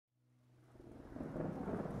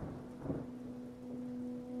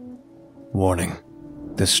Warning.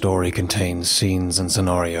 This story contains scenes and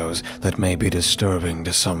scenarios that may be disturbing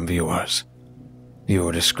to some viewers.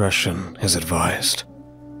 Viewer discretion is advised.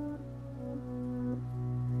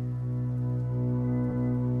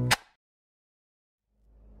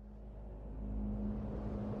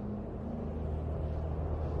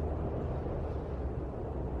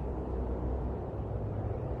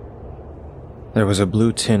 There was a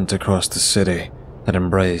blue tint across the city that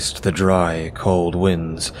embraced the dry, cold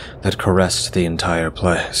winds that caressed the entire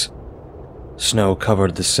place. Snow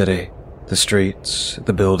covered the city, the streets,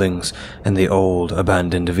 the buildings, and the old,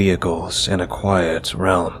 abandoned vehicles in a quiet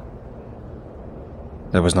realm.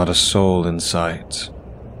 There was not a soul in sight,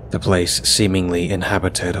 the place seemingly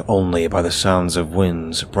inhabited only by the sounds of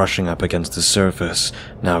winds brushing up against the surface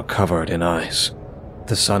now covered in ice.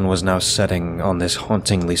 The sun was now setting on this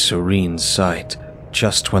hauntingly serene sight,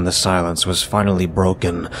 just when the silence was finally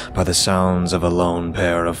broken by the sounds of a lone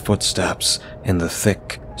pair of footsteps in the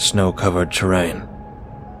thick, snow-covered terrain.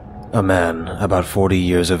 A man, about 40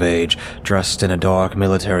 years of age, dressed in a dark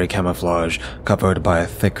military camouflage, covered by a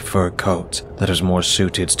thick fur coat that was more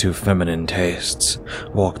suited to feminine tastes,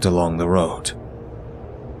 walked along the road.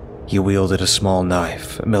 He wielded a small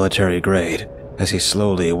knife, military-grade, as he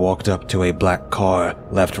slowly walked up to a black car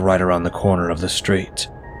left right around the corner of the street,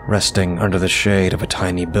 resting under the shade of a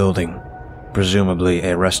tiny building, presumably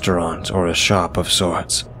a restaurant or a shop of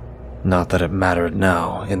sorts. Not that it mattered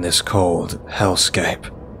now in this cold hellscape.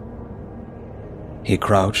 He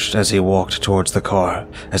crouched as he walked towards the car,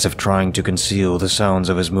 as if trying to conceal the sounds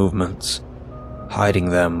of his movements, hiding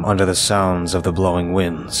them under the sounds of the blowing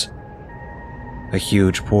winds. A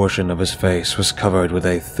huge portion of his face was covered with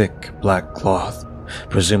a thick black cloth,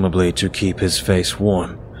 presumably to keep his face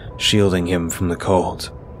warm, shielding him from the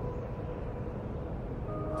cold.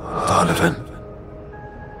 Donovan.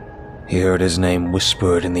 He heard his name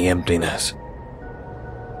whispered in the emptiness.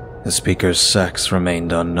 The speaker's sex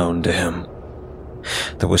remained unknown to him.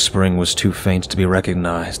 The whispering was too faint to be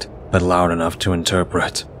recognized, but loud enough to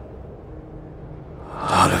interpret.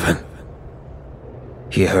 Donovan.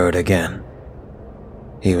 He heard again.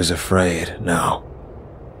 He was afraid now.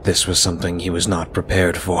 This was something he was not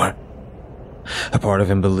prepared for. A part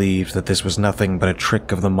of him believed that this was nothing but a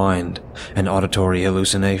trick of the mind, an auditory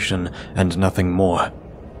hallucination, and nothing more.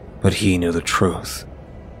 But he knew the truth.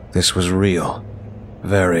 This was real.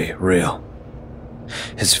 Very real.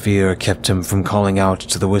 His fear kept him from calling out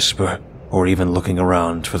to the whisper, or even looking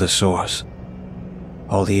around for the source.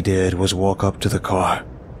 All he did was walk up to the car.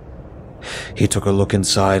 He took a look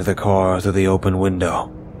inside the car through the open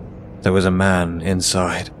window. There was a man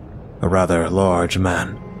inside, a rather large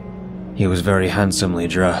man. He was very handsomely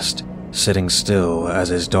dressed, sitting still as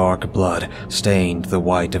his dark blood stained the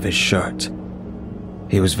white of his shirt.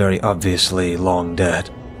 He was very obviously long dead,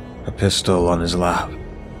 a pistol on his lap,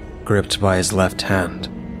 gripped by his left hand,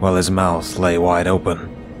 while his mouth lay wide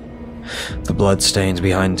open. The bloodstains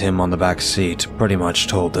behind him on the back seat pretty much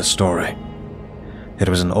told the story. It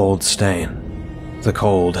was an old stain. The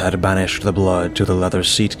cold had banished the blood to the leather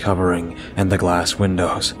seat covering and the glass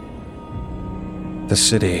windows. The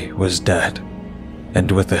city was dead, and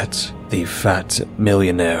with it, the fat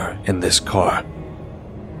millionaire in this car.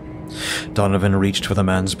 Donovan reached for the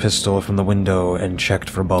man's pistol from the window and checked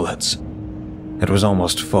for bullets. It was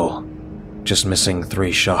almost full, just missing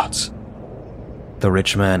 3 shots. The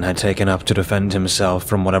rich man had taken up to defend himself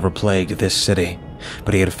from whatever plagued this city,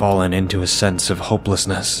 but he had fallen into a sense of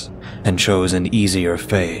hopelessness and chose an easier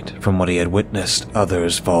fate from what he had witnessed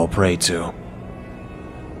others fall prey to.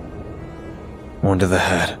 1 to the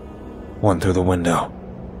head, 1 through the window,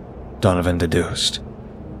 Donovan deduced.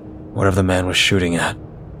 Whatever the man was shooting at,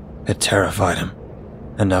 it terrified him,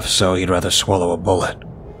 enough so he'd rather swallow a bullet.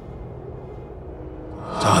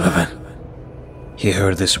 Donovan. He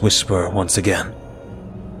heard this whisper once again.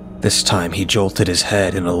 This time he jolted his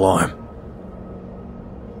head in alarm.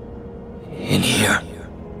 In here.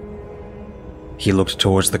 He looked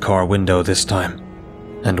towards the car window this time,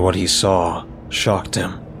 and what he saw shocked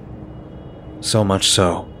him. So much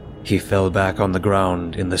so, he fell back on the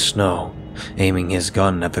ground in the snow, aiming his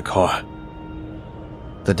gun at the car.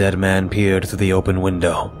 The dead man peered through the open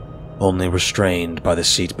window, only restrained by the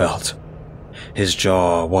seatbelt, his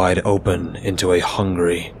jaw wide open into a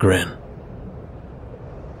hungry grin.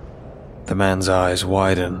 The man's eyes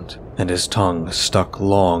widened, and his tongue stuck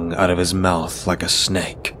long out of his mouth like a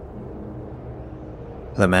snake.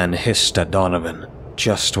 The man hissed at Donovan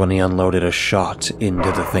just when he unloaded a shot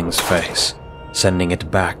into the thing's face, sending it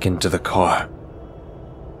back into the car.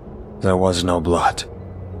 There was no blood.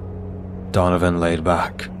 Donovan laid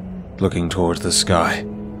back, looking towards the sky.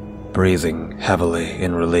 breathing heavily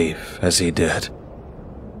in relief as he did.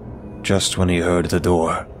 Just when he heard the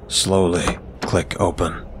door slowly click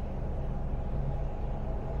open.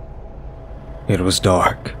 It was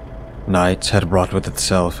dark. Night had brought with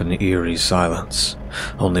itself an eerie silence,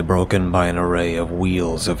 only broken by an array of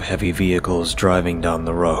wheels of heavy vehicles driving down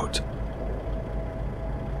the road.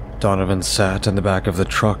 Donovan sat in the back of the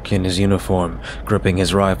truck in his uniform, gripping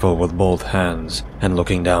his rifle with both hands and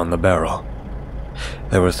looking down the barrel.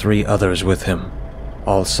 There were 3 others with him,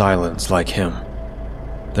 all silent like him.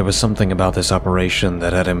 There was something about this operation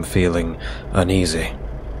that had him feeling uneasy.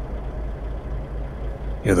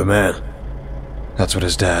 "You're the man." That's what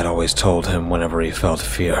his dad always told him whenever he felt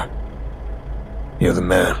fear. "You're the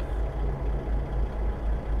man."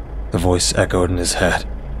 The voice echoed in his head.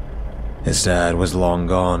 His dad was long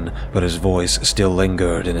gone, but his voice still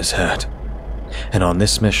lingered in his head. And on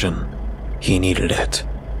this mission, he needed it.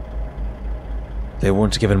 They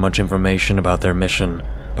weren't given much information about their mission,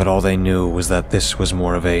 but all they knew was that this was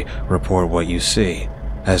more of a report what you see,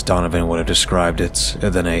 as Donovan would have described it,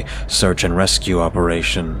 than a search and rescue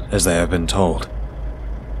operation, as they have been told.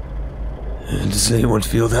 "Does anyone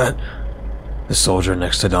feel that?" the soldier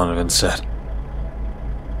next to Donovan said.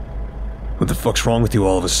 "What the fuck's wrong with you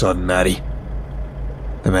all of a sudden, Matty?"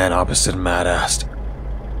 the man opposite Matt asked.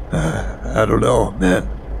 I don't know, man.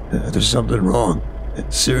 There's something wrong.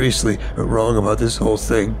 Seriously wrong about this whole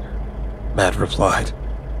thing," Matt replied.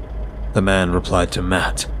 The man replied to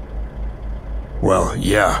Matt. "Well,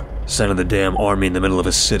 yeah, sending the damn army in the middle of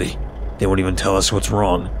a city. They won't even tell us what's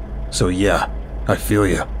wrong. So yeah, I feel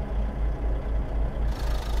you."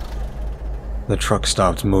 The truck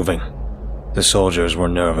stopped moving. The soldiers were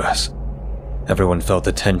nervous. Everyone felt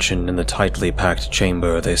the tension in the tightly packed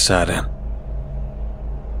chamber they sat in.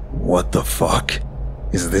 "What the fuck?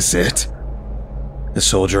 Is this it?" the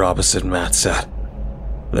soldier opposite Matt said.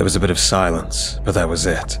 There was a bit of silence, but that was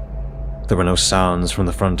it. There were no sounds from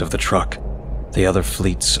the front of the truck. The other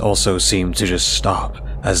fleets also seemed to just stop,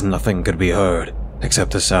 as nothing could be heard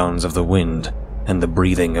except the sounds of the wind and the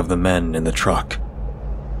breathing of the men in the truck.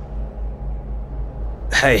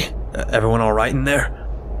 "Hey, everyone all right in there?"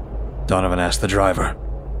 Donovan asked the driver.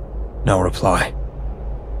 No reply.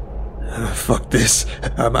 "Fuck this,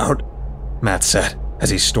 I'm out," Matt said as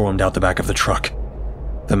he stormed out the back of the truck.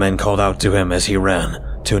 The men called out to him as he ran,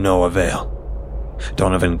 to no avail.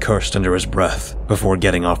 Donovan cursed under his breath before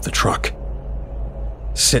getting off the truck.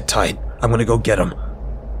 "Sit tight, I'm gonna go get him,"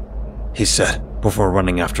 he said before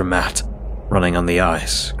running after Matt, running on the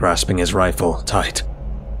ice, grasping his rifle tight.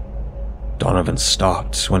 Donovan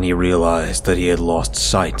stopped when he realized that he had lost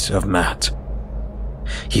sight of Matt.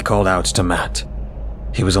 He called out to Matt.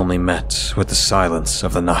 He was only met with the silence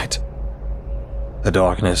of the night. The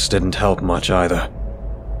darkness didn't help much either.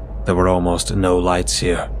 There were almost no lights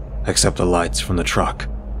here, except the lights from the truck.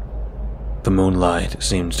 The moonlight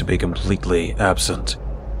seemed to be completely absent.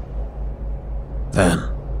 Then,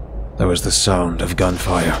 there was the sound of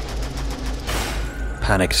gunfire.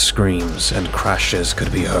 Panicked screams and crashes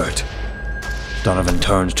could be heard. Donovan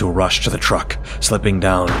turned to rush to the truck, slipping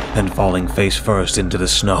down and falling face first into the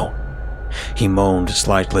snow. He moaned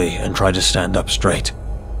slightly and tried to stand up straight.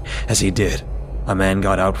 As he did, a man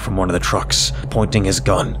got out from one of the trucks, pointing his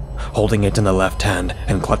gun, holding it in the left hand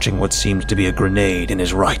and clutching what seemed to be a grenade in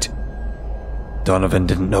his right. Donovan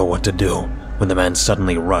didn't know what to do when the man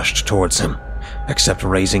suddenly rushed towards him, except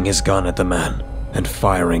raising his gun at the man and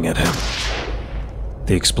firing at him.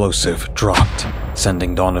 The explosive dropped,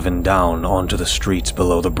 sending Donovan down onto the street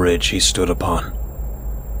below the bridge he stood upon.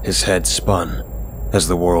 His head spun as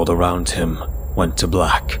the world around him went to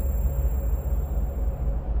black.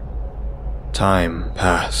 Time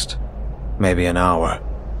passed. Maybe an hour,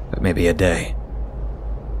 maybe a day.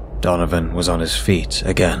 Donovan was on his feet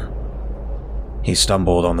again. He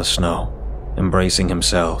stumbled on the snow, embracing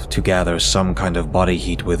himself to gather some kind of body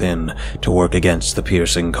heat within to work against the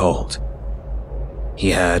piercing cold.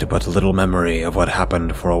 He had but little memory of what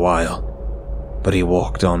happened for a while, but he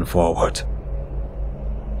walked on forward.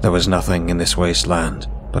 There was nothing in this wasteland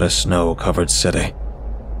but a snow-covered city.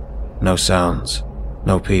 No sounds,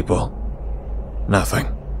 no people, nothing.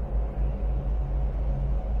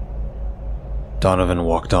 Donovan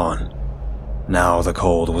walked on. Now the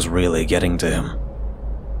cold was really getting to him.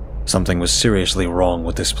 Something was seriously wrong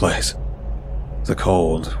with this place. The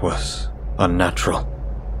cold was unnatural.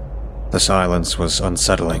 The silence was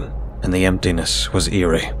unsettling, and the emptiness was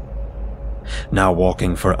eerie. Now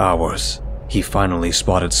walking for hours, he finally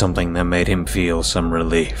spotted something that made him feel some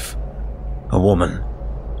relief. A woman,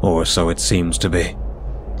 or so it seems to be,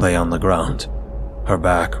 lay on the ground, her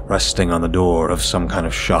back resting on the door of some kind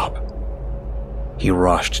of shop. he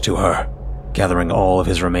rushed to her, gathering all of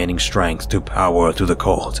his remaining strength to power through the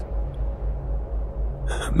cold.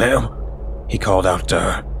 "Ma'am," he called out to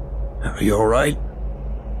her. "Are you alright?"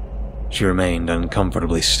 She remained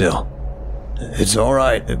uncomfortably still. "It's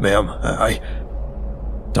alright, ma'am.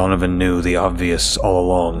 Donovan knew the obvious all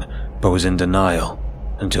along, but was in denial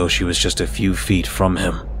until she was just a few feet from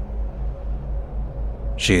him.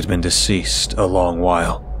 She had been deceased a long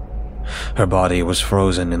while. Her body was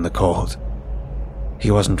frozen in the cold. He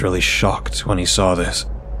wasn't really shocked when he saw this.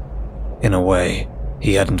 In a way,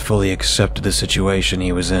 he hadn't fully accepted the situation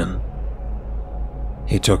he was in.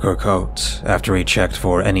 He took her coat after he checked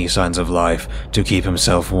for any signs of life to keep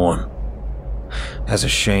himself warm. As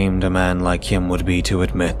ashamed a man like him would be to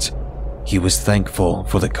admit, he was thankful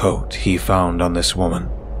for the coat he found on this woman.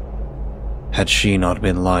 Had she not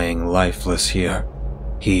been lying lifeless here,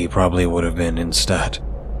 he probably would have been instead.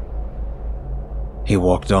 He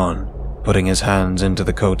walked on, putting his hands into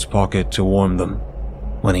the coat's pocket to warm them,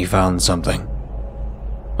 when he found something.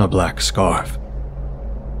 A black scarf.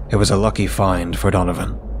 It was a lucky find for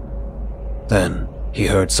Donovan. Then he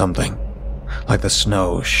heard something, like the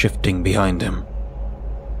snow shifting behind him.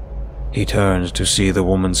 He turned to see the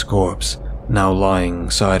woman's corpse, now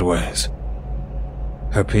lying sideways.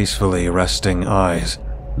 Her peacefully resting eyes,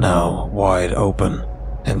 now wide open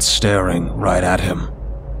and staring right at him.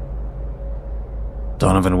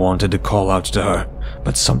 Donovan wanted to call out to her,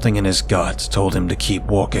 but something in his gut told him to keep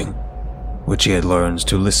walking, which he had learned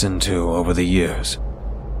to listen to over the years.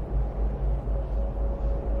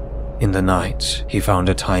 In the night, he found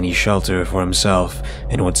a tiny shelter for himself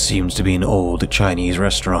in what seemed to be an old Chinese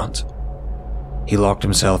restaurant. He locked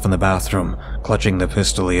himself in the bathroom, clutching the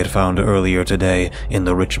pistol he had found earlier today in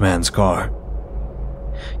the rich man's car.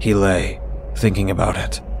 He lay, thinking about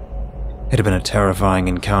it. It had been a terrifying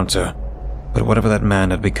encounter, but whatever that man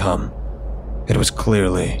had become, it was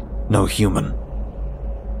clearly no human.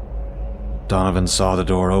 Donovan saw the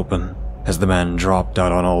door open as the man dropped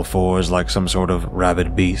out on all fours like some sort of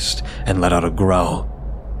rabid beast and let out a growl,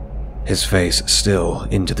 his face still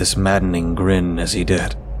into this maddening grin as he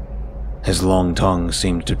did. His long tongue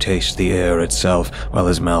seemed to taste the air itself while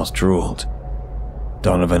his mouth drooled.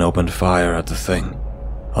 Donovan opened fire at the thing,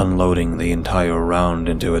 unloading the entire round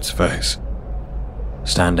into its face,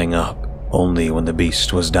 standing up only when the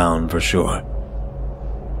beast was down for sure.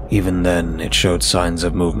 Even then, it showed signs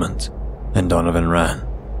of movement, and Donovan ran.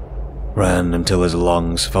 Ran until his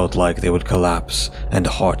lungs felt like they would collapse and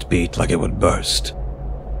heart beat like it would burst.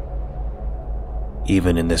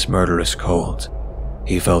 Even in this murderous cold,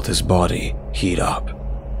 he felt his body heat up.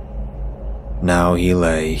 Now he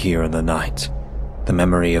lay here in the night, the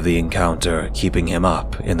memory of the encounter keeping him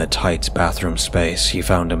up in the tight bathroom space he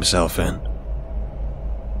found himself in.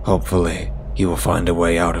 Hopefully, he will find a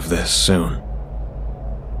way out of this soon.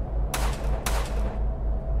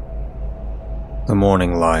 The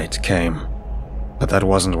morning light came, but that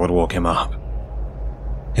wasn't what woke him up.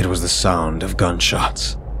 It was the sound of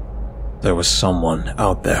gunshots. There was someone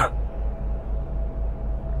out there.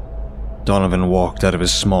 Donovan walked out of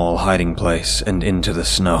his small hiding place and into the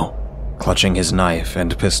snow, clutching his knife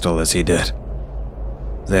and pistol as he did.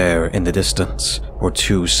 There, in the distance, were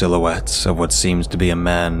two silhouettes of what seemed to be a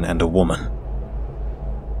man and a woman.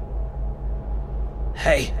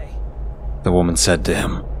 "Hey," the woman said to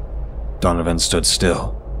him. Donovan stood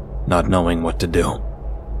still, not knowing what to do.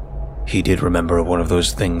 He did remember one of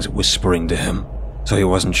those things whispering to him, so he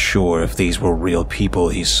wasn't sure if these were real people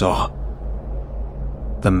he saw.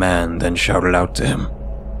 The man then shouted out to him,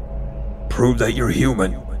 "Prove that you're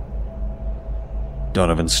human."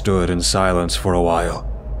 Donovan stood in silence for a while,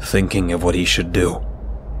 thinking of what he should do.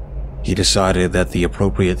 He decided that the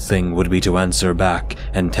appropriate thing would be to answer back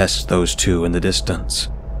and test those two in the distance.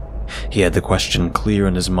 He had the question clear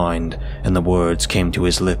in his mind, and the words came to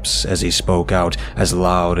his lips as he spoke out as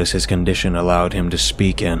loud as his condition allowed him to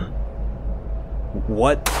speak in.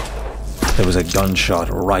 "What?" There was a gunshot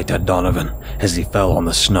right at Donovan as he fell on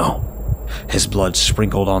the snow. His blood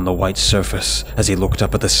sprinkled on the white surface as he looked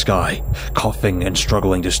up at the sky, coughing and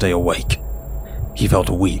struggling to stay awake. He felt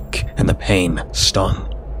weak, and the pain stung.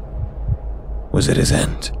 Was it his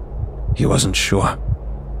end? He wasn't sure,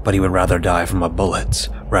 but he would rather die from a bullet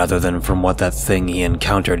rather than from what that thing he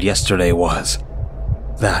encountered yesterday was.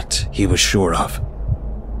 That he was sure of.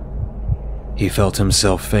 He felt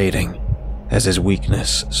himself fading as his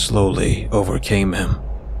weakness slowly overcame him,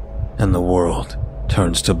 and the world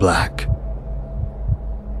turns to black.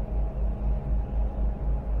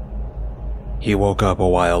 He woke up a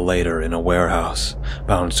while later in a warehouse,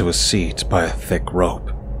 bound to a seat by a thick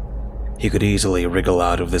rope. He could easily wriggle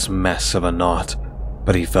out of this mess of a knot,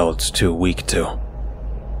 but he felt too weak to.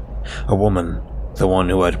 A woman, the one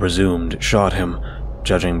who had presumed shot him,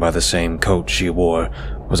 judging by the same coat she wore,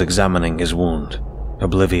 was examining his wound,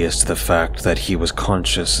 oblivious to the fact that he was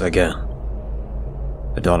conscious again.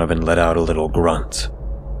 Donovan let out a little grunt.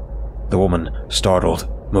 The woman, startled,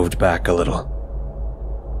 moved back a little.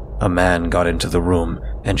 A man got into the room,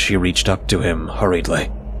 and she reached up to him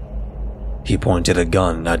hurriedly. He pointed a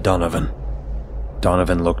gun at Donovan.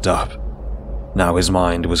 Donovan looked up. Now his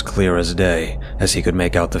mind was clear as day, as he could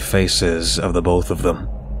make out the faces of the both of them.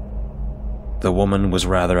 The woman was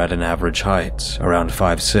rather at an average height, around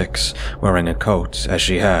 5'6", wearing a coat as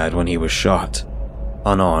she had when he was shot,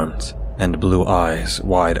 unarmed, and blue eyes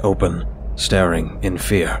wide open, staring in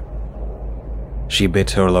fear. She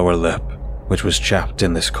bit her lower lip, which was chapped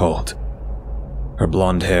in this cold. Her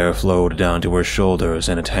blonde hair flowed down to her shoulders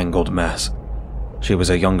in a tangled mess. She was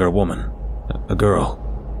a younger woman, a girl,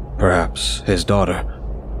 perhaps his daughter.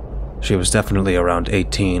 She was definitely around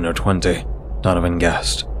 18 or 20, Donovan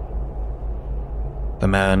guessed. The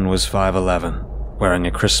man was 5'11", wearing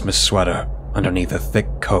a Christmas sweater underneath a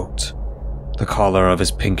thick coat, the collar of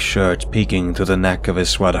his pink shirt peeking through the neck of his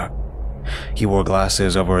sweater. He wore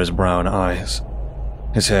glasses over his brown eyes.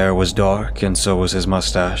 His hair was dark, and so was his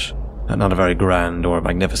mustache, not a very grand or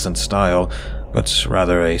magnificent style, but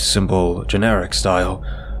rather a simple, generic style,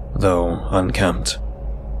 though unkempt.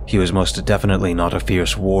 He was most definitely not a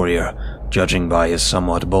fierce warrior, judging by his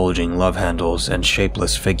somewhat bulging love handles and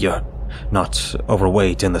shapeless figure, not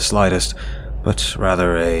overweight in the slightest, but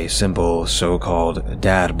rather a simple, so-called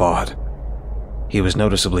dad bod. He was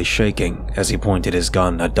noticeably shaking as he pointed his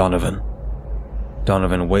gun at Donovan.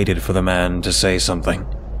 Donovan waited for the man to say something.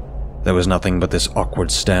 There was nothing but this awkward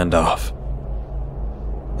standoff.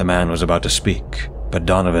 The man was about to speak, but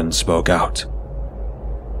Donovan spoke out.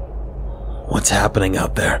 "What's happening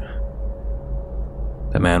out there?"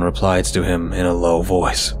 The man replied to him in a low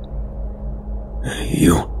voice.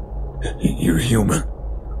 You're human,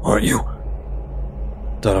 aren't you?"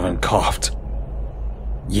 Donovan coughed.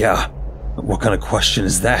 "Yeah, what kind of question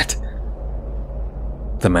is that?"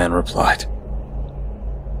 The man replied.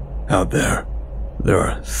 "Out there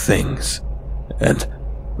are things, and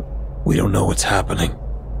we don't know what's happening.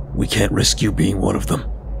 We can't risk you being one of them.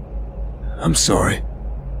 I'm sorry."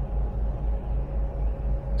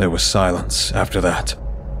 There was silence after that.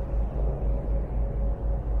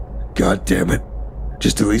 "God damn it.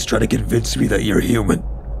 Just at least try to convince me that you're human.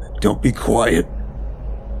 Don't be quiet."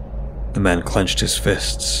 The man clenched his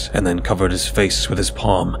fists and then covered his face with his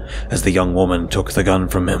palm as the young woman took the gun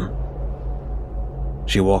from him.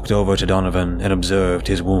 She walked over to Donovan and observed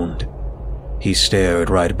his wound. He stared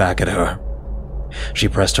right back at her. She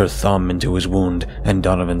pressed her thumb into his wound, and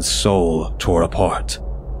Donovan's soul tore apart.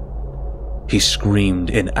 He screamed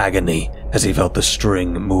in agony as he felt the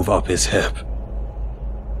string move up his hip.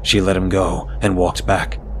 She let him go and walked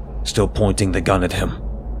back, still pointing the gun at him.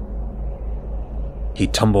 He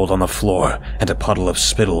tumbled on the floor, and a puddle of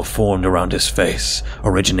spittle formed around his face,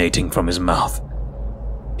 originating from his mouth.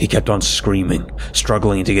 He kept on screaming,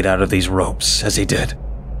 struggling to get out of these ropes as he did.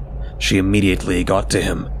 She immediately got to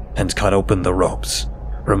him and cut open the ropes,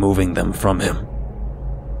 removing them from him.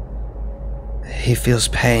 "He feels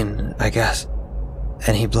pain, I guess,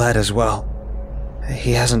 and he bled as well.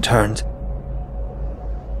 He hasn't turned,"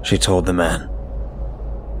 she told the man.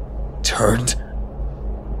 "Turned?"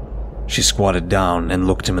 She squatted down and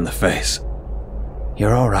looked him in the face.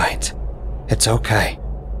 "You're all right. It's okay."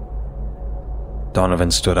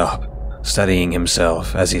 Donovan stood up, steadying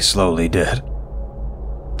himself as he slowly did.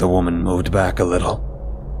 The woman moved back a little.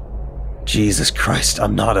 "Jesus Christ,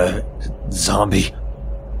 I'm not a zombie."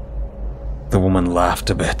 The woman laughed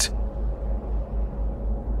a bit.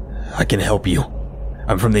 "I can help you.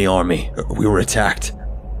 I'm from the army. We were attacked.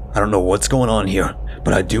 I don't know what's going on here,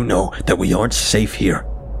 but I do know that we aren't safe here.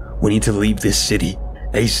 We need to leave this city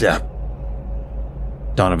ASAP."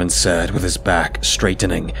 Donovan said with his back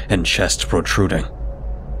straightening and chest protruding.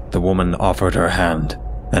 The woman offered her hand,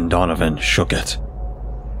 and Donovan shook it.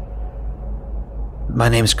 "My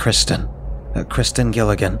name's Kristen. Kristen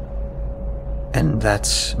Gilligan. And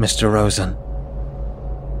that's Mr. Rosen."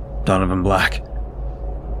 Donovan Black.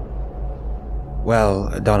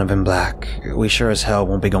 "Well, Donovan Black, we sure as hell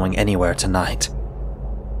won't be going anywhere tonight."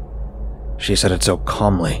 She said it so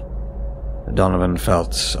calmly. Donovan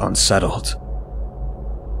felt unsettled.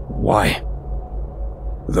 "Why?"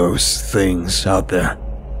 "Those things out there,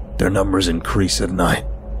 their numbers increase at night.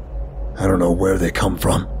 I don't know where they come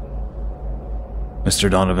from." Mr.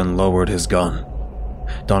 Donovan lowered his gun.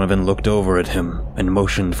 Donovan looked over at him and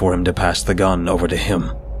motioned for him to pass the gun over to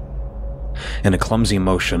him. In a clumsy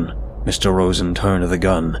motion, Mr. Rosen turned the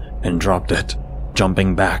gun and dropped it,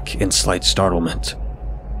 jumping back in slight startlement.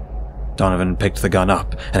 Donovan picked the gun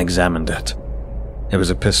up and examined it. It was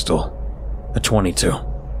a pistol, a .22.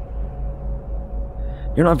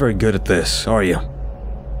 "You're not very good at this, are you?"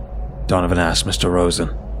 Donovan asked Mr. Rosen.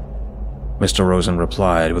 Mr. Rosen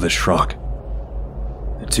replied with a shrug.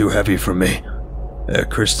 "Too heavy for me.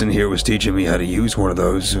 Kristen here was teaching me how to use one of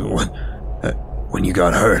those when you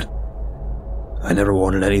got hurt. I never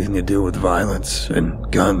wanted anything to do with violence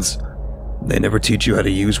and guns. They never teach you how to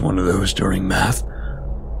use one of those during math."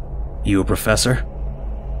 "You a professor?"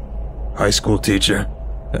 "High school teacher.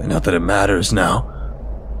 Not that it matters now."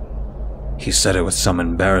 He said it with some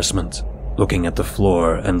embarrassment, looking at the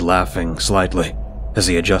floor and laughing slightly as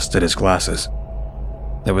he adjusted his glasses.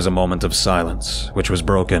 There was a moment of silence, which was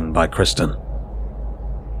broken by Kristen.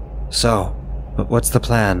 "So, what's the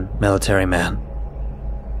plan, military man?"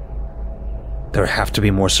 "There have to be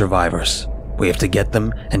more survivors. We have to get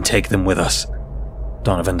them and take them with us,"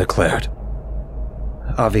 Donovan declared.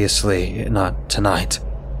 "Obviously, not tonight,"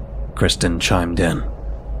 Kristen chimed in.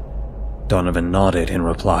 Donovan nodded in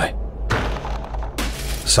reply.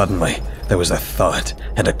 Suddenly, there was a thud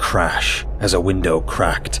and a crash as a window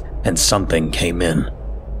cracked and something came in.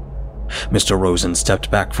 Mr. Rosen stepped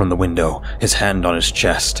back from the window, his hand on his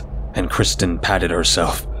chest, and Kristen patted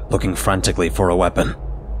herself, looking frantically for a weapon.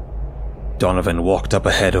 Donovan walked up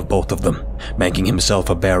ahead of both of them, making himself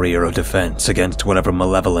a barrier of defense against whatever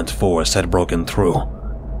malevolent force had broken through.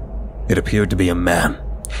 It appeared to be a man.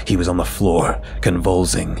 He was on the floor,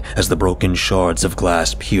 convulsing as the broken shards of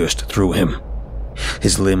glass pierced through him.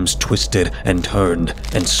 His limbs twisted and turned,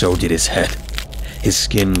 and so did his head. His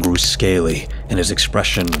skin grew scaly, and his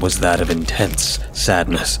expression was that of intense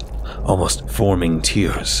sadness, almost forming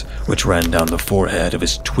tears, which ran down the forehead of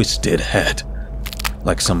his twisted head.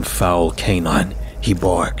 Like some foul canine, he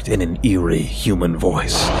barked in an eerie human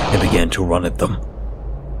voice and began to run at them.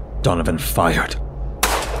 Donovan fired.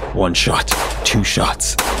 1 shot, 2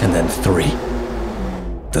 shots, and then 3.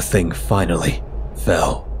 The thing finally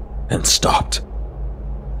fell and stopped.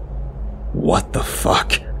 "What the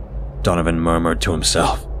fuck?" Donovan murmured to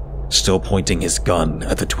himself, still pointing his gun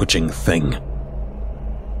at the twitching thing.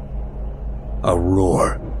 A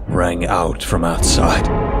roar rang out from outside,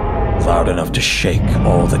 loud enough to shake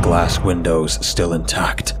all the glass windows still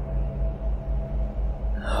intact.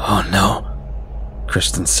 "Oh no,"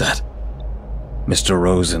 Kristen said. Mr.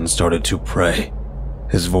 Rosen started to pray,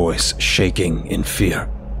 his voice shaking in fear.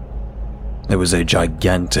 There was a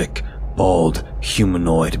gigantic, bald,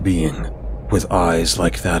 humanoid being with eyes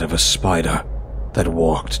like that of a spider that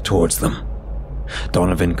walked towards them.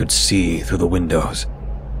 Donovan could see through the windows.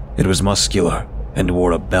 It was muscular and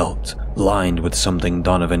wore a belt lined with something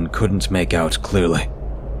Donovan couldn't make out clearly.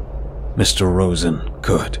 Mr. Rosen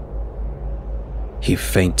could. He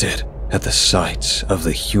fainted at the sight of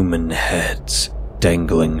the human heads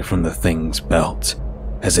dangling from the thing's belt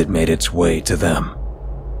as it made its way to them.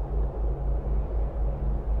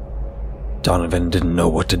 Donovan didn't know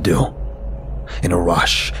what to do. In a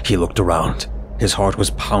rush, he looked around. His heart was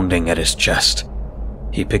pounding at his chest.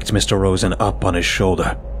 He picked Mr. Rosen up on his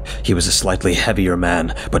shoulder. He was a slightly heavier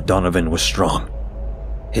man, but Donovan was strong.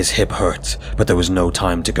 His hip hurt, but there was no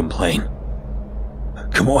time to complain.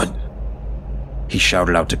 "Come on!" He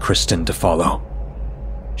shouted out to Kristen to follow.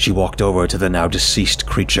 She walked over to the now deceased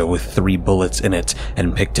creature with 3 bullets in it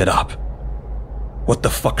and picked it up. "What the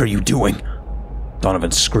fuck are you doing?"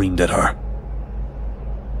 Donovan screamed at her.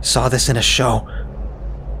 "Saw this in a show."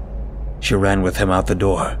 She ran with him out the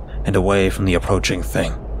door and away from the approaching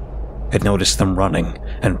thing. It noticed them running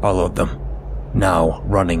and followed them, now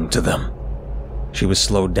running to them. She was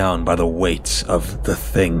slowed down by the weight of the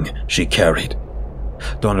thing she carried.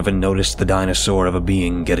 Donovan noticed the dinosaur of a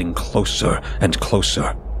being getting closer and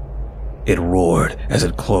closer. It roared as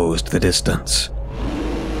it closed the distance.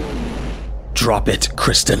 "Drop it,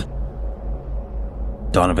 Kristen!"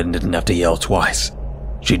 Donovan didn't have to yell twice.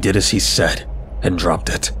 She did as he said and dropped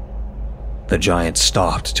it. The giant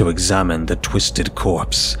stopped to examine the twisted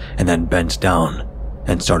corpse and then bent down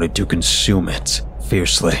and started to consume it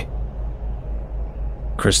fiercely.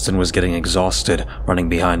 Kristen was getting exhausted running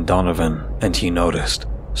behind Donovan, and he noticed,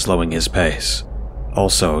 slowing his pace,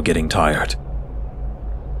 also getting tired.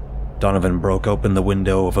 Donovan broke open the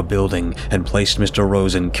window of a building and placed Mr.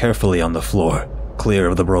 Rosen carefully on the floor, clear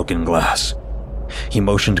of the broken glass. He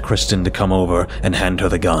motioned Kristen to come over and hand her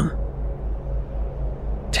the gun.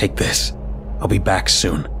 "Take this. I'll be back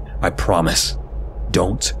soon, I promise.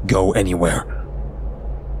 Don't go anywhere."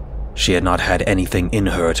 She had not had anything in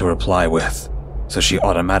her to reply with, so she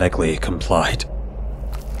automatically complied.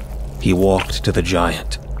 He walked to the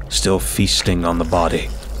giant, still feasting on the body,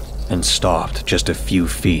 and stopped just a few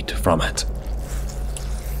feet from it.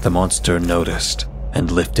 The monster noticed and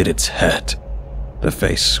lifted its head. The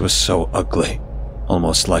face was so ugly,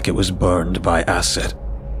 almost like it was burned by acid.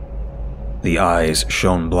 The eyes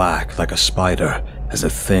shone black like a spider as a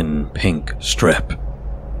thin pink strip,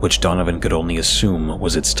 which Donovan could only assume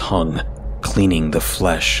was its tongue, cleaning the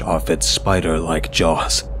flesh off its spider-like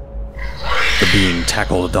jaws. The being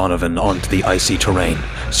tackled Donovan onto the icy terrain,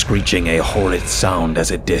 screeching a horrid sound as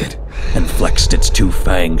it did, and flexed its two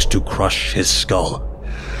fangs to crush his skull.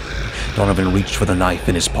 Donovan reached for the knife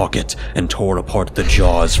in his pocket and tore apart the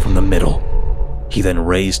jaws from the middle. He then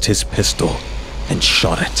raised his pistol and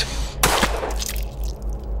shot it.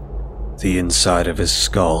 The inside of his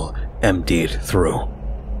skull emptied through.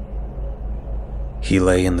 He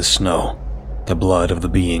lay in the snow, the blood of the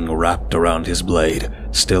being wrapped around his blade,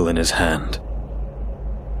 still in his hand.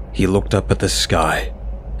 He looked up at the sky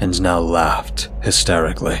and now laughed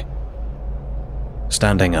hysterically.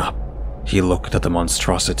 Standing up, he looked at the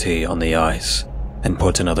monstrosity on the ice and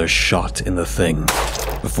put another shot in the thing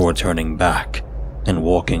before turning back and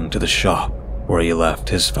walking to the shop where he left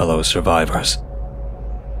his fellow survivors.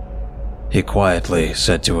 He quietly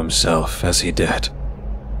said to himself as he did,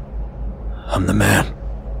 "I'm the man."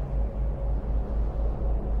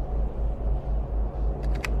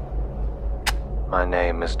 My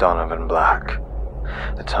name is Donovan Black.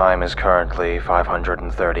 The time is currently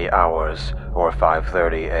 530 hours, or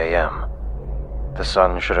 5:30 a.m. The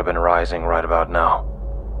sun should have been rising right about now,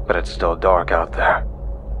 but it's still dark out there.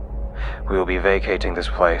 We will be vacating this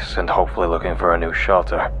place and hopefully looking for a new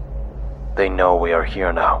shelter. They know we are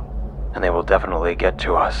here now, and they will definitely get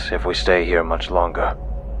to us if we stay here much longer.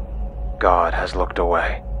 God has looked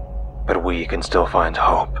away, but we can still find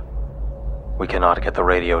hope. We cannot get the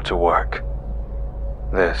radio to work.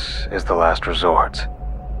 This is the last resort.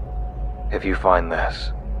 If you find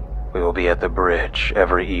this, we will be at the bridge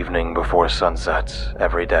every evening before sunset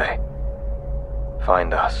every day.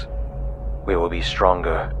 Find us. We will be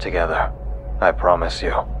stronger together, I promise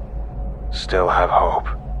you. Still have hope.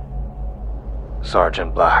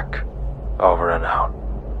 Sergeant Black, over and out.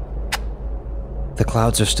 The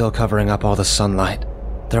clouds are still covering up all the sunlight.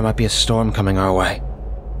 There might be a storm coming our way.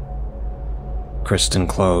 Kristen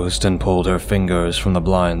closed and pulled her fingers from the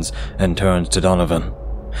blinds and turned to Donovan.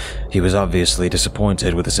 He was obviously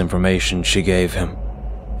disappointed with this information she gave him,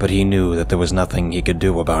 but he knew that there was nothing he could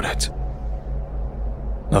do about it.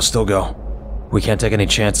 Now still go. We can't take any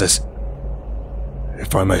chances.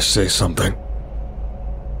 If I may say something.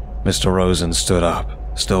 Mr. Rosen stood up,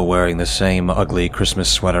 still wearing the same ugly Christmas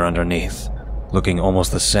sweater underneath, looking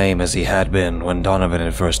almost the same as he had been when Donovan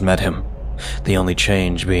had first met him, the only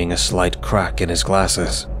change being a slight crack in his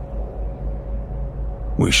glasses.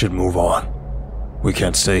 We should move on. We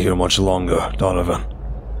can't stay here much longer, Donovan.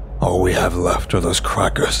 All we have left are those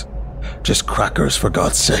crackers. Just crackers, for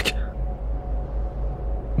God's sake.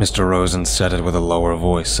 Mr. Rosen said it with a lower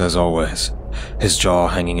voice as always, his jaw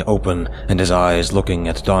hanging open and his eyes looking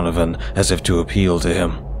at Donovan as if to appeal to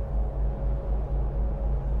him.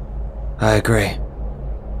 I agree.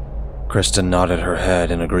 Kristen nodded her head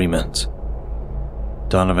in agreement.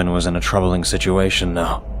 Donovan was in a troubling situation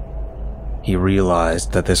now. He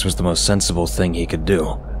realized that this was the most sensible thing he could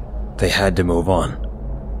do. They had to move on.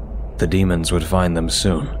 The demons would find them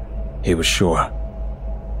soon, he was sure.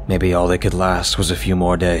 Maybe all they could last was a few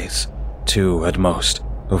more days, 2 at most,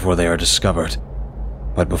 before they are discovered.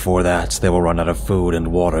 But before that, they will run out of food and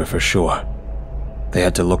water for sure. They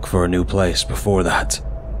had to look for a new place before that,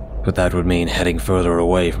 but that would mean heading further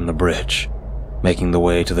away from the bridge, making the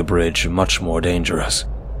way to the bridge much more dangerous.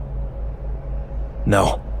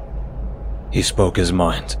 No. He spoke his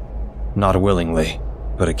mind, not willingly,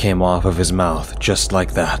 but it came off of his mouth just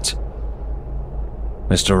like that.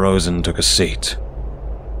 Mr. Rosen took a seat.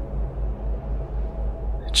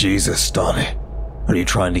 Jesus, Donnie, are you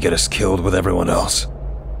trying to get us killed with everyone else?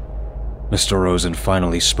 Mr. Rosen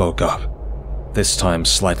finally spoke up, this time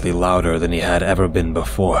slightly louder than he had ever been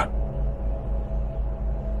before.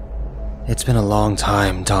 It's been a long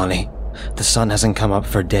time, Donnie. The sun hasn't come up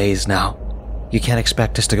for days now. You can't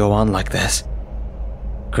expect us to go on like this.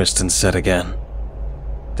 Kristen said again.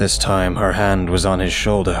 This time her hand was on his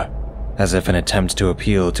shoulder, as if an attempt to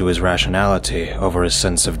appeal to his rationality over his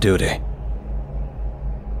sense of duty.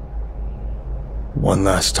 One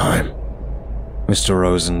last time, Mr.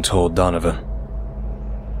 Rosen told Donovan.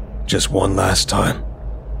 Just one last time,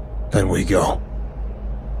 then we go.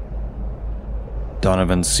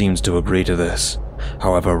 Donovan seemed to agree to this,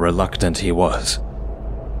 however reluctant he was.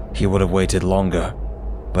 He would have waited longer,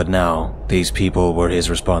 but now these people were his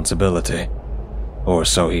responsibility, or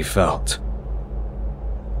so he felt.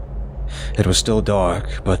 It was still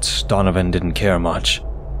dark, but Donovan didn't care much.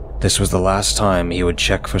 This was the last time he would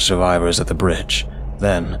check for survivors at the bridge.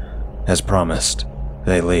 Then, as promised,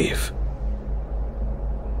 they leave.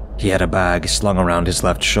 He had a bag slung around his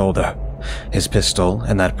left shoulder. His pistol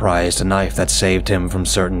and that prized knife that saved him from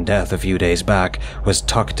certain death a few days back was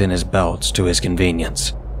tucked in his belt to his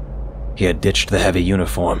convenience. He had ditched the heavy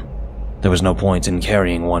uniform. There was no point in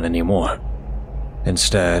carrying one anymore.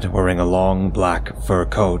 Instead, wearing a long black fur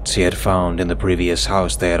coat he had found in the previous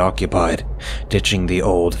house they had occupied, ditching the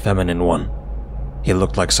old feminine one. He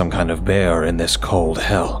looked like some kind of bear in this cold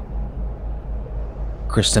hell.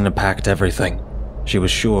 Kristen had packed everything. She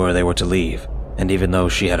was sure they were to leave, and even though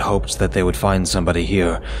she had hoped that they would find somebody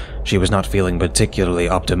here, she was not feeling particularly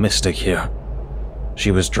optimistic here.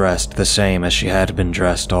 She was dressed the same as she had been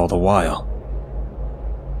dressed all the while.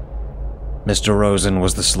 Mr. Rosen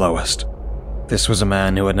was the slowest. This was a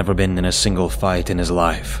man who had never been in a single fight in his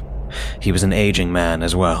life. He was an aging man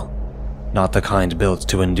as well. Not the kind built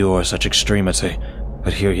to endure such extremity,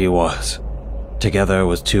 but here he was, together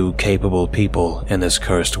with two capable people in this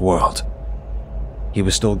cursed world. He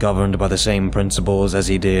was still governed by the same principles as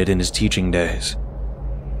he did in his teaching days.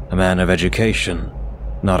 A man of education,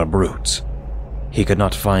 not a brute. He could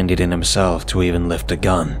not find it in himself to even lift a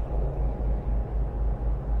gun.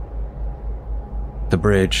 The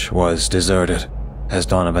bridge was deserted, as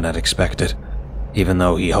Donovan had expected, even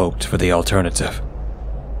though he hoped for the alternative.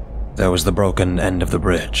 There was the broken end of the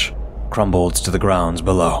bridge, crumbled to the grounds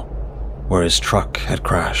below, where his truck had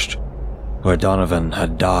crashed, where Donovan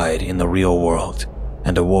had died in the real world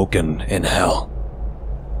and awoken in hell.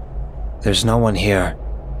 "There's no one here,"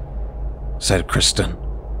 said Kristen,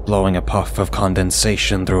 blowing a puff of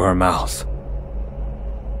condensation through her mouth.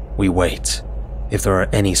 "We wait. If there are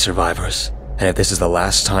any survivors, and if this is the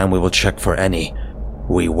last time we will check for any,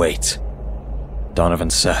 we wait," Donovan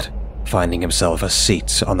said, finding himself a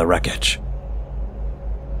seat on the wreckage.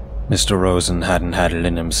 Mr. Rosen hadn't had it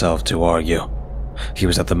in himself to argue. He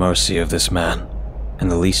was at the mercy of this man,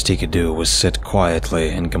 and the least he could do was sit quietly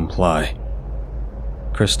and comply.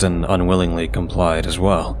 Kristen unwillingly complied as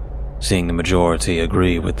well, seeing the majority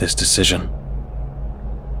agree with this decision.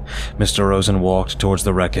 Mr. Rosen walked towards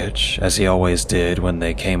the wreckage, as he always did when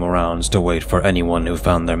they came around to wait for anyone who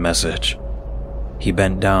found their message. He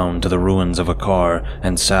bent down to the ruins of a car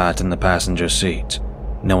and sat in the passenger seat,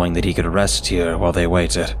 knowing that he could rest here while they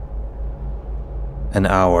waited. An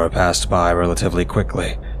hour passed by relatively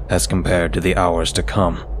quickly, as compared to the hours to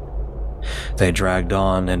come. They dragged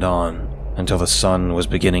on until the sun was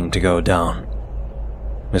beginning to go down.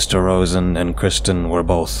 Mr. Rosen and Kristen were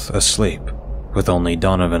both asleep, with only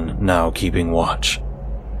Donovan now keeping watch.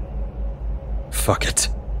 "Fuck it,"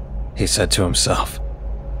 he said to himself.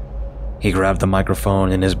 He grabbed the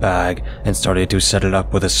microphone in his bag and started to set it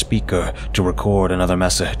up with a speaker to record another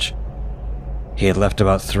message. He had left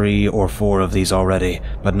about 3 or 4 of these already,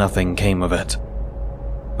 but nothing came of it.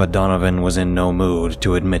 But Donovan was in no mood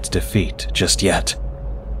to admit defeat just yet.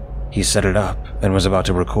 He set it up and was about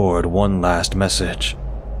to record one last message.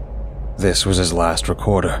 This was his last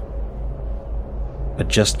recorder. But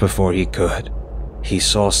just before he could, he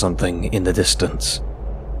saw something in the distance.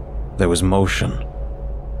 There was motion.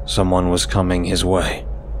 Someone was coming his way.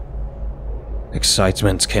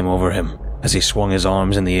 Excitement came over him as he swung his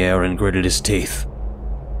arms in the air and gritted his teeth.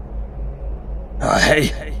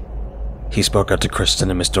 Hey! He spoke out to Kristen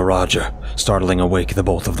and Mr. Roger, startling awake the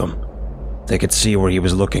both of them. They could see where he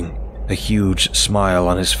was looking, a huge smile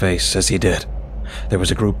on his face as he did. There was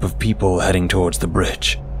a group of people heading towards the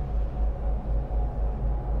bridge.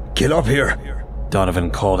 "Get up here!" Donovan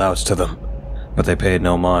called out to them, but they paid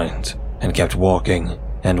no mind and kept walking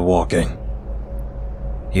and walking.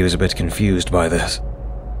 He was a bit confused by this.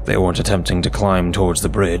 They weren't attempting to climb towards the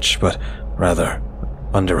bridge, but rather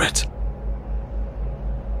under it.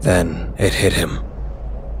 Then it hit him.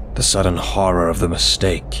 The sudden horror of the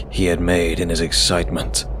mistake he had made in his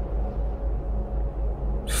excitement.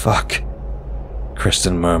 "Fuck,"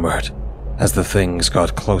 Kristen murmured as the things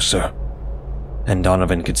got closer, and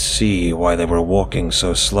Donovan could see why they were walking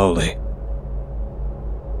so slowly.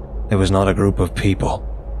 It was not a group of people.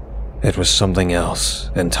 It was something else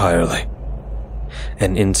entirely.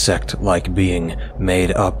 An insect-like being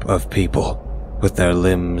made up of people, with their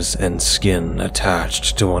limbs and skin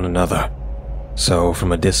attached to one another. So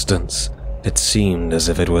from a distance, it seemed as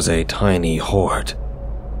if it was a tiny horde.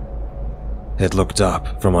 It looked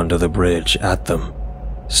up from under the bridge at them,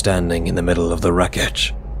 standing in the middle of the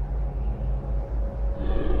wreckage.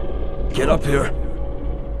 "Get up here!"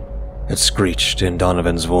 It screeched in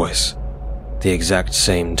Donovan's voice, the exact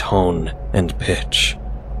same tone and pitch.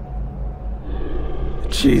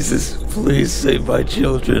 Jesus, please save my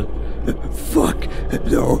children. Fuck,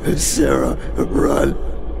 no, Sarah, run.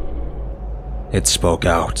 It spoke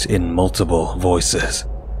out in multiple voices,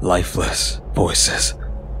 lifeless voices,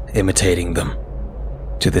 imitating them.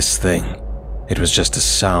 To this thing, it was just a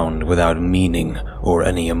sound without meaning or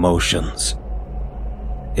any emotions.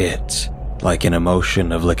 It, like an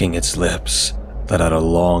emotion of licking its lips, let out a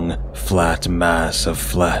long, flat mass of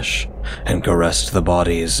flesh and caressed the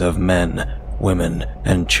bodies of men, women,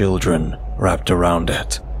 and children wrapped around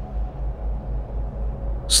it.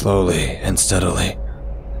 Slowly and steadily,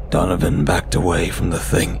 Donovan backed away from the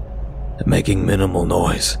thing, making minimal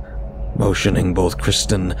noise, motioning both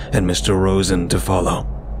Kristen and Mr. Rosen to follow.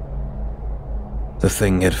 The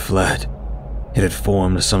thing had fled. It had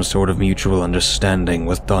formed some sort of mutual understanding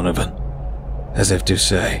with Donovan, as if to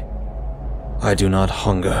say, I do not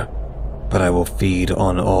hunger, but I will feed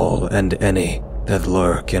on all and any that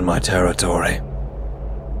lurk in my territory.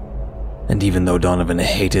 And even though Donovan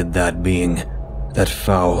hated that being, that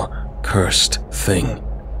foul, cursed thing,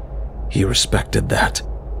 he respected that.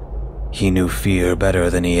 He knew fear better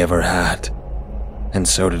than he ever had, and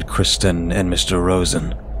so did Kristen and Mr.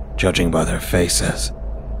 Rosen, judging by their faces.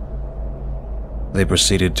 They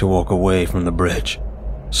proceeded to walk away from the bridge,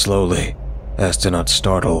 slowly, as to not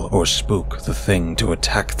startle or spook the thing to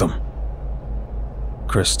attack them.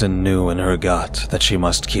 Kristen knew in her gut that she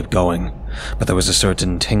must keep going, but there was a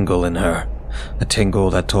certain tingle in her, a tingle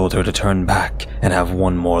that told her to turn back and have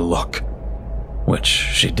one more look, which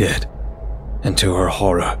she did, and to her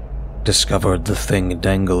horror, discovered the thing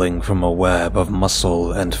dangling from a web of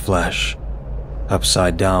muscle and flesh,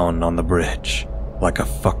 upside down on the bridge, like a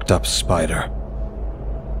fucked up spider.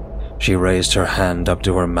 She raised her hand up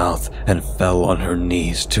to her mouth and fell on her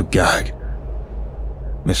knees to gag.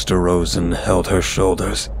 Mr. Rosen held her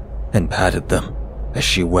shoulders and patted them as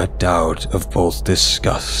she wept out of both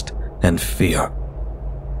disgust and fear.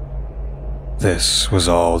 This was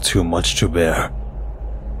all too much to bear.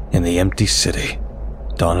 In the empty city,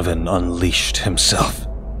 Donovan unleashed himself.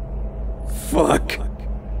 Fuck!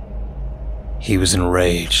 He was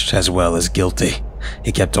enraged as well as guilty.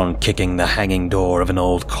 He kept on kicking the hanging door of an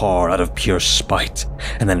old car out of pure spite,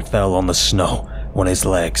 and then fell on the snow when his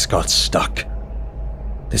legs got stuck.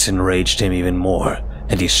 This enraged him even more,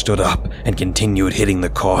 and he stood up and continued hitting the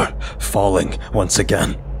car, falling once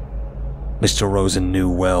again. Mr. Rosen knew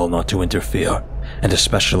well not to interfere, and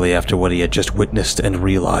especially after what he had just witnessed and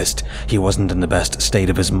realized, he wasn't in the best state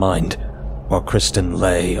of his mind, while Kristen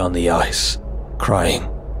lay on the ice, crying.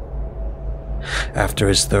 After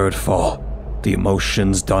his third fall, the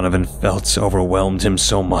emotions Donovan felt overwhelmed him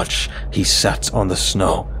so much, he sat on the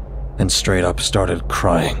snow and straight up started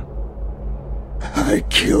crying. I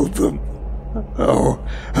killed them.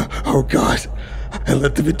 Oh God, I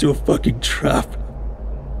let them into a fucking trap.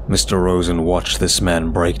 Mr. Rosen watched this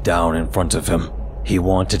man break down in front of him. He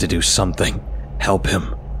wanted to do something, help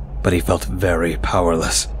him, but he felt very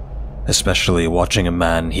powerless, especially watching a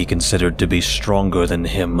man he considered to be stronger than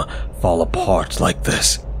him fall apart like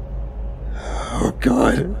this. Oh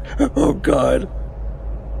God, oh God.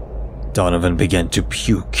 Donovan began to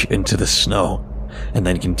puke into the snow, and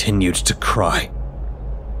then continued to cry.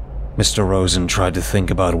 Mr. Rosen tried to think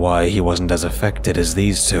about why he wasn't as affected as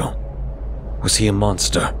these two. Was he a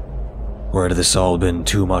monster? Or had this all been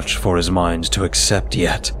too much for his mind to accept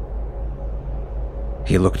yet?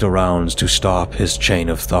 He looked around to stop his chain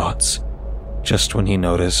of thoughts, just when he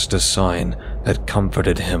noticed a sign that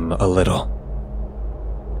comforted him a little.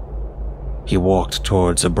 He walked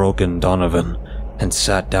towards a broken Donovan and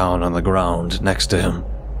sat down on the ground next to him.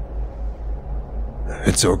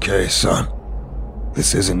 It's okay, son.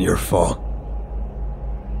 This isn't your fault.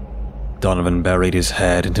 Donovan buried his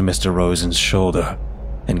head into Mr. Rosen's shoulder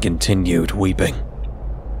and continued weeping.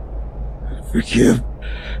 Forgive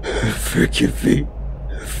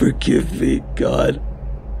me, God.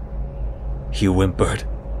 He whimpered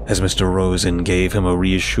as Mr. Rosen gave him a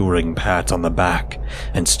reassuring pat on the back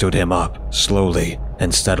and stood him up slowly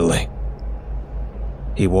and steadily.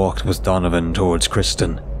 He walked with Donovan towards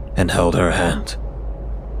Kristen and held her hand.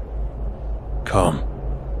 Come.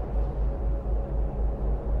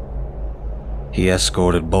 He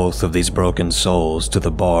escorted both of these broken souls to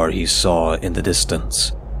the bar he saw in the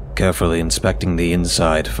distance, carefully inspecting the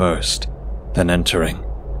inside first, then entering,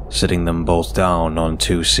 sitting them both down on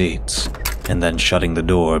 2 seats, and then shutting the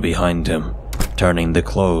door behind him, turning the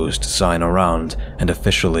closed sign around and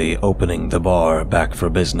officially opening the bar back for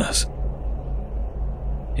business.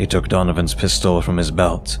 He took Donovan's pistol from his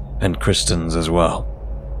belt and Kristen's as well,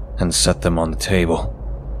 and set them on the table.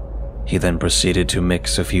 He then proceeded to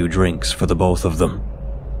mix a few drinks for the both of them.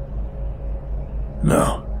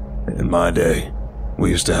 No. In my day,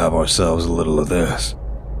 we used to have ourselves a little of this.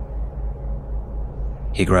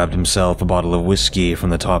 He grabbed himself a bottle of whiskey from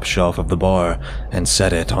the top shelf of the bar and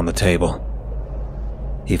set it on the table.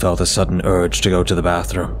 He felt a sudden urge to go to the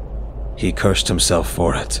bathroom. He cursed himself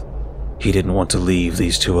for it. He didn't want to leave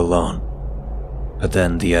these two alone. But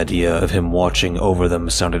then the idea of him watching over them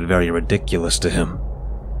sounded very ridiculous to him,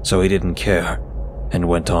 so he didn't care and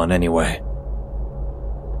went on anyway.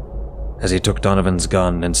 As he took Donovan's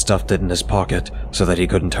gun and stuffed it in his pocket so that he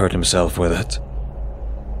couldn't hurt himself with it.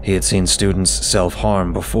 He had seen students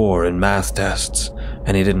self-harm before in math tests,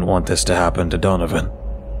 and he didn't want this to happen to Donovan.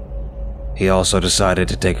 He also decided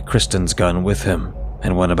to take Kristen's gun with him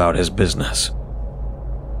and went about his business.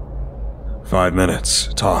 5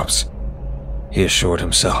 minutes, tops, he assured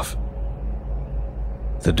himself.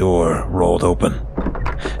 The door rolled open,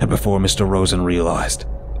 and before Mr. Rosen realized,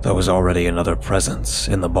 there was already another presence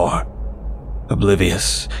in the bar.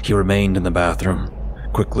 Oblivious, he remained in the bathroom,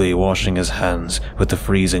 quickly washing his hands with the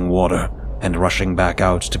freezing water and rushing back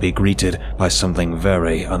out to be greeted by something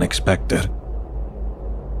very unexpected.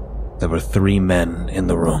 There were 3 men in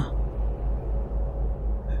the room.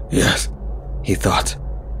 Yes, he thought.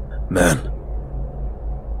 Men.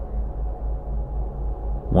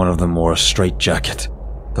 One of them wore a straitjacket,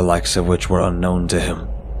 the likes of which were unknown to him,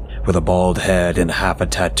 with a bald head and half a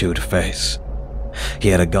tattooed face. He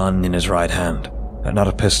had a gun in his right hand, not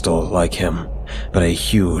a pistol like him, but a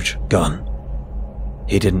huge gun.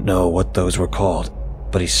 He didn't know what those were called,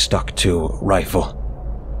 but he stuck to rifle.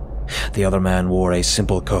 The other man wore a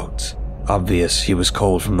simple coat, obvious he was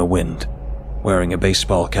cold from the wind, wearing a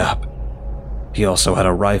baseball cap. He also had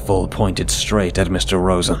a rifle pointed straight at Mr.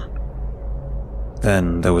 Rosen.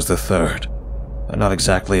 Then there was the third, not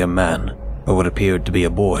exactly a man, but what appeared to be a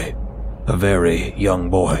boy, a very young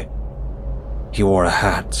boy. He wore a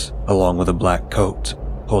hat, along with a black coat,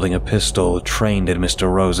 holding a pistol trained at Mr.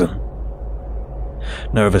 Rosen.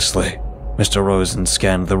 Nervously, Mr. Rosen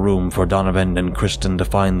scanned the room for Donovan and Kristen to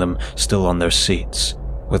find them still on their seats,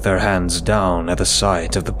 with their hands down at the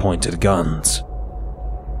sight of the pointed guns.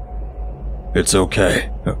 It's okay.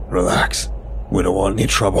 Relax. We don't want any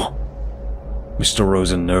trouble. Mr.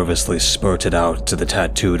 Rosen nervously spurted out to the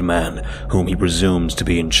tattooed man, whom he presumed to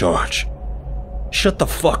be in charge. Shut the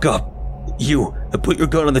fuck up! You, put your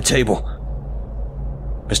gun on the table!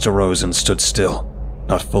 Mr. Rosen stood still,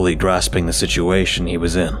 not fully grasping the situation he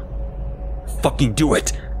was in. Fucking do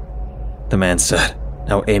it! The man said,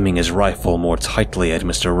 now aiming his rifle more tightly at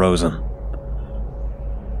Mr. Rosen.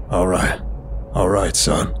 Alright,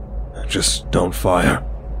 son. Just don't fire.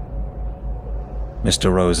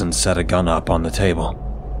 Mr. Rosen set a gun up on the table.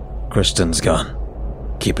 Kristen's gun,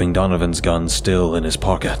 keeping Donovan's gun still in his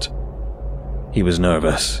pocket. He was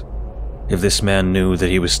nervous. If this man knew that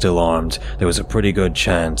he was still armed, there was a pretty good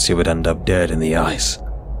chance he would end up dead in the ice.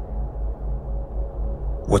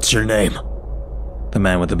 What's your name? The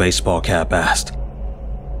man with the baseball cap asked.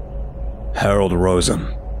 Harold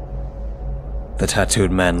Rosen. The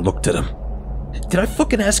tattooed man looked at him. Did I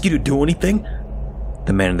fucking ask you to do anything?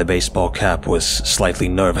 The man in the baseball cap was slightly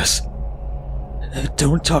nervous.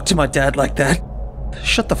 Don't talk to my dad like that.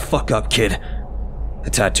 Shut the fuck up, kid. The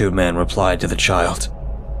tattooed man replied to the child.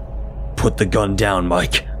 Put the gun down,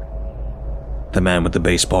 Mike. The man with the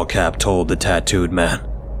baseball cap told the tattooed man.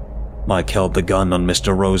 Mike held the gun on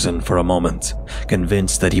Mr. Rosen for a moment,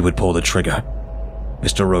 convinced that he would pull the trigger.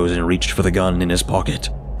 Mr. Rosen reached for the gun in his pocket,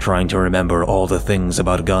 trying to remember all the things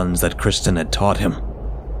about guns that Kristen had taught him.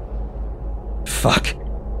 Fuck.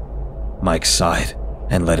 Mike sighed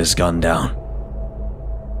and let his gun down.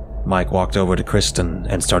 Mike walked over to Kristen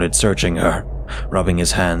and started searching her, rubbing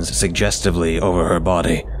his hands suggestively over her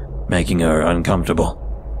body, making her uncomfortable.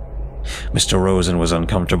 Mr. Rosen was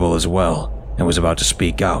uncomfortable as well and was about to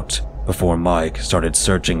speak out before Mike started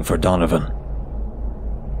searching for Donovan.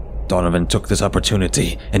 Donovan took this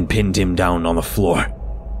opportunity and pinned him down on the floor.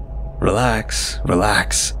 Relax,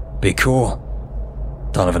 be cool.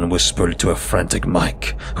 Donovan whispered to a frantic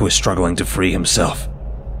Mike, who was struggling to free himself.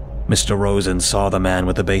 Mr. Rosen saw the man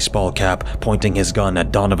with the baseball cap pointing his gun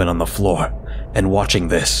at Donovan on the floor, and watching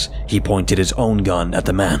this, he pointed his own gun at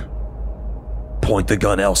the man. Point the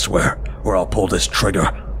gun elsewhere, or I'll pull this trigger.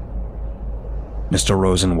 Mr.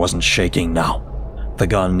 Rosen wasn't shaking now. The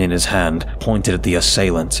gun in his hand, pointed at the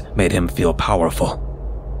assailant, made him feel powerful.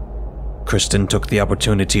 Kristen took the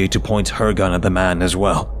opportunity to point her gun at the man as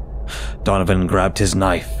well. Donovan grabbed his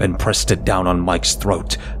knife and pressed it down on Mike's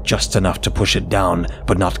throat, just enough to push it down,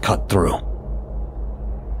 but not cut through.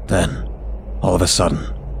 Then, all of a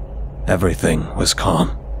sudden, everything was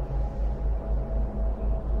calm.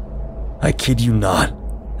 I kid you not.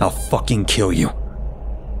 I'll fucking kill you.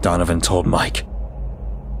 Donovan told Mike.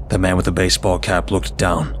 The man with the baseball cap looked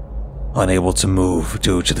down, unable to move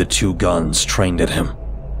due to the 2 guns trained at him.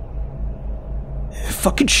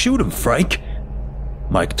 Fucking shoot him, Frank,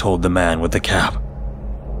 Mike told the man with the cap.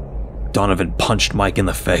 Donovan punched Mike in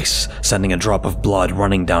the face, sending a drop of blood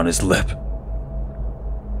running down his lip.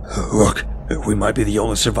 Look, we might be the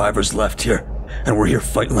only survivors left here, and we're here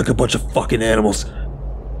fighting like a bunch of fucking animals,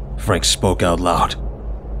 Frank spoke out loud.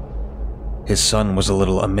 His son was a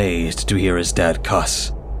little amazed to hear his dad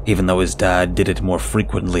cuss, even though his dad did it more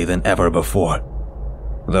frequently than ever before.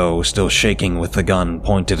 Though still shaking with the gun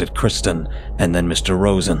pointed at Kristen and then Mr.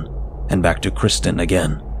 Rosen, and back to Kristen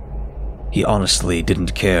again. He honestly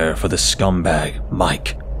didn't care for the scumbag,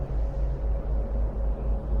 Mike.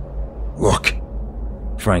 Look,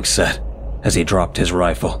 Frank said as he dropped his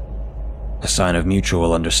rifle, a sign of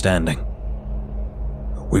mutual understanding.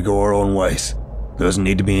 We go our own ways. There doesn't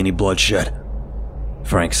need to be any bloodshed,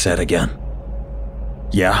 Frank said again.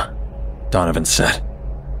 Yeah, Donovan said.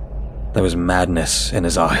 There was madness in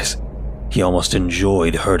his eyes. He almost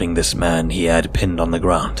enjoyed hurting this man he had pinned on the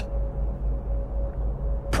ground.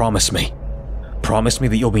 Promise me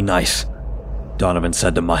that you'll be nice, Donovan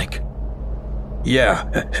said to Mike. Yeah,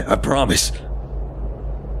 I promise.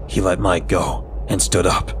 He let Mike go and stood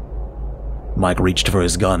up. Mike reached for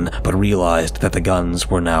his gun, but realized that the guns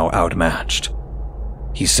were now outmatched.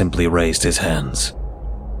 He simply raised his hands.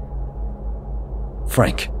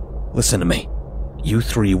 Frank, listen to me. You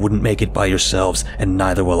 3 wouldn't make it by yourselves, and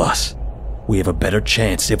neither will us. We have a better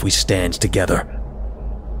chance if we stand together,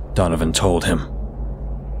 Donovan told him.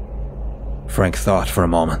 Frank thought for a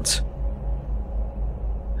moment.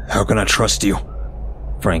 How can I trust you?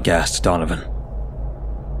 Frank asked Donovan.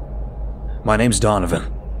 My name's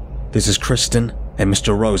Donovan. This is Kristen and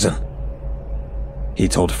Mr. Rosen, he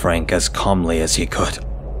told Frank as calmly as he could.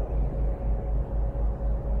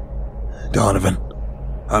 Donovan,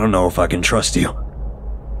 I don't know if I can trust you.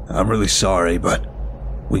 I'm really sorry, but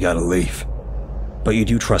we gotta leave. But you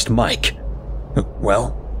do trust Mike?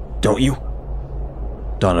 Well, don't you?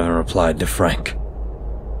 Donovan replied to Frank.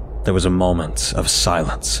 There was a moment of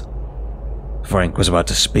silence. Frank was about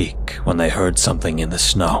to speak when they heard something in the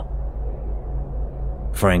snow.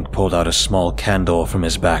 Frank pulled out a small candle from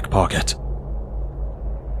his back pocket.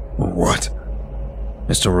 What?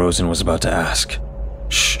 Mr. Rosen was about to ask.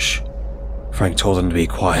 Shh. Frank told him to be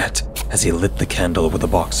quiet as he lit the candle with a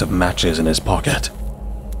box of matches in his pocket.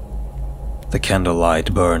 The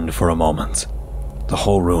candlelight burned for a moment. The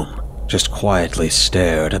whole room just quietly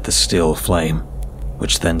stared at the still flame,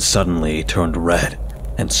 which then suddenly turned red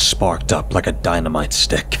and sparked up like a dynamite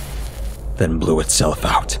stick, then blew itself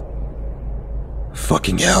out.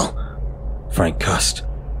 Fucking hell, Frank cussed.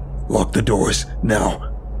 Lock the doors, now.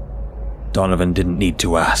 Donovan didn't need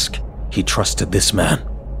to ask. He trusted this man.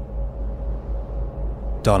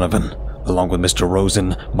 Donovan, along with Mr.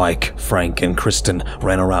 Rosen, Mike, Frank, and Kristen,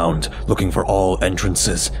 ran around looking for all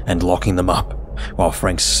entrances and locking them up, while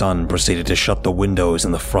Frank's son proceeded to shut the windows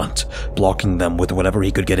in the front, blocking them with whatever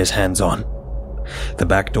he could get his hands on. The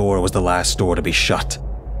back door was the last door to be shut.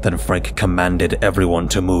 Then Frank commanded everyone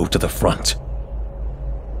to move to the front.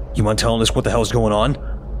 You mind telling us what the hell's going on?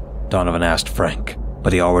 Donovan asked Frank,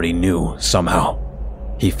 but he already knew somehow.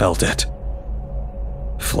 He felt it.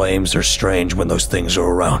 Flames are strange when those things are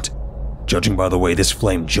around. Judging by the way this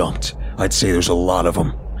flame jumped, I'd say there's a lot of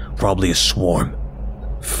them. Probably a swarm.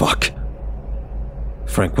 Fuck.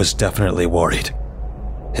 Frank was definitely worried.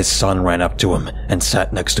 His son ran up to him and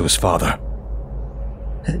sat next to his father.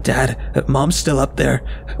 Dad, Mom's still up there.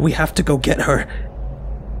 We have to go get her.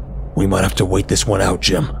 We might have to wait this one out,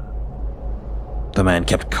 Jim. The man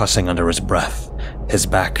kept cussing under his breath, his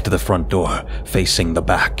back to the front door, facing the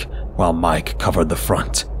back, while Mike covered the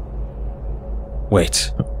front.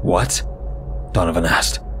 Wait, what? Donovan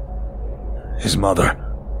asked. His mother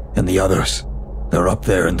and the others, they're up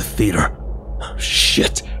there in the theater.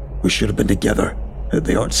 Shit, we should have been together.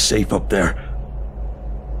 They aren't safe up there.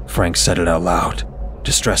 Frank said it out loud,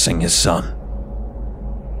 distressing his son.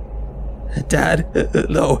 Dad,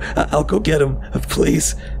 no, I'll go get him,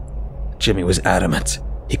 please. Jimmy was adamant.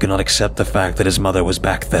 He could not accept the fact that his mother was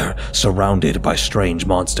back there, surrounded by strange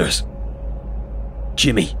monsters.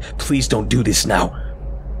 Jimmy, please don't do this now,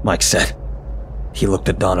 Mike said. He looked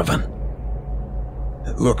at Donovan.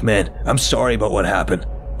 Look, man, I'm sorry about what happened,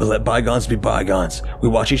 but let bygones be bygones. We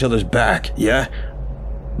watch each other's back, yeah?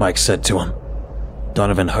 Mike said to him.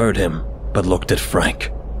 Donovan heard him, but looked at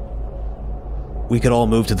Frank. We could all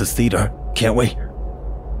move to the theater, can't we?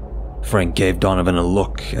 Frank gave Donovan a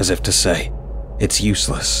look as if to say, it's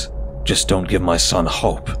useless, just don't give my son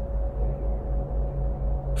hope.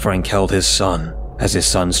 Frank held his son as his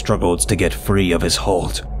son struggled to get free of his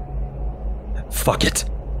hold. "Fuck it,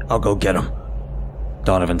 I'll go get him,"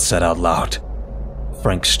 Donovan said out loud.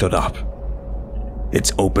 Frank stood up.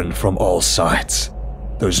 "It's open from all sides.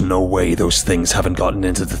 There's no way those things haven't gotten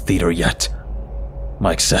into the theater yet,"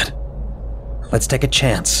 Mike said. "Let's take a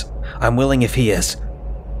chance. I'm willing if he is,"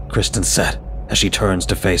 Kristen said as she turns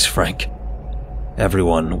to face Frank.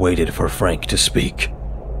 Everyone waited for Frank to speak.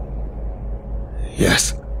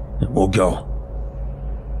 "Yes, we'll go."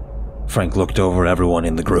 Frank looked over everyone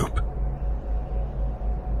in the group.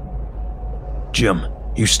 "Jim,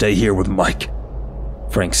 you stay here with Mike,"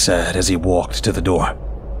 Frank said as he walked to the door.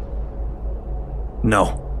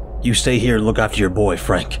 "No, you stay here and look after your boy,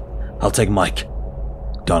 Frank. I'll take Mike,"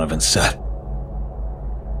 Donovan said.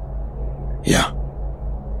 "Yeah."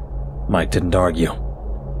 Mike didn't argue.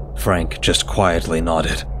 Frank just quietly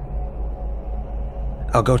nodded.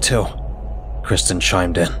 "I'll go too," Kristen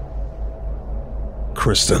chimed in.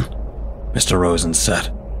 "Kristen," Mr. Rosen said.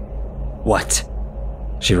 "What?"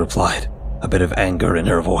 she replied, a bit of anger in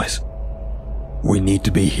her voice. "We need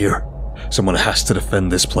to be here. Someone has to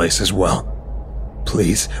defend this place as well.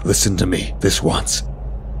 Please listen to me this once,"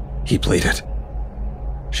 he pleaded.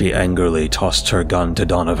 She angrily tossed her gun to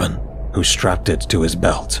Donovan, who strapped it to his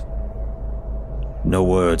belt. No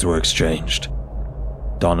words were exchanged.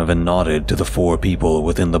 Donovan nodded to the 4 people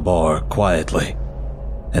within the bar quietly,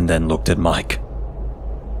 and then looked at Mike.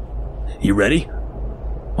 "You ready?"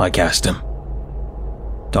 Mike asked him.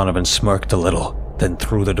 Donovan smirked a little, then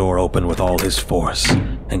threw the door open with all his force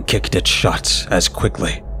and kicked it shut as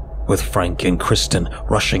quickly, with Frank and Kristen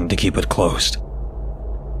rushing to keep it closed.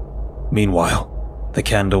 Meanwhile, the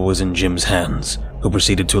candle was in Jim's hands, who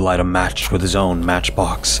proceeded to light a match with his own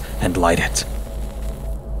matchbox and light it.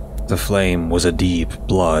 The flame was a deep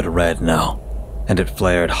blood red now, and it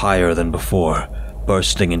flared higher than before,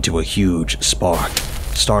 bursting into a huge spark,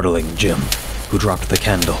 startling Jim, who dropped the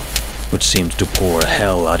candle, which seemed to pour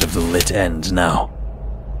hell out of the lit end now.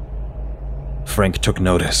 Frank took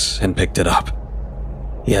notice and picked it up.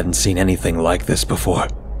 He hadn't seen anything like this before.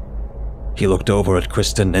 He looked over at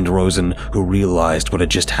Kristen and Rosen, who realized what had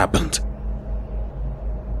just happened.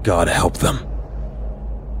 God help them.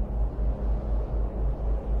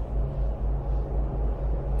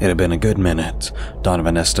 It had been a good minute,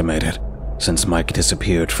 Donovan estimated, since Mike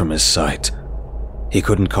disappeared from his sight. He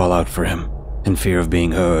couldn't call out for him, in fear of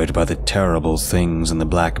being heard by the terrible things in the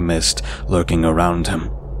black mist lurking around him.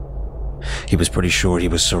 He was pretty sure he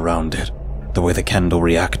was surrounded. The way the candle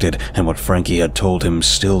reacted and what Frankie had told him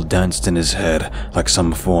still danced in his head like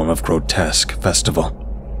some form of grotesque festival.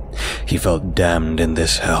 He felt damned in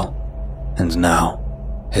this hell, and now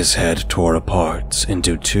his head tore apart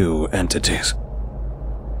into 2 entities.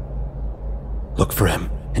 "Look for him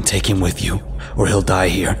and take him with you, or he'll die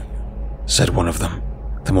here," said one of them,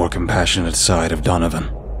 the more compassionate side of Donovan.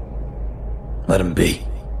 "Let him be.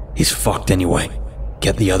 He's fucked anyway.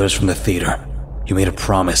 Get the others from the theater. You made a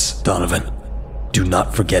promise, Donovan. Do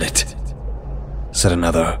not forget it," said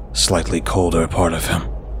another, slightly colder part of him.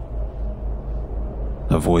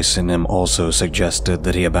 A voice in him also suggested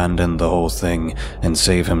that he abandon the whole thing and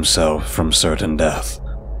save himself from certain death.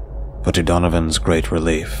 But to Donovan's great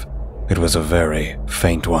relief, it was a very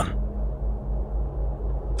faint one.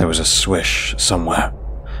 There was a swish somewhere,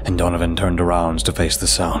 and Donovan turned around to face the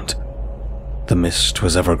sound. The mist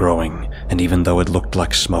was ever growing, and even though it looked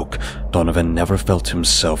like smoke, Donovan never felt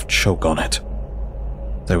himself choke on it.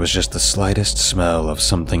 There was just the slightest smell of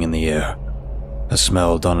something in the air, a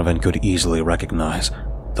smell Donovan could easily recognize,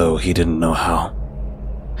 though he didn't know how.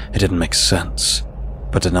 It didn't make sense,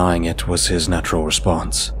 but denying it was his natural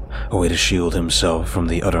response, a way to shield himself from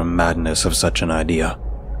the utter madness of such an idea.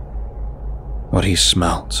 What he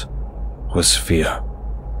smelt was fear.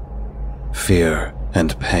 Fear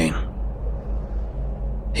and pain.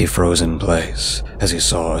 He froze in place as he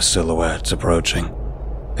saw a silhouette approaching,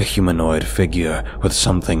 a humanoid figure with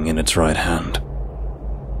something in its right hand.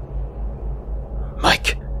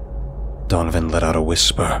 "Mike!" Donovan let out a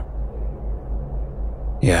whisper.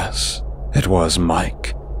 Yes, it was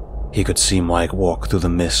Mike. He could see Mike walk through the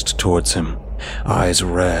mist towards him, eyes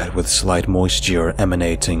red with slight moisture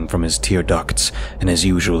emanating from his tear ducts and his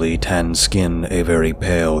usually tan skin a very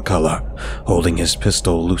pale color, holding his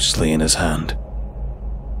pistol loosely in his hand.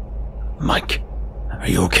 "Mike, are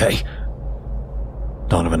you okay?"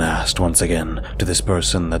 Donovan asked once again to this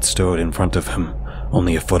person that stood in front of him,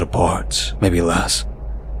 only a foot apart, maybe less.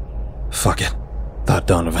 Fuck it, thought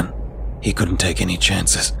Donovan. He couldn't take any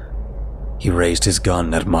chances. He raised his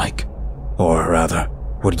gun at Mike, or rather,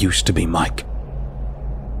 what used to be Mike.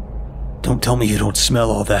 "Don't tell me you don't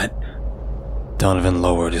smell all that." Donovan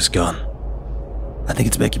lowered his gun. I think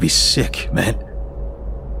it's making me sick, man.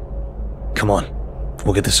 Come on,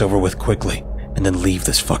 we'll get this over with quickly, and then leave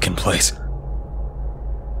this fucking place.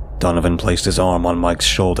 Donovan placed his arm on Mike's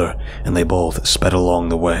shoulder, and they both sped along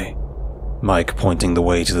the way, Mike pointing the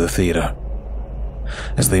way to the theater.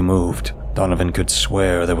 As they moved, Donovan could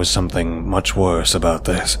swear there was something much worse about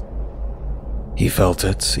this. He felt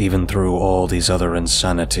it even through all these other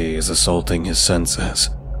insanities assaulting his senses,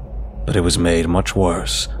 but it was made much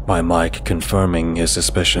worse by Mike confirming his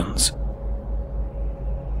suspicions.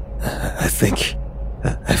 I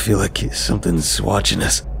feel like something's watching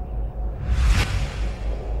us.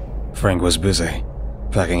 Frank was busy,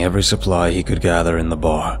 packing every supply he could gather in the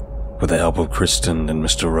bar, with the help of Kristen and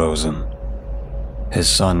Mr. Rosen. His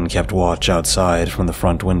son kept watch outside from the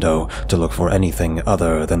front window to look for anything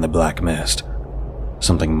other than the black mist.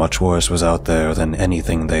 Something much worse was out there than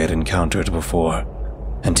anything they had encountered before,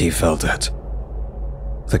 and he felt it.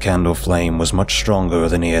 The candle flame was much stronger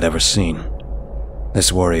than he had ever seen.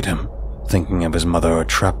 This worried him, thinking of his mother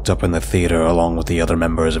trapped up in the theater along with the other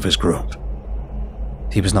members of his group.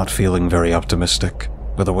 He was not feeling very optimistic,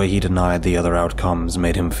 but the way he denied the other outcomes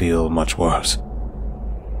made him feel much worse.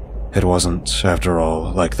 It wasn't, after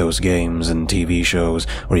all, like those games and TV shows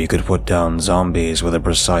where you could put down zombies with a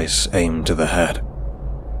precise aim to the head.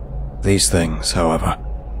 These things, however,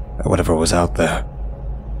 whatever was out there,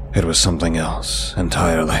 it was something else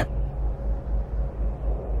entirely.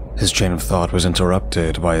 His chain of thought was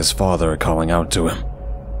interrupted by his father calling out to him.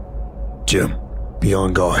 "Jim, be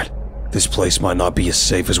on guard. This place might not be as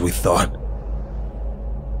safe as we thought."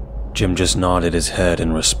 Jim just nodded his head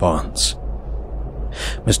in response.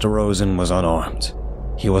 Mr. Rosen was unarmed.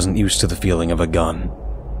 He wasn't used to the feeling of a gun.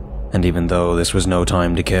 And even though this was no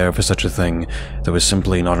time to care for such a thing, there was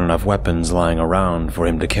simply not enough weapons lying around for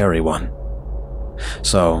him to carry one.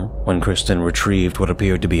 So, when Kristen retrieved what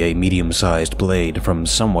appeared to be a medium-sized blade from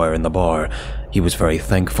somewhere in the bar, he was very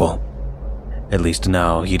thankful. At least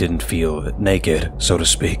now he didn't feel naked, so to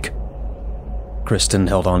speak. Kristen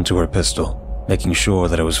held onto her pistol, making sure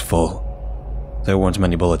that it was full. There weren't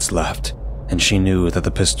many bullets left, and she knew that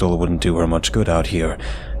the pistol wouldn't do her much good out here,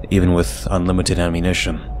 even with unlimited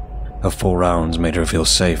ammunition. A full rounds made her feel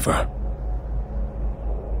safer.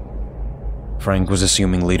 Frank was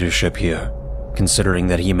assuming leadership here, considering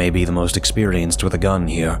that he may be the most experienced with a gun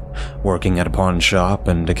here. Working at a pawn shop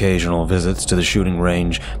and occasional visits to the shooting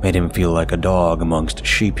range made him feel like a dog amongst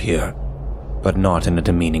sheep here, but not in a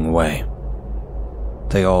demeaning way.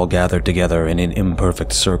 They all gathered together in an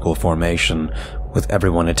imperfect circle formation, with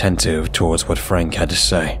everyone attentive towards what Frank had to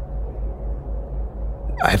say.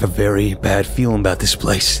 "I have a very bad feeling about this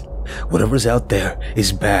place. Whatever's out there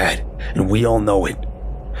is bad, and we all know it.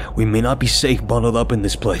 We may not be safe bundled up in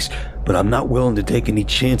this place, but I'm not willing to take any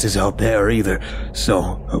chances out there either,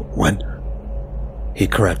 so when..." He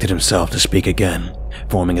corrected himself to speak again,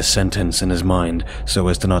 forming a sentence in his mind so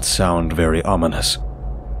as to not sound very ominous.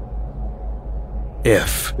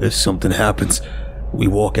 If something happens, we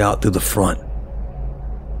walk out through the front."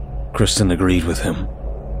 Kristen agreed with him.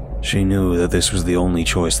 She knew that this was the only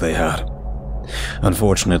choice they had.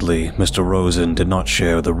 Unfortunately, Mr. Rosen did not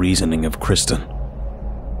share the reasoning of Kristen.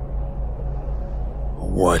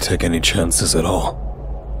 "Why take any chances at all?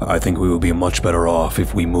 I think we would be much better off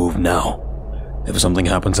if we move now. If something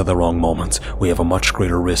happens at the wrong moment, we have a much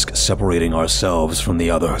greater risk separating ourselves from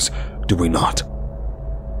the others, do we not?"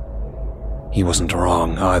 He wasn't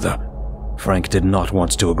wrong either. Frank did not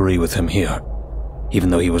want to agree with him here. Even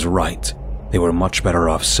though he was right, they were much better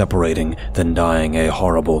off separating than dying a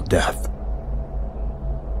horrible death.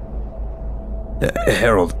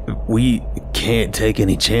 "Harold, we can't take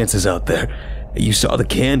any chances out there. You saw the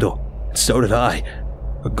candle, and so did I.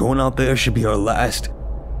 Going out there should be our last."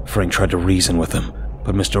 Frank tried to reason with him,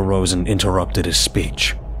 but Mr. Rosen interrupted his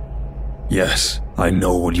speech. "Yes, I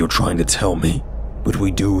know what you're trying to tell me, but we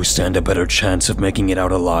do stand a better chance of making it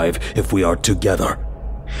out alive if we are together.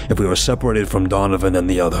 If we are separated from Donovan and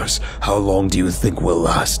the others, how long do you think we'll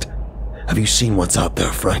last? Have you seen what's out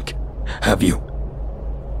there, Frank? Have you?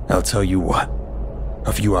 I'll tell you what.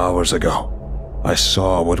 A few hours ago, I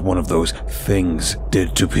saw what one of those things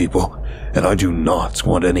did to people, and I do not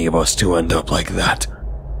want any of us to end up like that.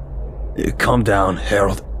 Calm down,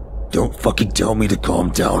 Harold. Don't fucking tell me to calm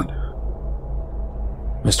down."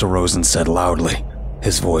 Mr. Rosen said loudly.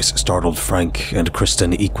 His voice startled Frank and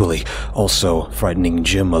Kristen equally, also frightening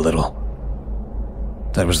Jim a little.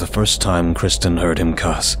 That was the first time Kristen heard him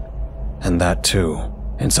cuss, and that too,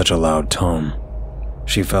 in such a loud tone.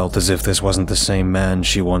 She felt as if this wasn't the same man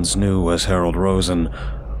she once knew as Harold Rosen,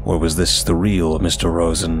 or was this the real Mr.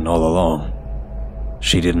 Rosen all along?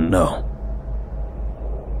 She didn't know.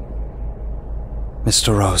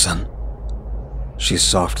 Mr. Rosen, she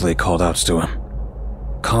softly called out to him.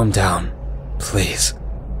 Calm down, please.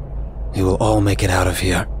 We will all make it out of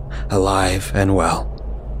here, alive and well.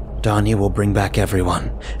 Danya will bring back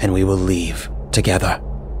everyone, and we will leave together.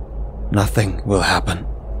 Nothing will happen.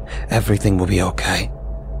 Everything will be okay.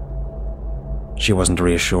 She wasn't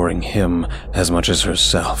reassuring him as much as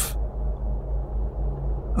herself.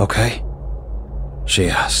 Okay? She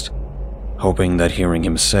asked, hoping that hearing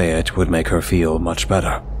him say it would make her feel much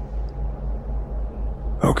better.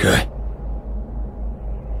 Okay.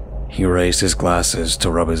 He raised his glasses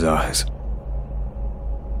to rub his eyes.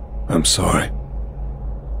 I'm sorry.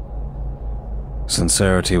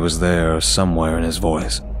 Sincerity was there somewhere in his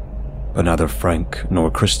voice, but neither Frank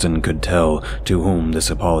nor Kristen could tell to whom this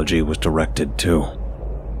apology was directed to.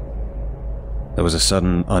 There was a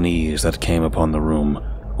sudden unease that came upon the room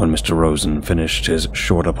when Mr. Rosen finished his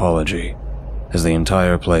short apology, as the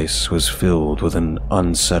entire place was filled with an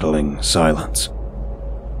unsettling silence.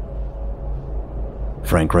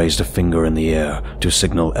 Frank raised a finger in the air to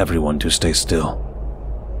signal everyone to stay still.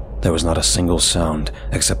 There was not a single sound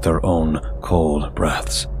except their own cold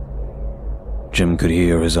breaths. Jim could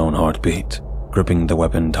hear his own heartbeat, gripping the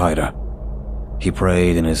weapon tighter. He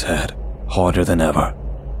prayed in his head, harder than ever,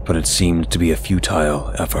 but it seemed to be a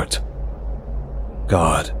futile effort.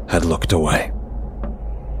 God had looked away.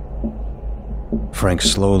 Frank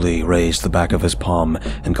slowly raised the back of his palm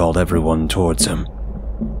and called everyone towards him.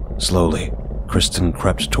 Slowly, Kristen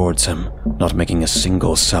crept towards him, not making a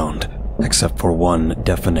single sound except for one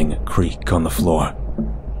deafening creak on the floor,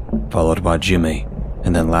 followed by Jimmy,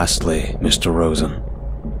 and then lastly, Mr. Rosen.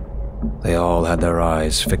 They all had their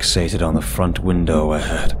eyes fixated on the front window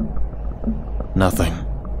ahead. Nothing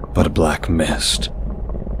but black mist.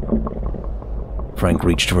 Frank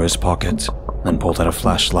reached for his pocket, then pulled out a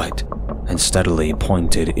flashlight and steadily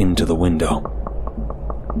pointed into the window.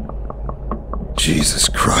 Jesus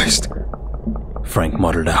Christ, Frank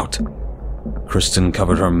muttered out. Kristen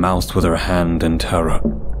covered her mouth with her hand in terror.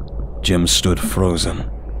 Jim stood frozen,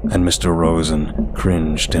 and Mr. Rosen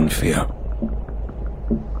cringed in fear.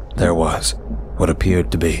 There was what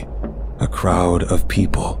appeared to be a crowd of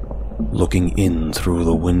people looking in through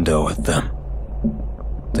the window at them.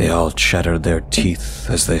 They all chattered their teeth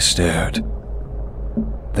as they stared.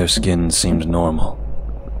 Their skin seemed normal,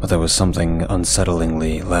 but there was something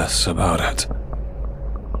unsettlingly less about it.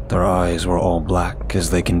 Their eyes were all black as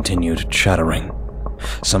they continued chattering.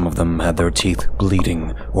 Some of them had their teeth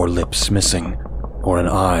bleeding or lips missing, or an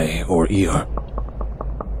eye or ear.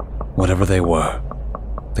 Whatever they were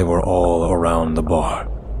all around the bar.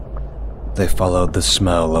 They followed the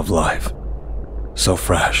smell of life. So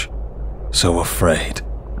fresh, so afraid.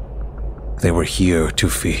 They were here to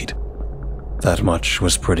feed. That much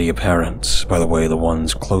was pretty apparent by the way the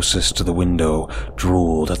ones closest to the window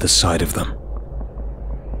drooled at the sight of them.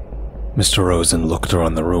 Mr. Rosen looked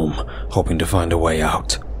around the room, hoping to find a way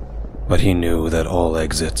out, but he knew that all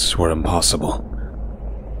exits were impossible.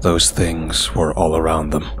 Those things were all around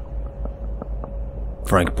them.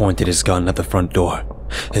 Frank pointed his gun at the front door.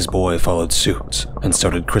 His boy followed suit and so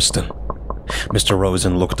did Kristen. Mr.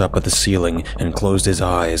 Rosen looked up at the ceiling and closed his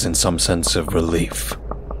eyes in some sense of relief.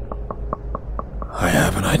 I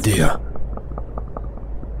have an idea.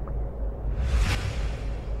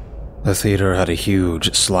 The theater had a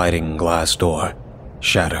huge sliding glass door,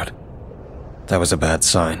 shattered. That was a bad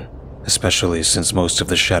sign, especially since most of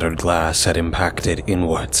the shattered glass had impacted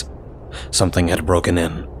inwards. Something had broken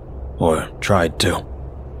in, or tried to.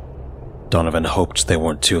 Donovan hoped they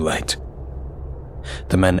weren't too late.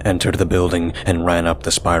 The men entered the building and ran up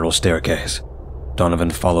the spiral staircase.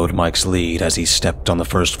 Donovan followed Mike's lead as he stepped on the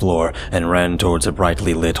first floor and ran towards a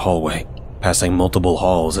brightly lit hallway, passing multiple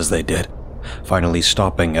halls as they did, finally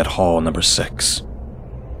stopping at hall number 6.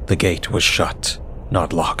 The gate was shut,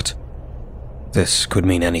 not locked. This could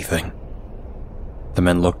mean anything. The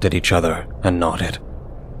men looked at each other and nodded.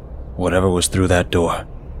 Whatever was through that door,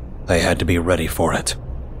 they had to be ready for it.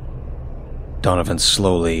 Donovan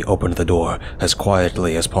slowly opened the door as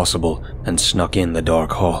quietly as possible and snuck in the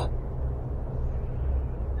dark hall.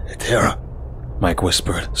 Tara, Mike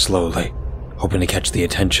whispered slowly, hoping to catch the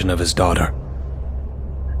attention of his daughter.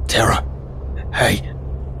 Tara, hey.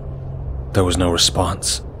 There was no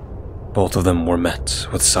response. Both of them were met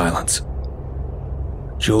with silence.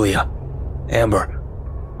 Julia, Amber,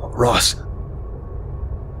 Ross.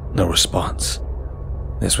 No response.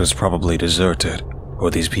 This was probably deserted,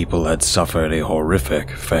 or these people had suffered a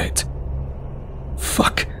horrific fate.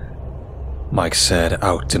 Fuck, Mike said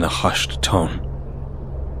out in a hushed tone.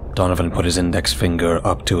 Donovan put his index finger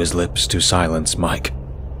up to his lips to silence Mike.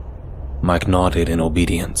 Mike nodded in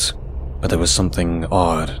obedience. but there was something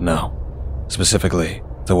odd now. Specifically,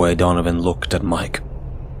 the way Donovan looked at Mike.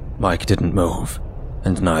 Mike didn't move,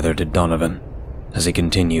 and neither did Donovan, as he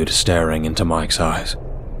continued staring into Mike's eyes.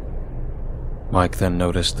 Mike then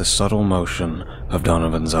noticed the subtle motion of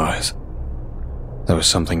Donovan's eyes. There was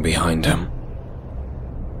something behind him.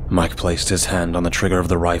 Mike placed his hand on the trigger of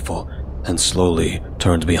the rifle and slowly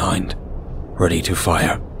turned behind, ready to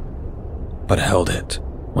fire, but held it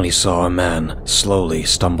when he saw a man slowly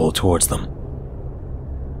stumble towards them.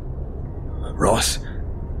 "Ross,"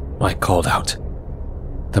 Mike called out.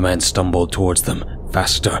 The man stumbled towards them,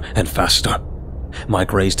 faster and faster.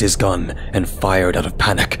 Mike raised his gun and fired out of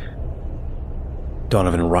panic.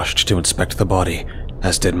 Donovan rushed to inspect the body,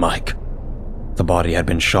 as did Mike. The body had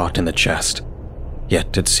been shot in the chest,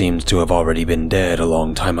 yet it seemed to have already been dead a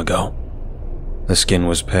long time ago. The skin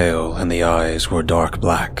was pale and the eyes were dark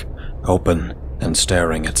black, open and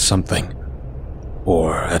staring at something,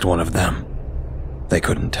 or at one of them. They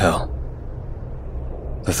couldn't tell.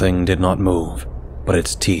 The thing did not move, but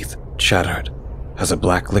its teeth chattered as a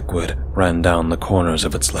black liquid ran down the corners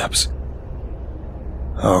of its lips.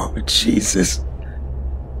 "Oh, Jesus."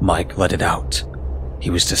 Mike let it out. He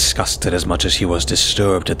was disgusted as much as he was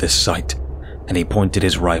disturbed at this sight, and he pointed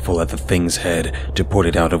his rifle at the thing's head to put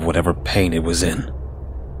it out of whatever pain it was in.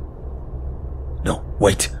 "No,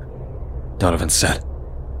 wait," Donovan said.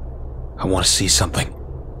 "I want to see something."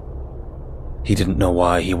 He didn't know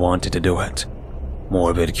why he wanted to do it.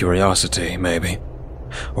 Morbid curiosity, maybe,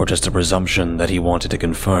 or just a presumption that he wanted to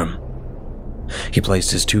confirm. He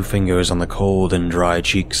placed his 2 fingers on the cold and dry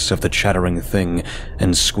cheeks of the chattering thing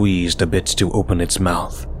and squeezed a bit to open its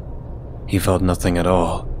mouth. He felt nothing at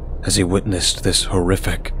all as he witnessed this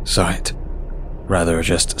horrific sight, rather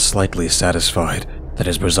just slightly satisfied that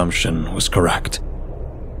his presumption was correct.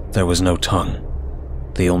 There was no tongue.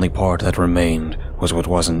 The only part that remained was what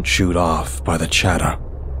wasn't chewed off by the chatter.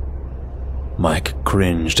 Mike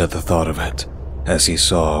cringed at the thought of it as he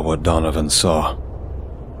saw what Donovan saw.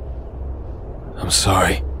 "I'm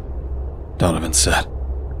sorry," Donovan said,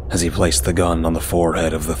 as he placed the gun on the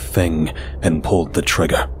forehead of the thing and pulled the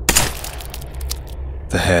trigger.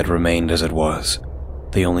 The head remained as it was,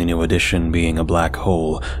 the only new addition being a black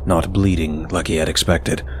hole not bleeding like he had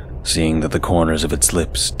expected, seeing that the corners of its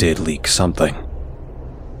lips did leak something.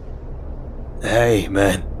 "Hey,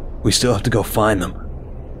 man, we still have to go find them."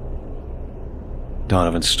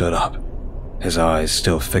 Donovan stood up, his eyes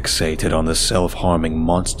still fixated on the self-harming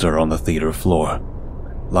monster on the theater floor,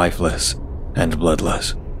 lifeless and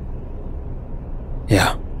bloodless.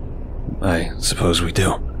 "Yeah, I suppose we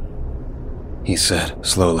do," he said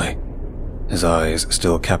slowly, his eyes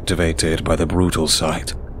still captivated by the brutal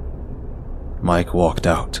sight. Mike walked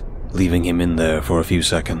out, leaving him in there for a few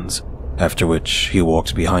seconds, after which he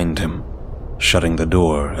walked behind him, shutting the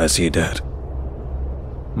door as he did.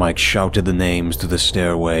 Mike shouted the names through the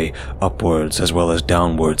stairway, upwards as well as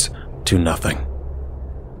downwards, to nothing.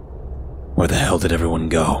 Where the hell did everyone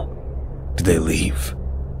go? Did they leave?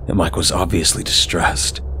 And Mike was obviously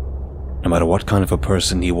distressed. No matter what kind of a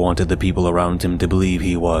person he wanted the people around him to believe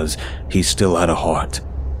he was, he still had a heart,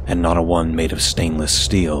 and not a one made of stainless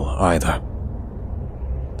steel either.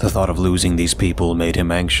 The thought of losing these people made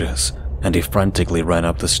him anxious, and he frantically ran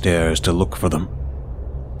up the stairs to look for them,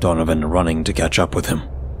 Donovan running to catch up with him.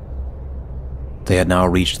 They had now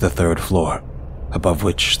reached the 3rd floor, above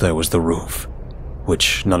which there was the roof,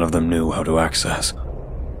 which none of them knew how to access.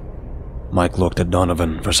 Mike looked at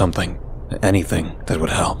Donovan for something, anything that would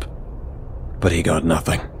help, but he got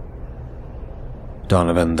nothing.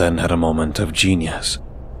 Donovan then had a moment of genius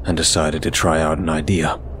and decided to try out an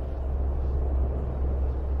idea.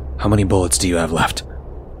 "How many bullets do you have left?"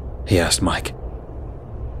 he asked Mike.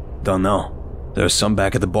 "Don't know. There's some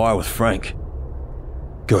back at the bar with Frank."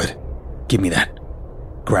 "Good. Give me that.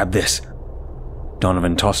 Grab this."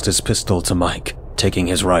 Donovan tossed his pistol to Mike, taking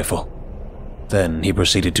his rifle. Then he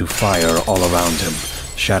proceeded to fire all around him,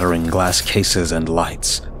 shattering glass cases and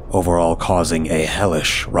lights, overall causing a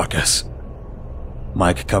hellish ruckus.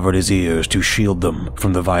 Mike covered his ears to shield them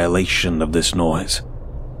from the violation of this noise.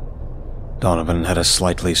 Donovan had a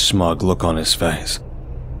slightly smug look on his face.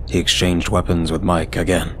 He exchanged weapons with Mike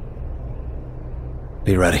again.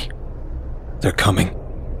 "Be ready. They're coming,"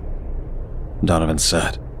 Donovan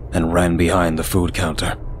said, and ran behind the food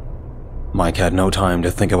counter. Mike had no time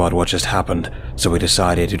to think about what just happened, so he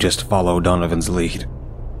decided to just follow Donovan's lead.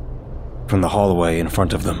 From the hallway in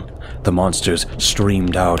front of them, the monsters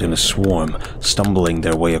streamed out in a swarm, stumbling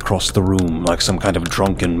their way across the room like some kind of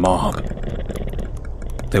drunken mob.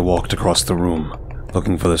 They walked across the room,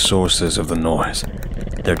 looking for the sources of the noise.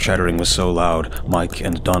 Their chattering was so loud, Mike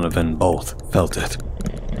and Donovan both felt it.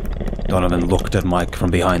 Donovan looked at Mike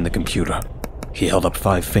from behind the computer. He held up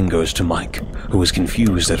 5 fingers to Mike, who was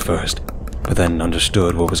confused at first, but then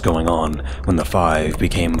understood what was going on when the 5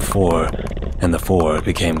 became 4, and the 4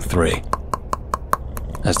 became 3.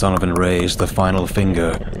 As Donovan raised the final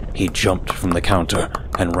finger, he jumped from the counter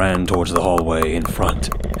and ran towards the hallway in front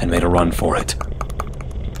and made a run for it.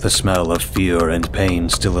 The smell of fear and pain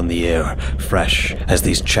still in the air, fresh as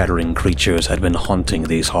these chattering creatures had been haunting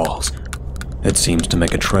these halls. It seemed to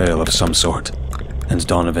make a trail of some sort, and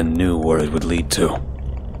Donovan knew where it would lead to.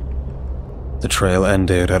 The trail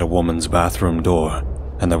ended at a woman's bathroom door,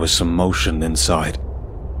 and there was some motion inside.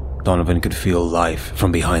 Donovan could feel life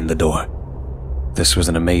from behind the door. This was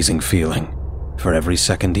an amazing feeling. For every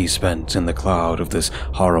second he spent in the cloud of this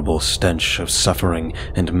horrible stench of suffering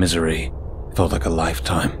and misery felt like a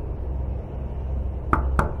lifetime.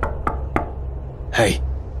 "Hey,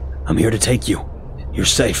 I'm here to take you. You're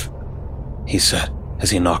safe," he said as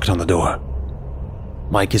he knocked on the door.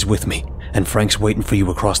 "Mike is with me, and Frank's waiting for you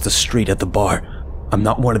across the street at the bar. I'm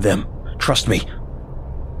not one of them. Trust me."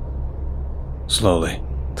 Slowly,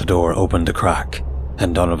 the door opened a crack,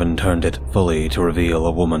 and Donovan turned it fully to reveal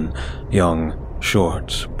a woman, young,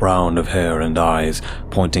 short, brown of hair and eyes,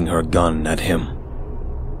 pointing her gun at him.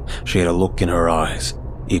 She had a look in her eyes,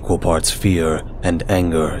 equal parts fear and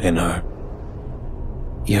anger in her.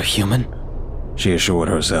 "You're human?" she assured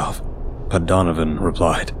herself, but Donovan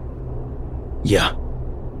replied, "Yeah.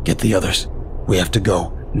 Get the others. We have to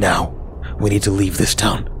go, now. We need to leave this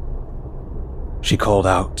town." She called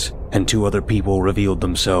out, and 2 other people revealed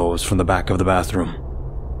themselves from the back of the bathroom.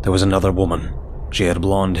 There was another woman. She had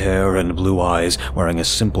blonde hair and blue eyes, wearing a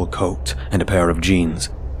simple coat and a pair of jeans.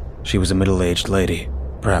 She was a middle-aged lady,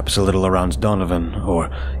 perhaps a little around Donovan, or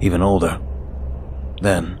even older.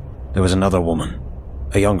 Then, there was another woman,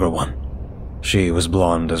 a younger one. She was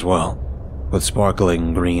blonde as well, with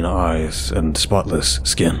sparkling green eyes and spotless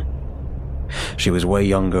skin. She was way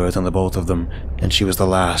younger than the both of them, and she was the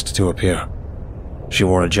last to appear. She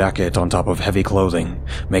wore a jacket on top of heavy clothing,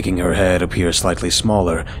 making her head appear slightly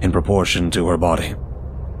smaller in proportion to her body.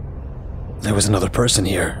 There was another person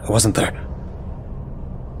here, wasn't there?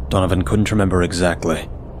 Donovan couldn't remember exactly,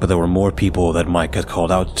 but there were more people that Mike had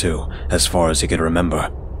called out to, as far as he could remember.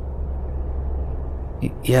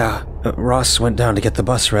 Yeah, Ross went down to get the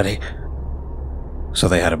bus ready. So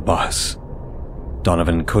they had a bus.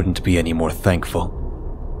 Donovan couldn't be any more thankful.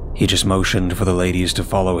 He just motioned for the ladies to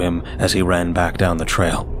follow him as he ran back down the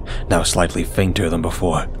trail, now slightly fainter than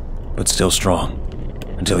before, but still strong,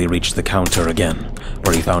 until he reached the counter again,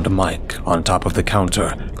 where he found Mike on top of the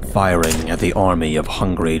counter, firing at the army of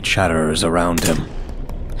hungry chatterers around him.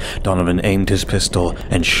 Donovan aimed his pistol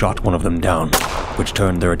and shot one of them down, which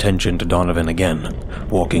turned their attention to Donovan again,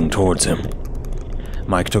 walking towards him.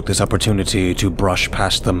 Mike took this opportunity to brush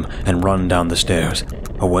past them and run down the stairs,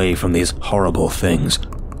 away from these horrible things,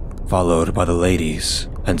 followed by the ladies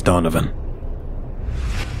and Donovan.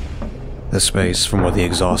 The space from where the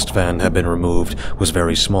exhaust fan had been removed was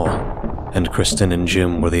very small, and Kristen and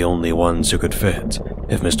Jim were the only ones who could fit,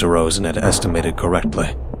 if Mr. Rosen had estimated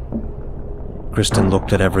correctly. Kristen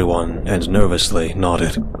looked at everyone and nervously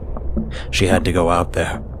nodded. She had to go out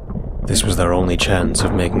there. This was their only chance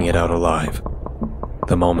of making it out alive.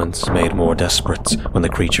 The moments made more desperate when the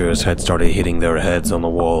creatures had started hitting their heads on the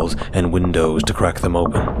walls and windows to crack them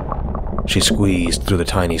open. She squeezed through the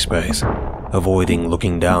tiny space, avoiding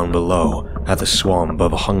looking down below at the swamp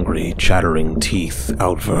of hungry, chattering teeth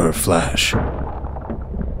out for her flesh.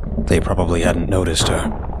 They probably hadn't noticed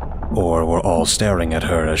her, or were all staring at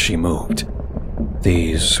her as she moved.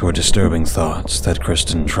 These were disturbing thoughts that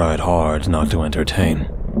Kristen tried hard not to entertain.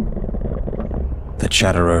 The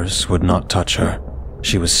chatterers would not touch her.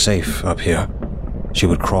 She was safe up here. She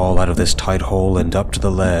would crawl out of this tight hole and up to the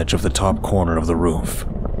ledge of the top corner of the roof.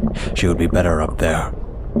 She would be better up there.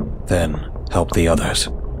 Then help the others.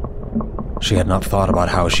 She had not thought about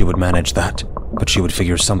how she would manage that, but she would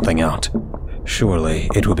figure something out. Surely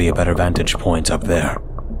it would be a better vantage point up there,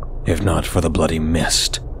 if not for the bloody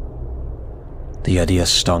mist. The idea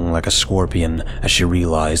stung like a scorpion as she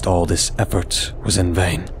realized all this effort was in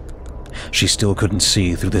vain. She still couldn't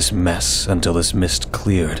see through this mess until this mist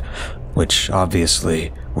cleared, which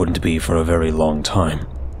obviously wouldn't be for a very long time.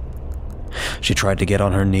 She tried to get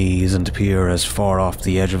on her knees and peer as far off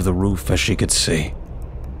the edge of the roof as she could see.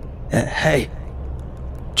 Hey!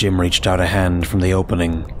 Jim reached out a hand from the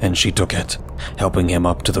opening, and she took it, helping him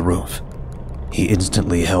up to the roof. He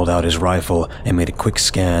instantly held out his rifle and made a quick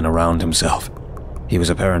scan around himself. He was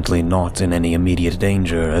apparently not in any immediate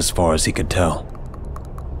danger as far as he could tell.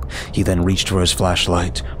 He then reached for his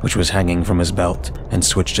flashlight, which was hanging from his belt, and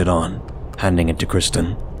switched it on, handing it to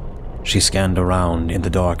Kristen. She scanned around in the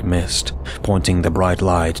dark mist, pointing the bright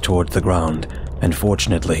light toward the ground, and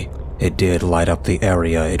fortunately, it did light up the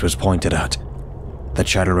area it was pointed at. The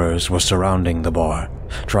Chatterers were surrounding the bar,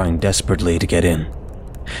 trying desperately to get in.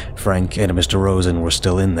 Frank and Mr. Rosen were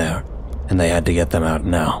still in there, and they had to get them out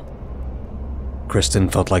now. Kristen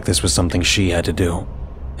felt like this was something she had to do,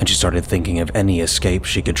 and she started thinking of any escape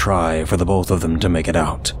she could try for the both of them to make it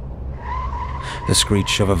out. The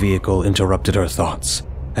screech of a vehicle interrupted her thoughts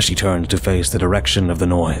as she turned to face the direction of the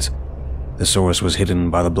noise. The source was hidden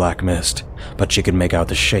by the black mist, but she could make out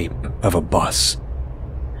the shape of a bus.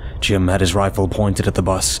 Jim had his rifle pointed at the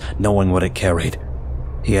bus, knowing what it carried.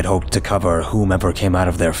 He had hoped to cover whomever came out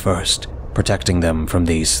of there first, protecting them from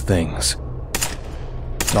these things.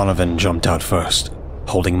 Donovan jumped out first,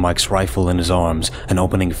 holding Mike's rifle in his arms and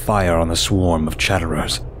opening fire on the swarm of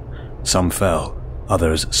Chatterers. Some fell,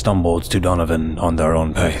 others stumbled to Donovan on their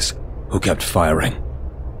own pace, who kept firing.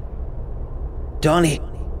 "Donnie!"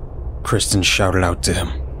 Kristen shouted out to him.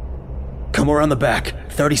 "Come around the back,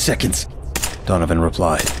 30 seconds. Donovan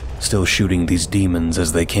replied, still shooting these demons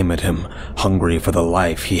as they came at him, hungry for the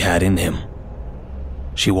life he had in him.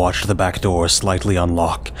 She watched the back door slightly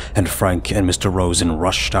unlock, and Frank and Mr. Rosen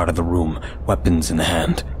rushed out of the room, weapons in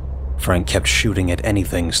hand. Frank kept shooting at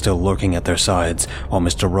anything still lurking at their sides, while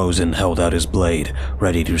Mr. Rosen held out his blade,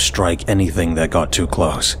 ready to strike anything that got too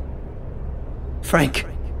close. "Frank!"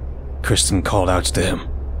 Kristen called out to him.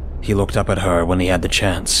 He looked up at her when he had the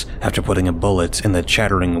chance, after putting a bullet in the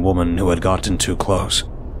chattering woman who had gotten too close.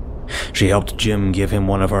 She helped Jim give him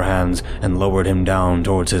one of her hands and lowered him down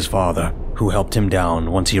towards his father, who helped him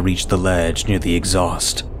down once he reached the ledge near the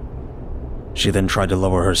exhaust. She then tried to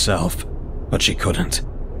lower herself, but she couldn't.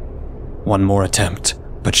 One more attempt,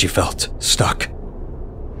 but she felt stuck.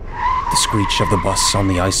 The screech of the bus on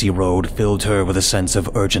the icy road filled her with a sense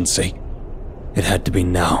of urgency. It had to be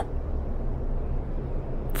now.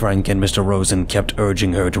 Frank and Mr. Rosen kept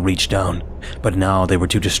urging her to reach down, but now they were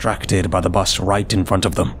too distracted by the bus right in front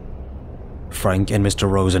of them. Frank and Mr.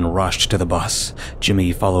 Rosen rushed to the bus,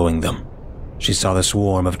 Jimmy following them. She saw the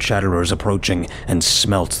swarm of Chatterers approaching and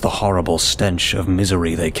smelt the horrible stench of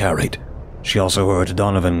misery they carried. She also heard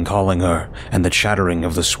Donovan calling her and the chattering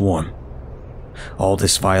of the swarm. All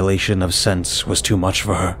this violation of sense was too much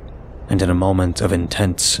for her, and in a moment of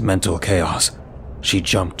intense mental chaos, she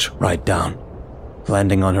jumped right down,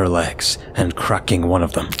 landing on her legs and cracking one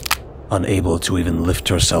of them, unable to even lift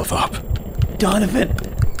herself up. "Donovan!"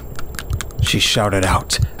 She shouted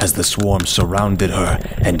out as the swarm surrounded her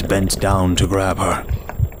and bent down to grab her.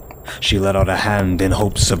 She let out a hand in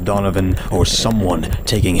hopes of Donovan or someone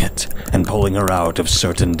taking it and pulling her out of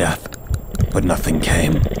certain death, but nothing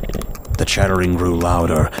came. The chattering grew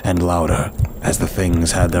louder and louder as the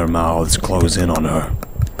things had their mouths close in on her.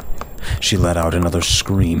 She let out another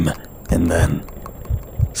scream, and then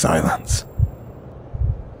silence.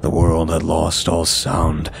 The world had lost all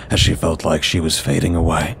sound as she felt like she was fading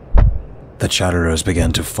away. The Chatterers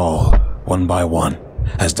began to fall, one by one,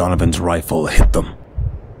 as Donovan's rifle hit them.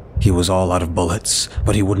 He was all out of bullets,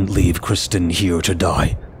 but he wouldn't leave Kristen here to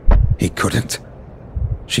die. He couldn't.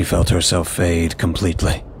 She felt herself fade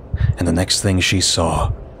completely, and the next thing she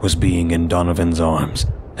saw was being in Donovan's arms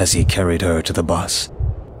as he carried her to the bus.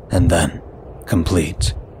 And then,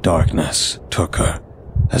 complete darkness took her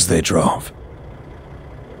as they drove.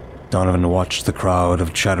 Donovan watched the crowd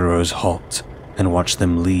of Chatterers halt and watched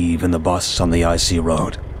them leave in the bus on the icy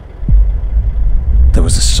road. There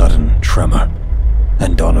was a sudden tremor,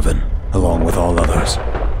 and Donovan, along with all others,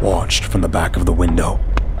 watched from the back of the window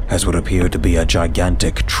as what appeared to be a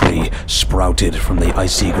gigantic tree sprouted from the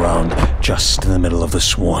icy ground just in the middle of the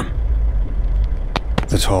swarm.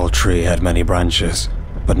 The tall tree had many branches,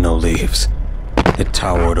 but no leaves. It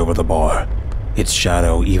towered over the bar, its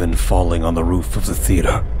shadow even falling on the roof of the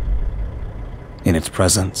theater. In its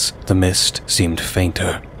presence, the mist seemed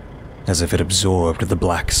fainter, as if it absorbed the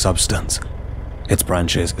black substance. Its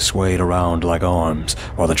branches swayed around like arms,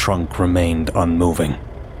 while the trunk remained unmoving.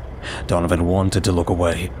 Donovan wanted to look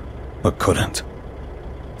away, but couldn't.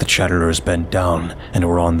 The Chatterers bent down and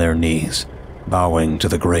were on their knees, bowing to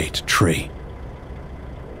the great tree.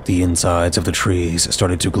 The insides of the trees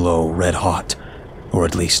started to glow red-hot, or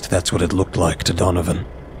at least that's what it looked like to Donovan.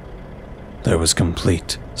 There was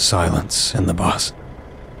complete silence in the bus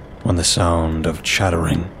when the sound of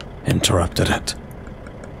chattering interrupted it.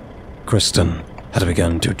 Kristen had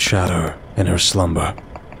begun to chatter in her slumber.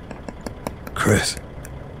 "Chris?"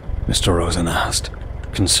 Mr. Rosen asked,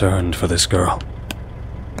 concerned for this girl.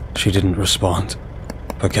 She didn't respond,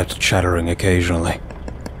 but kept chattering occasionally.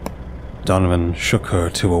 Donovan shook her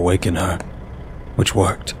to awaken her, which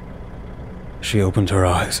worked. She opened her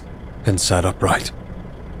eyes and sat upright.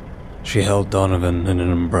 She held Donovan in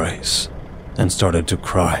an embrace and started to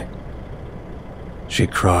cry. She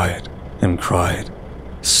cried and cried,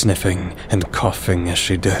 sniffing and coughing as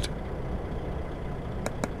she did.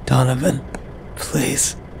 "Donovan,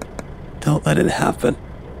 please, don't let it happen,"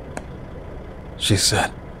 she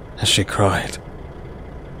said as she cried.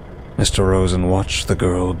 Mr. Rosen watched the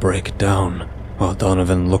girl break down while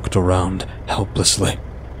Donovan looked around helplessly.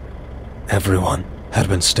 Everyone had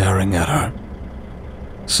been staring at her.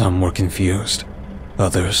 Some were confused,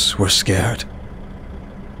 others were scared.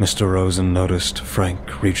 Mr. Rosen noticed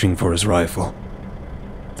Frank reaching for his rifle.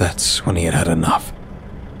 That's when he had had enough.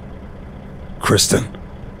 "Kristen,"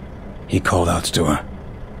 he called out to her.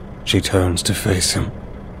 She turned to face him,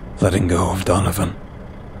 letting go of Donovan,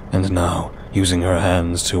 and now using her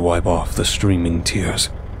hands to wipe off the streaming tears.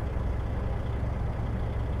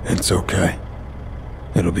 "It's okay.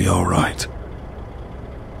 It'll be all right,"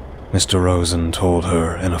 Mr. Rosen told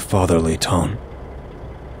her in a fatherly tone.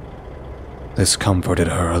 This comforted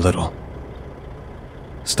her a little.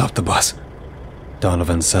 "Stop the bus,"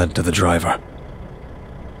 Donovan said to the driver.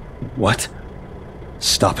 "What?"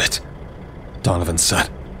 "Stop it," Donovan said.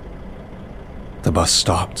 The bus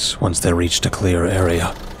stopped once they reached a clear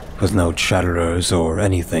area, with no chatterers or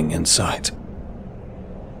anything in sight.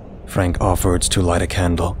 Frank offered to light a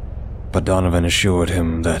candle, but Donovan assured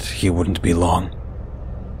him that he wouldn't be long.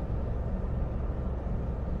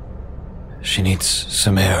 "She needs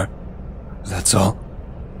some air, that's all,"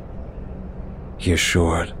 he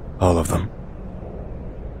assured all of them.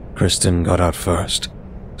 Kristen got out first,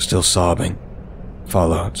 still sobbing,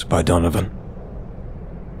 followed by Donovan.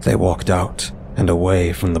 They walked out and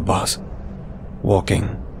away from the bus,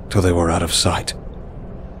 walking till they were out of sight.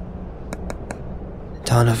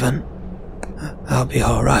 "Donovan, I'll be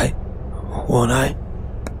all right, won't I?"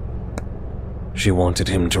 She wanted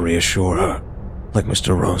him to reassure her, like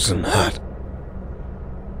Mr. Rosen had.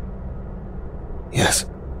 "Yes,"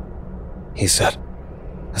 he said,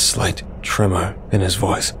 a slight tremor in his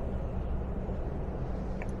voice.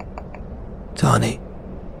 "Donnie,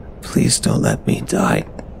 please don't let me die.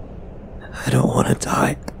 I don't want to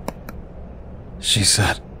die," she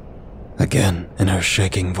said, again in her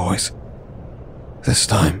shaking voice. This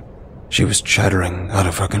time, she was chattering out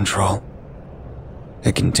of her control.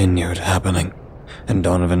 It continued happening, and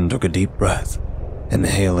Donovan took a deep breath,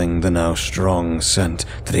 inhaling the now strong scent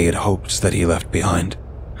that he had hoped that he left behind,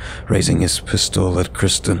 raising his pistol at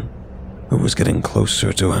Kristen, who was getting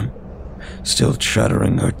closer to him, still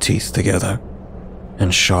chattering her teeth together,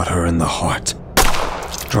 and shot her in the heart,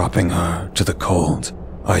 dropping her to the cold,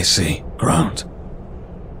 icy ground.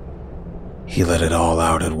 He let it all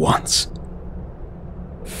out at once.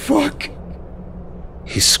 "Fuck!"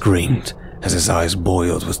 he screamed as his eyes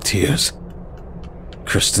boiled with tears.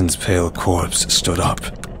 Kristen's pale corpse stood up,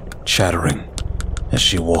 chattering, as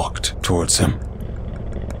she walked towards him.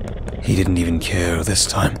 He didn't even care this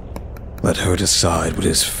time. Let her decide what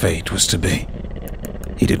his fate was to be.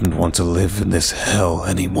 He didn't want to live in this hell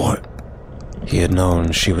anymore. He had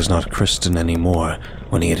known she was not Kristen anymore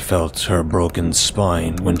when he had felt her broken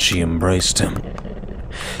spine when she embraced him.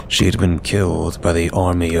 She had been killed by the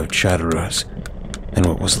army of chatterers, and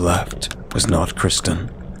what was left was not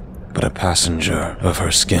Kristen, but a passenger of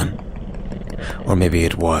her skin. Or maybe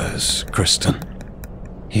it was Kristen.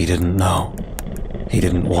 He didn't know. He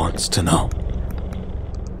didn't want to know.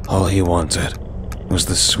 All he wanted was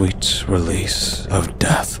the sweet release of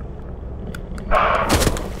death.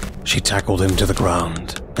 She tackled him to the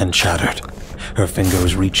ground and chattered, her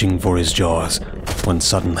fingers reaching for his jaws, when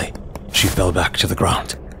suddenly she fell back to the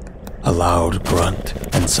ground. A loud grunt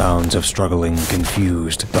and sounds of struggling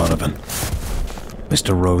confused Donovan.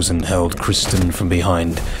 Mr. Rosen held Kristen from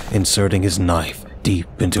behind, inserting his knife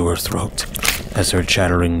deep into her throat, as her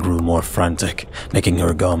chattering grew more frantic, making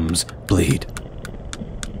her gums bleed.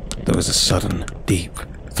 There was a sudden, deep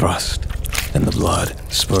thrust, and the blood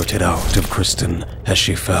spurted out of Kristen as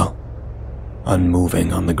she fell,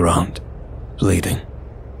 unmoving on the ground, bleeding.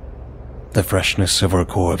 The freshness of her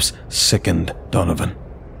corpse sickened Donovan,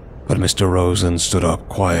 but Mr. Rosen stood up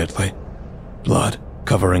quietly, blood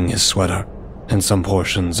covering his sweater and some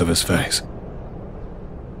portions of his face.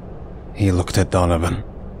 He looked at Donovan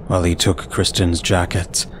while he took Kristen's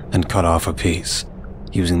jacket and cut off a piece,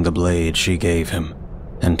 using the blade she gave him,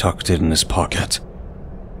 and tucked it in his pocket.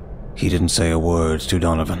 He didn't say a word to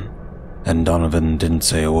Donovan, and Donovan didn't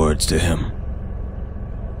say a word to him.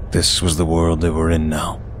 This was the world they were in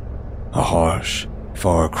now, a harsh,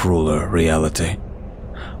 far crueler reality,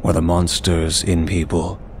 where the monsters in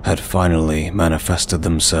people had finally manifested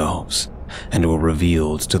themselves and were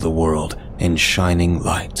revealed to the world in shining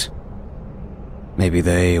light Maybe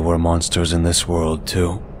they were monsters in this world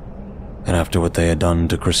too. And after what they had done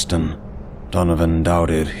to Kristen, Donovan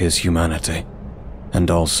doubted his humanity,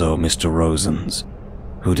 and also Mr. Rosen's,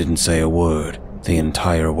 who didn't say a word the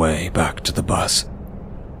entire way back to the bus.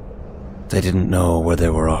 They didn't know where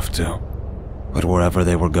they were off to, but wherever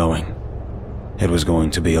they were going, it was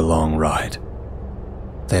going to be a long ride.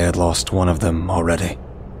 They had lost one of them already,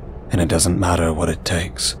 and it doesn't matter what it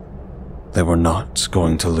takes. They were not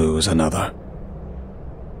going to lose another.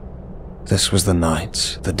 This was the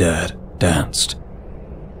night the dead danced.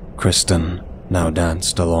 Kristen now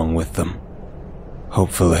danced along with them,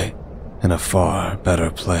 hopefully in a far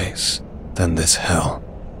better place than this hell.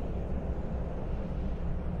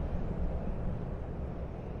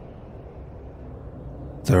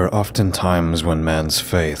 There are often times when man's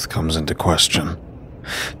faith comes into question.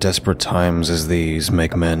 Desperate times as these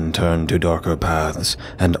make men turn to darker paths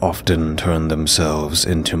and often turn themselves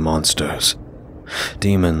into monsters.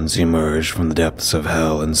 Demons emerge from the depths of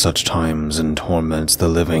hell in such times and torment the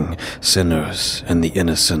living, sinners, and the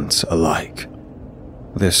innocent alike.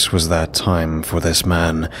 This was that time for this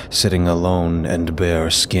man, sitting alone and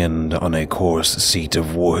bare-skinned on a coarse seat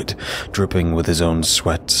of wood, dripping with his own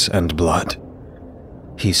sweat and blood.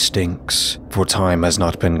 He stinks, for time has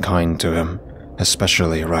not been kind to him,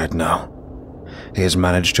 especially right now. He has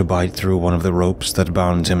managed to bite through one of the ropes that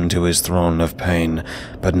bound him to his throne of pain,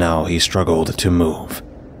 but now he struggled to move,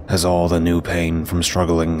 as all the new pain from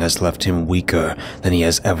struggling has left him weaker than he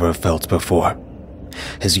has ever felt before.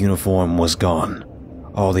 His uniform was gone.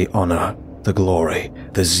 All the honor, the glory,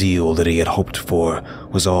 the zeal that he had hoped for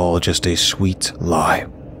was all just a sweet lie.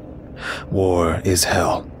 War is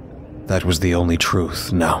hell. That was the only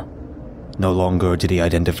truth now. No longer did he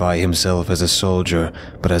identify himself as a soldier,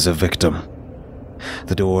 but as a victim.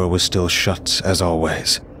 The door was still shut as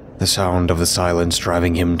always, the sound of the silence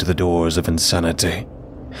driving him to the doors of insanity.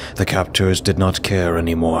 The captors did not care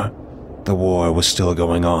anymore. The war was still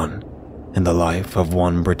going on, and the life of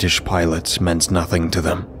one British pilot meant nothing to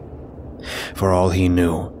them. For all he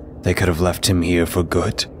knew, they could have left him here for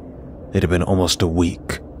good. It had been almost a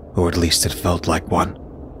week, or at least it felt like one.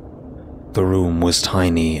 The room was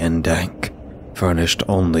tiny and dank, furnished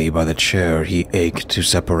only by the chair he ached to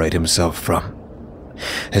separate himself from.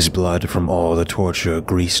 His blood from all the torture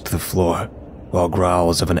greased the floor, while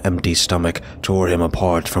growls of an empty stomach tore him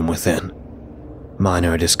apart from within.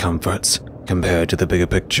 Minor discomforts compared to the bigger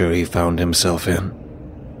picture he found himself in.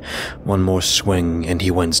 One more swing and he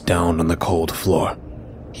went down on the cold floor.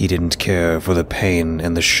 He didn't care for the pain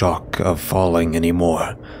and the shock of falling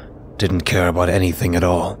anymore. Didn't care about anything at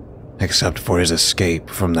all, except for his escape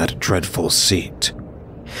from that dreadful seat.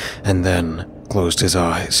 And then closed his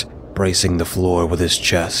eyes, bracing the floor with his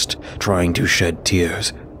chest, trying to shed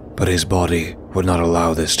tears, but his body would not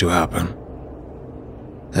allow this to happen.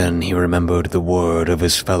 Then he remembered the word of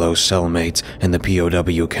his fellow cellmate in the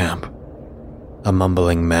POW camp. A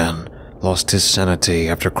mumbling man lost his sanity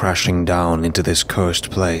after crashing down into this cursed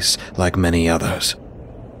place like many others.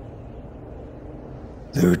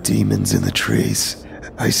 There are demons in the trees.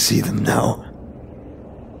 I see them now.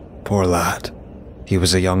 Poor lad. He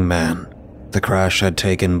was a young man. The crash had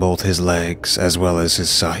taken both his legs as well as his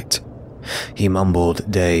sight. He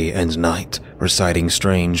mumbled day and night, reciting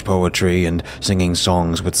strange poetry and singing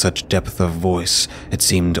songs with such depth of voice it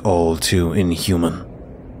seemed all too inhuman.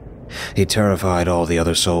 He terrified all the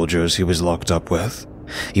other soldiers he was locked up with.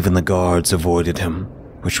 Even the guards avoided him,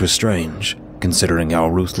 which was strange, considering how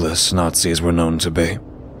ruthless Nazis were known to be.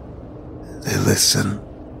 They listen,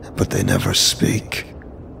 but they never speak.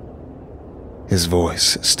 His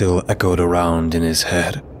voice still echoed around in his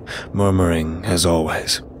head, murmuring as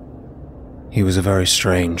always. He was a very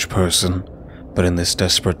strange person, but in this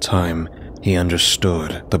desperate time, he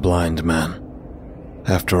understood the blind man.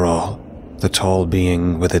 After all, the tall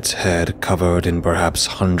being with its head covered in perhaps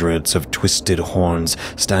hundreds of twisted horns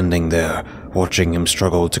standing there, watching him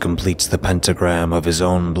struggle to complete the pentagram of his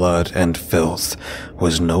own blood and filth,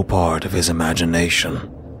 was no part of his imagination.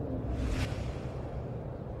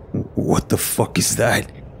 What the fuck is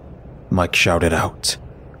that? Mike shouted out.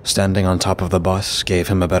 Standing on top of the bus gave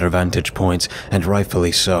him a better vantage point, and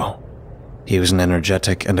rightfully so. He was an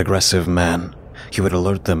energetic and aggressive man. He would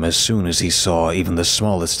alert them as soon as he saw even the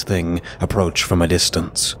smallest thing approach from a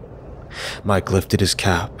distance. Mike lifted his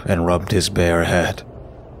cap and rubbed his bare head.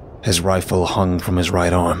 His rifle hung from his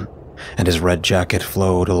right arm, and his red jacket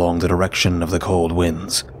flowed along the direction of the cold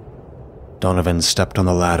winds. Donovan stepped on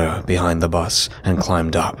the ladder behind the bus and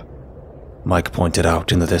climbed up. Mike pointed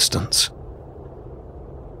out in the distance.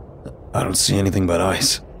 I don't see anything but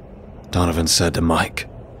ice, Donovan said to Mike.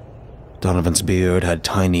 Donovan's beard had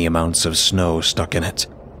tiny amounts of snow stuck in it.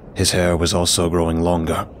 His hair was also growing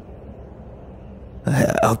longer.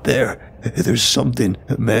 Out there, there's something,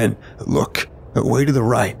 man. Look, way to the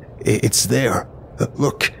right. It's there.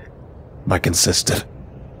 Look, Mike insisted.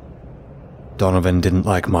 Donovan didn't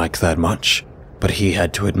like Mike that much, but he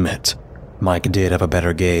had to admit, Mike did have a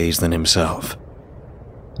better gaze than himself.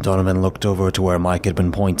 Donovan looked over to where Mike had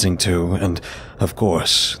been pointing to, and, of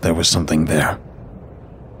course, there was something there.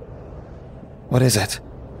 What is it?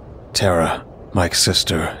 Tara, Mike's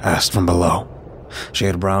sister, asked from below. She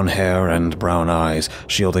had brown hair and brown eyes,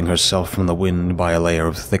 shielding herself from the wind by a layer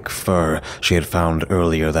of thick fur she had found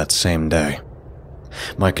earlier that same day.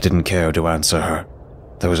 Mike didn't care to answer her.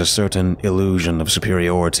 There was a certain illusion of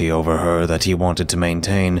superiority over her that he wanted to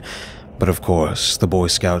maintain, but of course, the Boy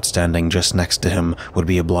Scout standing just next to him would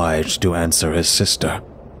be obliged to answer his sister.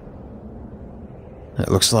 It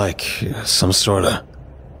looks like some sort of...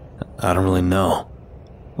 I don't really know.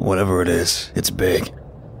 Whatever it is, it's big.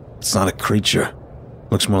 It's not a creature.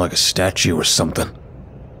 Looks more like a statue or something.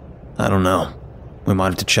 I don't know. We might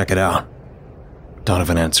have to check it out.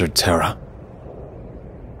 Donovan answered Tara.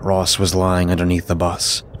 Ross was lying underneath the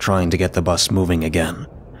bus, trying to get the bus moving again,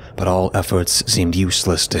 but all efforts seemed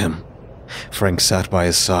useless to him. Frank sat by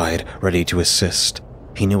his side, ready to assist.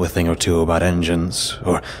 He knew a thing or two about engines,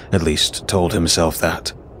 or at least told himself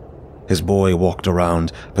that. His boy walked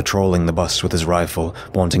around, patrolling the bus with his rifle,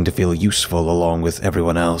 wanting to feel useful along with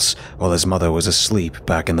everyone else, while his mother was asleep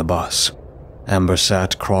back in the bus. Amber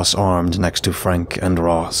sat cross-armed next to Frank and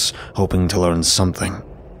Ross, hoping to learn something.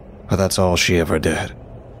 But that's all she ever did.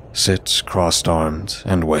 Sit crossed-armed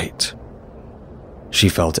and wait. She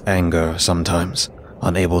felt anger sometimes,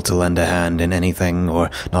 unable to lend a hand in anything or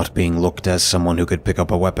not being looked as someone who could pick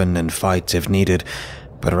up a weapon and fight if needed,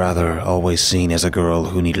 but rather always seen as a girl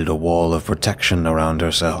who needed a wall of protection around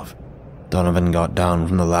herself. Donovan got down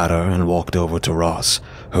from the ladder and walked over to Ross,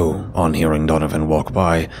 who, on hearing Donovan walk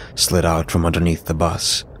by, slid out from underneath the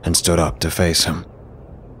bus and stood up to face him.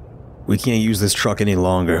 We can't use this truck any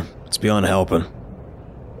longer. It's beyond helping.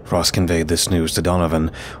 Ross conveyed this news to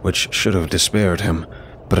Donovan, which should have despaired him,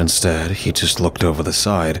 but instead he just looked over the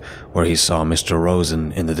side, where he saw Mr.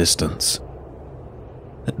 Rosen in the distance.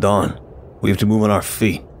 Don, we have to move on our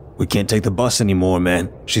feet. We can't take the bus anymore,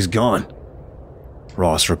 man. She's gone.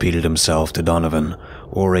 Ross repeated himself to Donovan,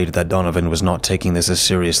 worried that Donovan was not taking this as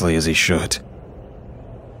seriously as he should.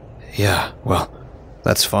 Yeah, well,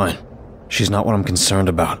 that's fine. She's not what I'm concerned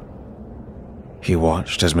about. He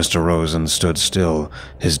watched as Mr. Rosen stood still,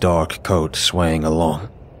 his dark coat swaying along.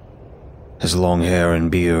 His long hair and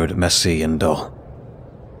beard messy and dull.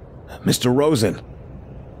 Mr. Rosen,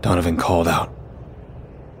 Donovan called out.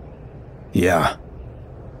 Yeah,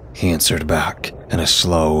 he answered back in a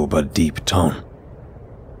slow but deep tone.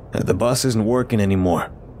 The bus isn't working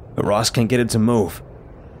anymore. Ross can't get it to move.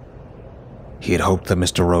 He had hoped that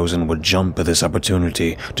Mr. Rosen would jump at this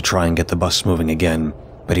opportunity to try and get the bus moving again,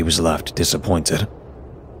 but he was left disappointed.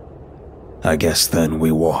 I guess then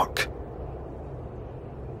we walk.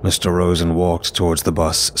 Mr. Rosen walked towards the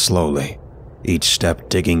bus slowly, each step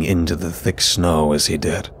digging into the thick snow as he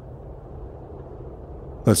did.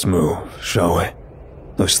 Let's move, shall we?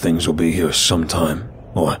 Those things will be here sometime,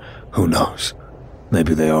 or who knows,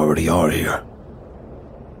 maybe they already are here.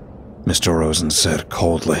 Mr. Rosen said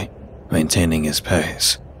coldly, maintaining his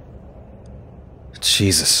pace.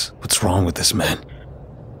 Jesus, what's wrong with this man?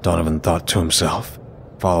 Donovan thought to himself,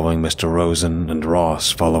 following Mr. Rosen and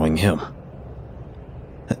Ross following him.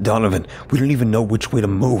 Donovan, we don't even know which way to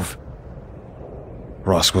move.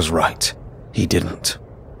 Ross was right. He didn't.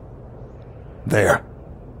 There,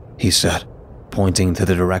 he said, pointing to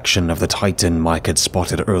the direction of the Titan Mike had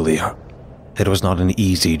spotted earlier. It was not an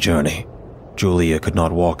easy journey. Julia could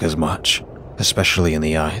not walk as much, especially in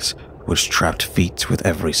the ice, which trapped feet with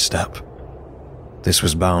every step. This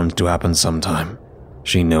was bound to happen sometime.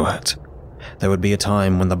 She knew it. There would be a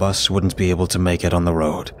time when the bus wouldn't be able to make it on the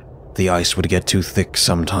road. The ice would get too thick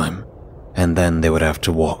sometime, and then they would have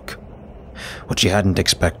to walk. What she hadn't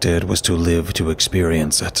expected was to live to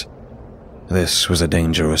experience it. This was a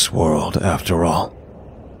dangerous world, after all.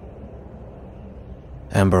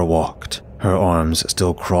 Amber walked, her arms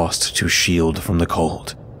still crossed to shield from the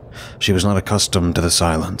cold. She was not accustomed to the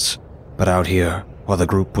silence, but out here, while the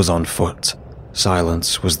group was on foot,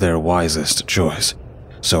 silence was their wisest choice,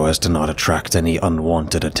 so as to not attract any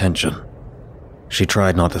unwanted attention. She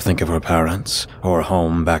tried not to think of her parents, or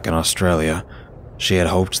home back in Australia. She had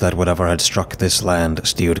hoped that whatever had struck this land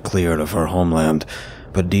steered clear of her homeland,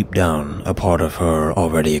 but deep down, a part of her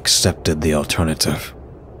already accepted the alternative.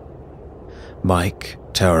 Mike,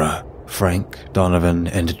 Tara, Frank, Donovan,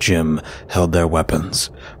 and Jim held their weapons,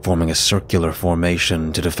 forming a circular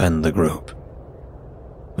formation to defend the group.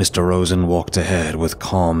 Mr. Rosen walked ahead with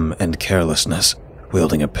calm and carelessness,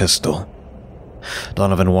 wielding a pistol.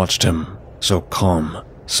 Donovan watched him, so calm,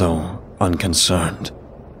 so unconcerned.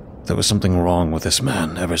 There was something wrong with this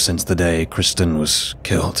man ever since the day Kristen was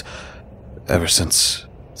killed, ever since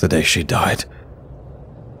the day she died.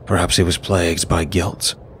 Perhaps he was plagued by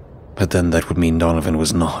guilt, but then that would mean Donovan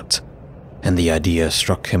was not, and the idea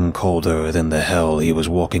struck him colder than the hell he was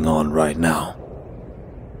walking on right now.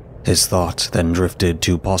 His thought then drifted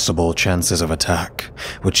to possible chances of attack,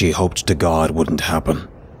 which he hoped to God wouldn't happen.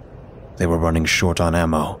 They were running short on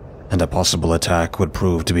ammo, and a possible attack would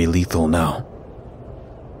prove to be lethal now.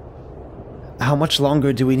 How much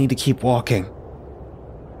longer do we need to keep walking?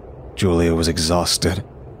 Julia was exhausted.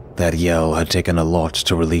 That yell had taken a lot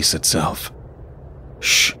to release itself.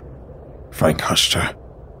 Shh. Frank hushed her.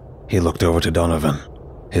 He looked over to Donovan,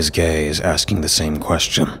 his gaze asking the same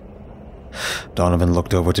question. Donovan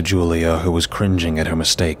looked over to Julia, who was cringing at her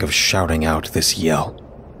mistake of shouting out this yell.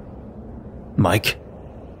 "Mike?"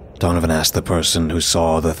 Donovan asked the person who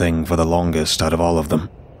saw the thing for the longest out of all of them.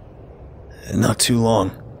 Not too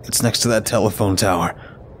long. It's next to that telephone tower.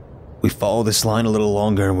 We follow this line a little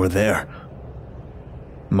longer and we're there.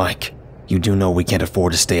 "Mike, you do know we can't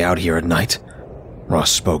afford to stay out here at night?" Ross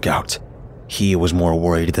spoke out. He was more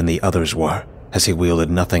worried than the others were, as he wielded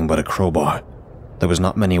nothing but a crowbar. There was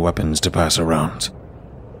not many weapons to pass around.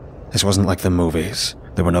 This wasn't like the movies.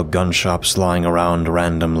 There were no gun shops lying around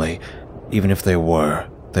randomly. Even if they were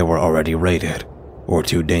already raided, or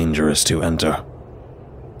too dangerous to enter.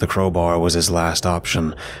 The crowbar was his last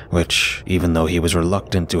option, which, even though he was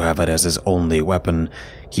reluctant to have it as his only weapon,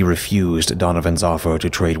 he refused Donovan's offer to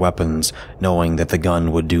trade weapons, knowing that the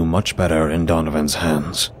gun would do much better in Donovan's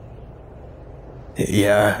hands.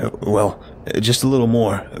 "Yeah, well, just a little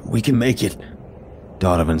more. We can make it,"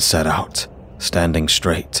 Donovan set out, standing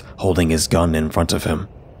straight, holding his gun in front of him.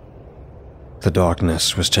 The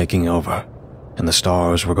darkness was taking over, and the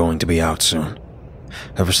stars were going to be out soon.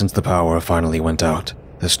 Ever since the power finally went out,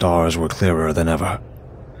 the stars were clearer than ever.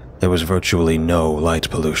 There was virtually no light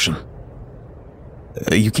pollution.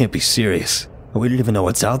 "You can't be serious. We don't even know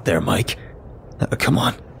what's out there, Mike. Come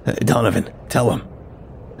on. Donovan, tell him.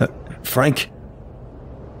 Frank?"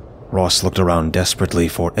 Ross looked around desperately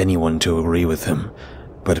for anyone to agree with him,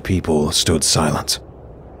 but people stood silent.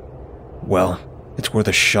 "Well, it's worth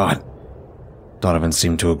a shot." Donovan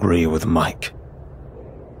seemed to agree with Mike.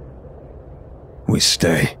 "We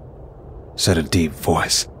stay," said a deep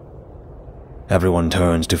voice. Everyone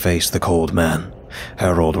turned to face the cold man,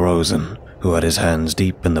 Harold Rosen, who had his hands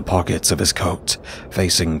deep in the pockets of his coat,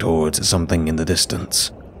 facing towards something in the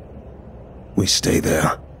distance. "We stay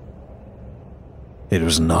there." It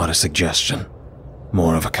was not a suggestion,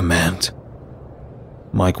 more of a command.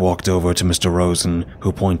 Mike walked over to Mr. Rosen,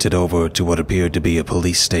 who pointed over to what appeared to be a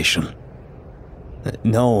police station.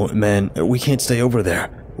 "No, man, we can't stay over there.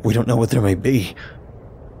 We don't know what there may be."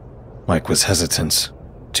 Mike was hesitant.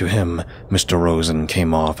 To him, Mr. Rosen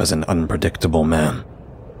came off as an unpredictable man.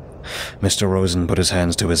 Mr. Rosen put his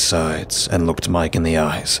hands to his sides and looked Mike in the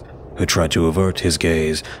eyes, who tried to avert his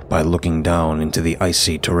gaze by looking down into the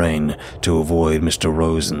icy terrain to avoid Mr.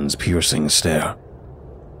 Rosen's piercing stare.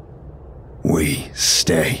 "We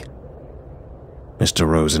stay." Mr.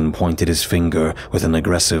 Rosen pointed his finger with an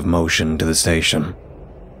aggressive motion to the station.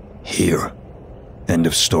 "Here. End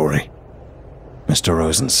of story," Mr.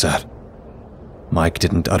 Rosen said. Mike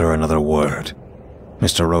didn't utter another word.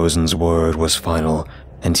 Mr. Rosen's word was final,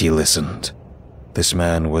 and he listened. This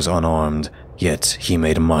man was unarmed, yet he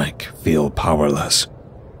made Mike feel powerless.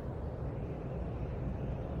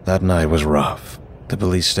 That night was rough. The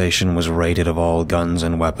police station was raided of all guns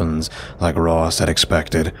and weapons, like Ross had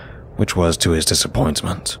expected, which was to his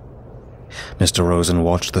disappointment. Mr. Rosen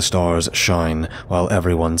watched the stars shine while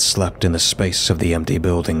everyone slept in the space of the empty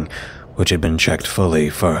building, which had been checked fully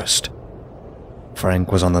first.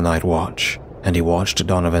 Frank was on the night watch, and he watched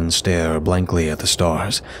Donovan stare blankly at the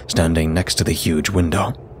stars, standing next to the huge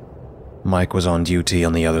window. Mike was on duty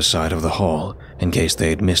on the other side of the hall, in case they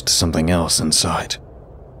had missed something else inside.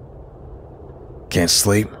 "Can't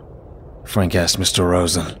sleep?" Frank asked Mr.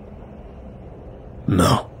 Rosen.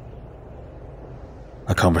 "No."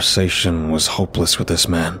 A conversation was hopeless with this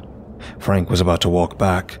man. Frank was about to walk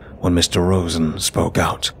back when Mr. Rosen spoke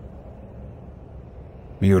out.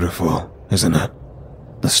 "Beautiful, isn't it?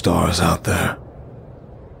 The stars out there."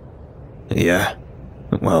 "Yeah.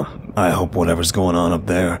 Well, I hope whatever's going on up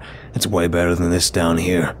there, it's way better than this down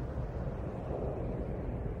here."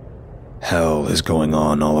 Hell is going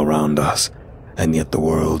on all around us, and yet the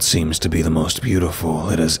world seems to be the most beautiful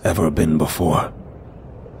it has ever been before.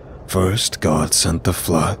 First, God sent the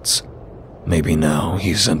floods. Maybe now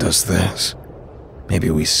he sent us this. Maybe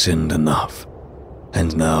we sinned enough,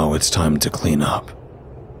 and now it's time to clean up.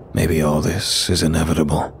 Maybe all this is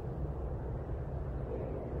inevitable.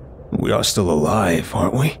 We are still alive,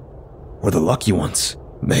 aren't we? We're the lucky ones,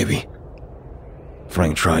 maybe.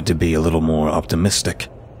 Frank tried to be a little more optimistic.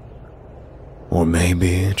 Or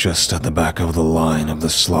maybe just at the back of the line of the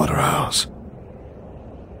slaughterhouse.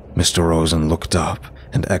 Mr. Rosen looked up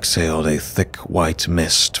and exhaled a thick white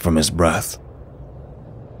mist from his breath.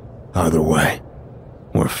 Either way,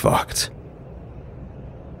 we're fucked.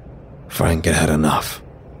 Frank had had enough.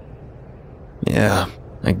 Yeah,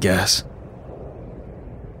 I guess.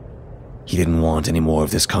 He didn't want any more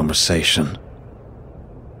of this conversation.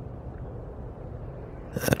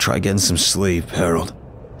 Try getting some sleep, Harold.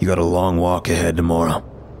 You got a long walk ahead tomorrow.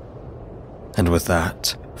 And with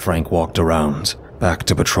that, Frank walked around, back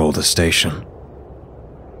to patrol the station.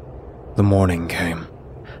 The morning came,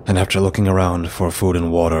 and after looking around for food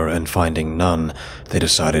and water and finding none, they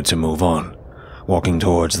decided to move on, walking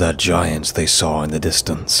towards that giant they saw in the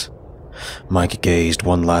distance. Mike gazed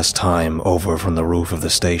one last time over from the roof of the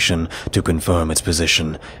station to confirm its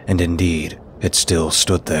position, and indeed, it still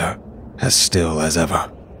stood there, as still as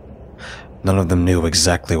ever. None of them knew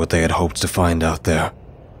exactly what they had hoped to find out there,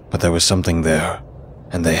 but there was something there,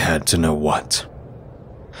 and they had to know what.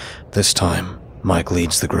 This time, Mike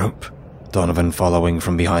leads the group, Donovan following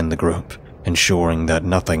from behind the group, ensuring that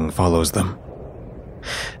nothing follows them.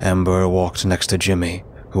 Amber walked next to Jimmy,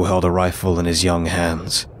 who held a rifle in his young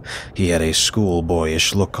hands. He had a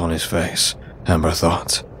schoolboyish look on his face, Amber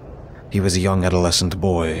thought. He was a young adolescent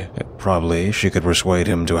boy. Probably she could persuade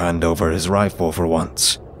him to hand over his rifle for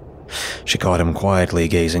once. She caught him quietly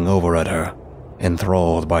gazing over at her,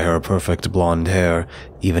 enthralled by her perfect blonde hair,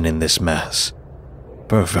 even in this mess.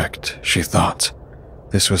 Perfect, she thought.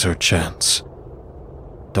 This was her chance.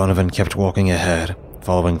 Donovan kept walking ahead,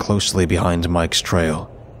 following closely behind Mike's trail.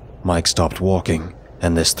 Mike stopped walking,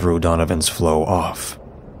 and this threw Donovan's flow off.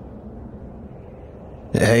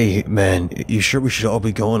 Hey, man, you sure we should all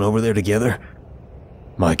be going over there together?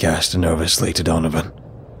 Mike asked nervously to Donovan.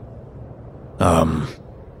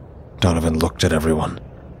 Donovan looked at everyone,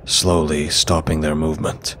 slowly stopping their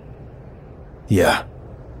movement. Yeah,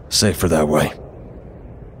 safer that way.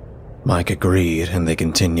 Mike agreed, and they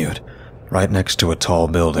continued. Right next to a tall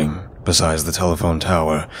building, besides the telephone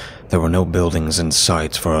tower, there were no buildings in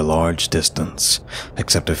sight for a large distance,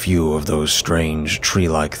 except a few of those strange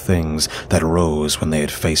tree-like things that rose when they had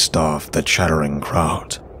faced off the chattering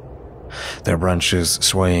crowd. Their branches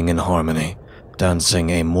swaying in harmony, dancing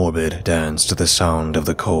a morbid dance to the sound of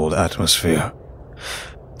the cold atmosphere.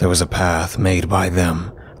 There was a path made by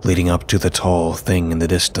them, leading up to the tall thing in the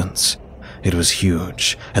distance. It was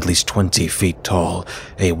huge, at least 20 feet tall,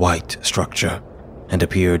 a white structure, and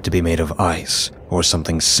appeared to be made of ice, or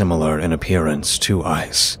something similar in appearance to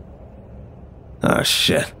ice. Ah,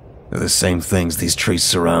 shit. They're the same things these trees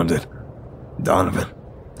surrounded. Donovan,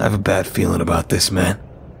 I have a bad feeling about this, man.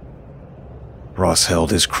 Ross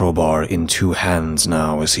held his crowbar in 2 hands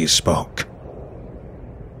now as he spoke.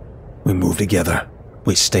 We move together.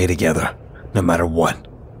 We stay together, no matter what,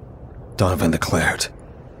 Donovan declared.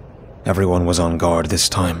 Everyone was on guard this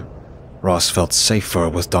time. Ross felt safer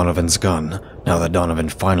with Donovan's gun, now that Donovan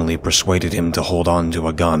finally persuaded him to hold on to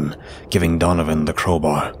a gun, giving Donovan the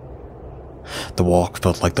crowbar. The walk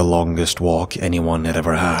felt like the longest walk anyone had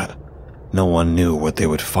ever had. No one knew what they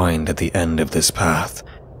would find at the end of this path,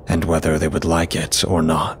 and whether they would like it or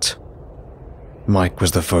not. Mike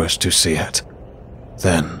was the first to see it.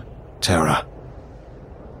 Then, Tara.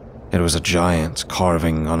 It was a giant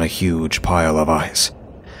carving on a huge pile of ice.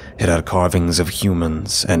 It had carvings of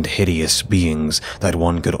humans and hideous beings that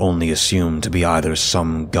one could only assume to be either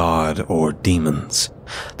some god or demons,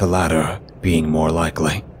 the latter being more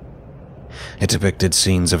likely. It depicted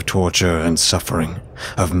scenes of torture and suffering,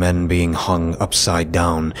 of men being hung upside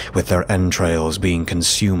down with their entrails being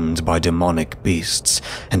consumed by demonic beasts,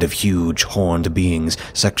 and of huge horned beings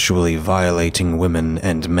sexually violating women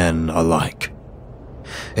and men alike.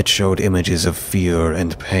 It showed images of fear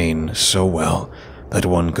and pain so well that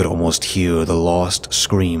one could almost hear the lost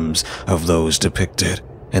screams of those depicted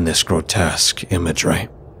in this grotesque imagery.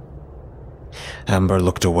 Amber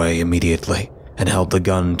looked away immediately and held the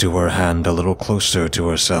gun to her hand a little closer to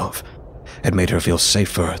herself. It made her feel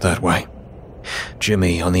safer that way.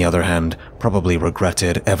 Jimmy, on the other hand, probably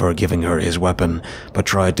regretted ever giving her his weapon, but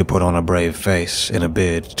tried to put on a brave face in a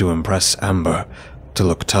bid to impress Amber, to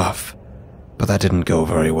look tough, but that didn't go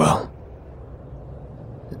very well.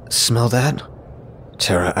 Smell that?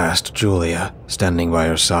 Tara asked Julia, standing by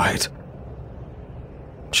her side.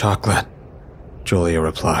 Chocolate, Julia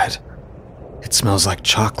replied. It smells like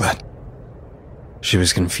chocolate. She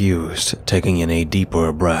was confused, taking in a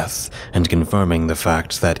deeper breath and confirming the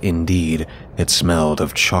fact that indeed it smelled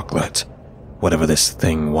of chocolate, whatever this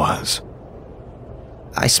thing was.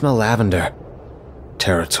 I smell lavender,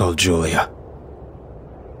 Tara told Julia.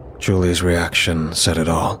 Julia's reaction said it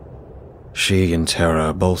all. She and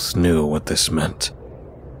Tara both knew what this meant.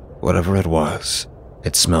 Whatever it was,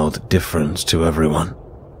 it smelled different to everyone.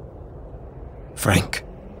 Frank,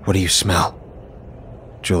 what do you smell?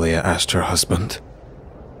 Julia asked her husband.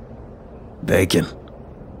 Bacon.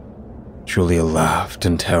 Julia laughed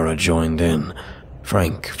and Tara joined in.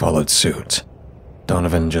 Frank followed suit.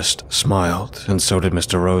 Donovan just smiled, and so did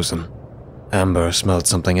Mr. Rosen. Amber smelled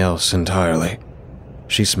something else entirely.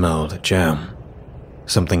 She smelled jam.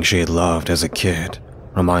 Something she had loved as a kid,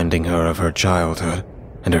 reminding her of her childhood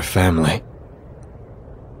and her family.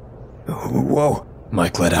 Whoa,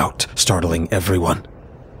 Mike let out, startling everyone.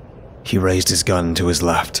 He raised his gun to his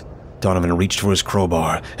left. Donovan reached for his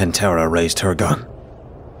crowbar, and Tara raised her gun.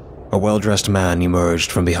 A well-dressed man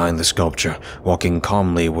emerged from behind the sculpture, walking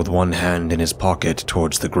calmly with one hand in his pocket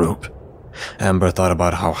towards the group. Amber thought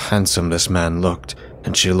about how handsome this man looked,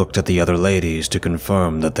 and she looked at the other ladies to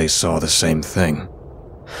confirm that they saw the same thing.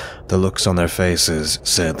 The looks on their faces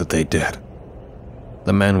said that they did.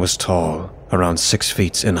 The man was tall, around 6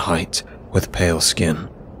 feet in height, with pale skin,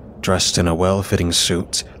 dressed in a well-fitting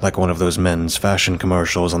suit like one of those men's fashion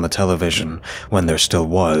commercials on the television when there still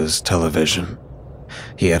was television.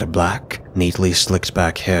 He had black, neatly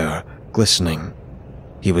slicked-back hair, glistening.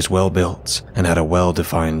 He was well-built and had a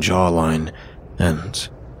well-defined jawline and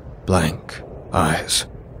blank eyes.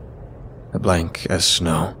 Blank as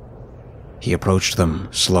snow. He approached them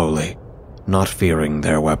slowly, not fearing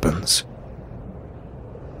their weapons.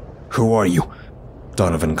 "Who are you?"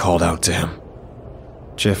 Donovan called out to him.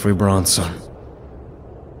 "Jeffrey Bronson."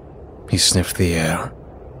 He sniffed the air.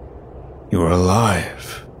 "You are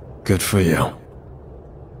alive. Good for you."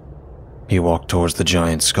 He walked towards the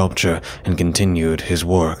giant sculpture and continued his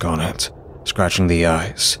work on it, scratching the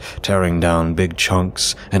ice, tearing down big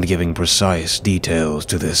chunks, and giving precise details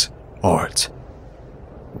to this art.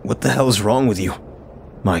 "What the hell's wrong with you?"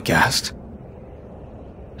 Mike asked.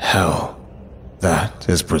 "Hell, that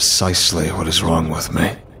is precisely what is wrong with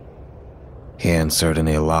me," he answered in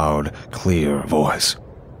a loud, clear voice.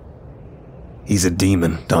 "He's a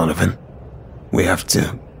demon, Donovan. We have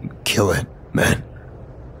to kill it, man,"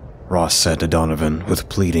 Ross said to Donovan with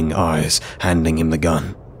pleading eyes, handing him the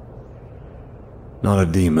gun. "Not a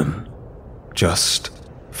demon, just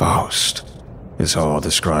Faust, is how I'll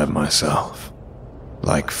describe myself.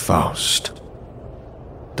 Like Faust."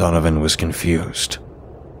 Donovan was confused.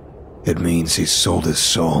 "It means he sold his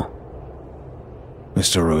soul."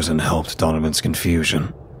 Mr. Rosen helped Donovan's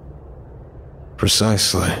confusion.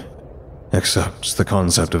 "Precisely. Except the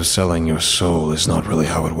concept of selling your soul is not really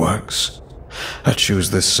how it works. I choose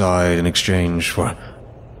this side in exchange for...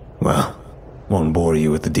 well, won't bore you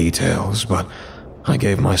with the details, but I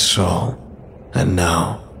gave my soul, and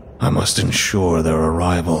now I must ensure their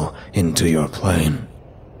arrival into your plane."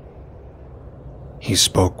 He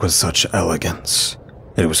spoke with such elegance,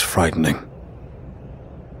 it was frightening.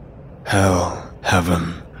 Hell,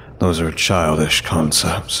 heaven, those are childish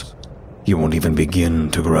concepts. You won't even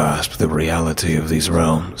begin to grasp the reality of these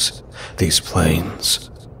realms, these planes.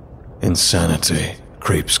 Insanity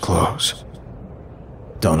creeps close.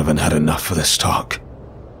 Donovan had enough of this talk.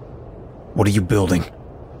 "What are you building?"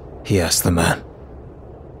 he asked the man.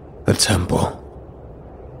 "A temple,"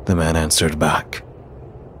 the man answered back.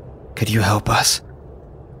 "Could you help us?"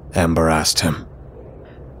 Amber asked him.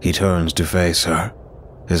 He turned to face her.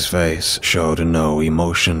 His face showed no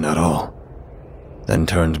emotion at all, then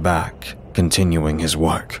turned back, continuing his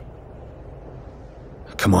work.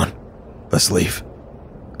 "Come on, let's leave,"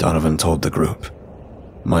 Donovan told the group.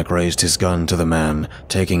 Mike raised his gun to the man,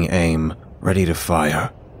 taking aim, ready to fire,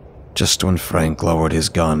 just when Frank lowered his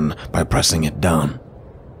gun by pressing it down.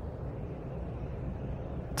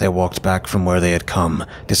 They walked back from where they had come,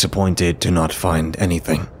 disappointed to not find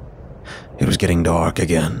anything. It was getting dark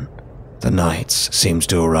again. The nights seemed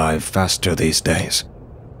to arrive faster these days.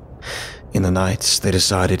 In the nights, they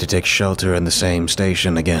decided to take shelter in the same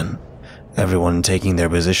station again, everyone taking their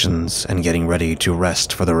positions and getting ready to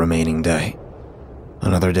rest for the remaining day.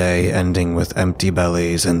 Another day ending with empty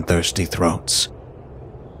bellies and thirsty throats.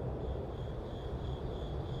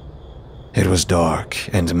 It was dark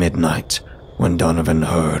and midnight when Donovan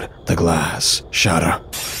heard the glass shatter.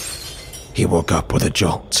 He woke up with a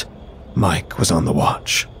jolt. Mike was on the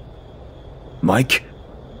watch. "Mike?"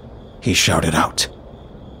 he shouted out.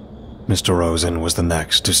 Mr. Rosen was the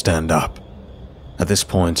next to stand up. At this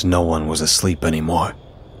point, no one was asleep anymore.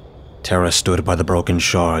 Tara stood by the broken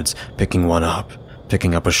shards, picking one up,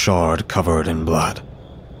 picking up a shard covered in blood.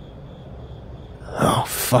 "Oh,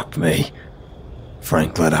 fuck me,"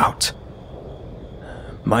 Frank let out.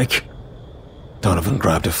 "Mike?" Donovan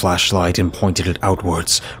grabbed a flashlight and pointed it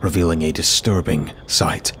outwards, revealing a disturbing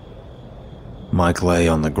sight. Mike lay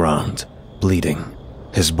on the ground, bleeding.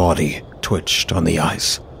 His body twitched on the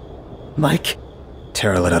ice. "Mike!"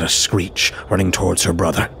 Tara let out a screech, running towards her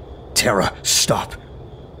brother. "Tara, stop!"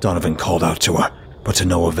 Donovan called out to her, but to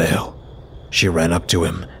no avail. She ran up to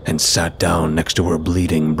him and sat down next to her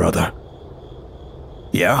bleeding brother.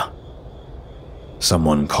 "Yeah?"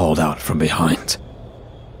 Someone called out from behind.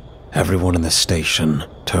 Everyone in the station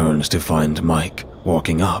turned to find Mike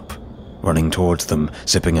walking up, running towards them,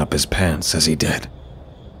 zipping up his pants as he did.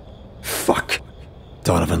 "Fuck!"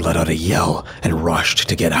 Donovan let out a yell and rushed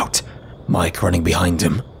to get out, Mike running behind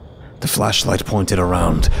him. The flashlight pointed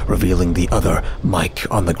around, revealing the other Mike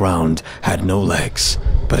on the ground had no legs,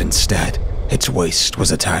 but instead, its waist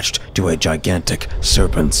was attached to a gigantic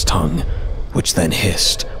serpent's tongue, which then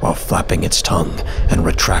hissed while flapping its tongue and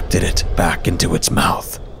retracted it back into its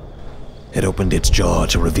mouth. It opened its jaw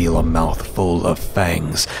to reveal a mouth full of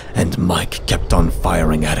fangs, and Mike kept on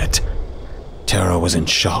firing at it. Tara was in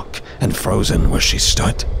shock and frozen where she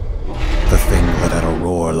stood. The thing let out a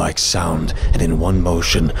roar-like sound and in one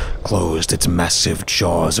motion closed its massive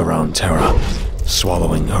jaws around Tara,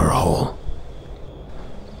 swallowing her whole.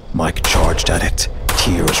 Mike charged at it,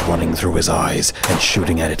 tears running through his eyes and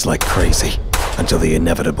shooting at it like crazy, until the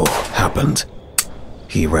inevitable happened.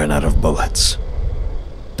 He ran out of bullets.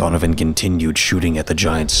 Donovan continued shooting at the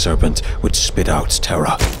giant serpent, which spit out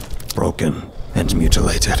Tara, broken and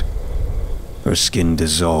mutilated. Her skin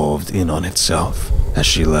dissolved in on itself as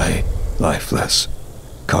she lay, lifeless,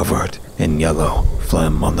 covered in yellow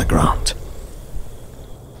phlegm on the ground.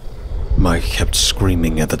 Mike kept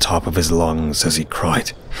screaming at the top of his lungs as he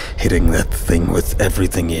cried, hitting that thing with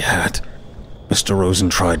everything he had. Mr. Rosen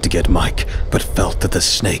tried to get Mike, but felt that the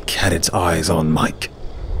snake had its eyes on Mike.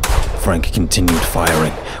 Frank continued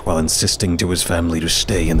firing while insisting to his family to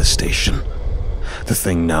stay in the station. The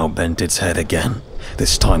thing now bent its head again,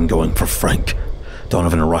 this time going for Frank.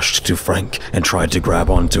 Donovan rushed to Frank and tried to grab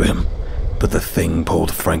onto him, but the thing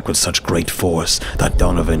pulled Frank with such great force that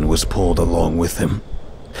Donovan was pulled along with him.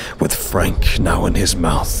 With Frank now in his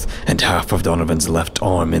mouth and half of Donovan's left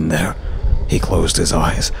arm in there, he closed his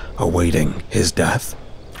eyes, awaiting his death,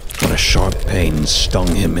 when a sharp pain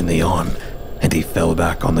stung him in the arm, and he fell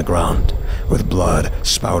back on the ground, with blood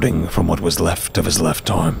spouting from what was left of his left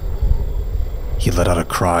arm. He let out a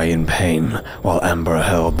cry in pain while Amber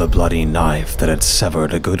held the bloody knife that had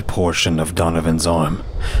severed a good portion of Donovan's arm,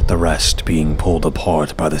 the rest being pulled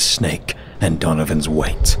apart by the snake and Donovan's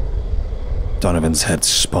weight. Donovan's head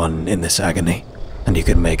spun in this agony, and he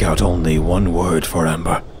could make out only one word for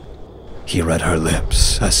Amber. He read her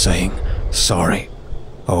lips as saying, "Sorry,"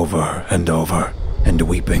 over and over, and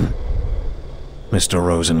weeping. Mr.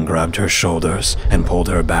 Rosen grabbed her shoulders and pulled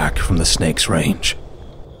her back from the snake's range.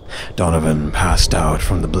 Donovan passed out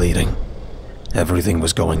from the bleeding. Everything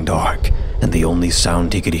was going dark, and the only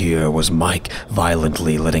sound he could hear was Mike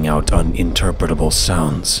violently letting out uninterpretable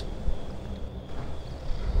sounds.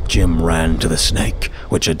 Jim ran to the snake,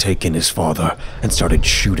 which had taken his father, and started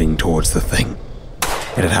shooting towards the thing.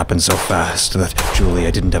 It had happened so fast that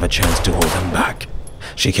Julia didn't have a chance to hold him back.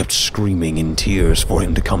 She kept screaming in tears for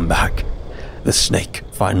him to come back. The snake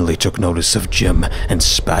finally took notice of Jim and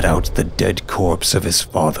spat out the dead corpse of his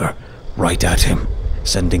father right at him,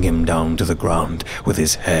 sending him down to the ground with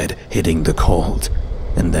his head hitting the cold,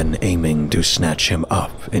 and then aiming to snatch him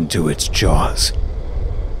up into its jaws.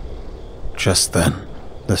 Just then,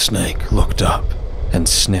 the snake looked up and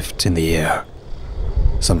sniffed in the air.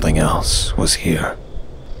 Something else was here.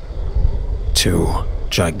 Two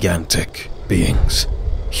gigantic beings,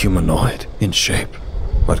 humanoid in shape,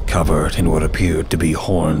 but covered in what appeared to be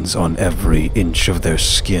horns on every inch of their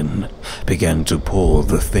skin, began to pull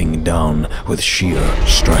the thing down with sheer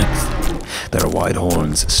strength. Their wide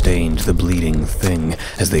horns stained the bleeding thing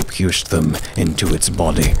as they pierced them into its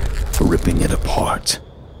body, ripping it apart.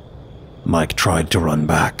 Mike tried to run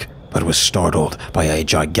back, but was startled by a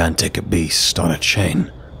gigantic beast on a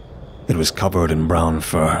chain. It was covered in brown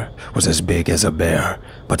fur, was as big as a bear,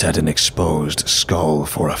 but had an exposed skull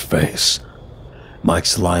for a face.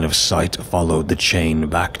 Mike's line of sight followed the chain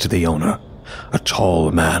back to the owner, a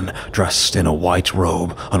tall man dressed in a white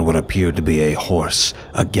robe on what appeared to be a horse,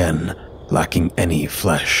 again lacking any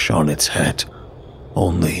flesh on its head,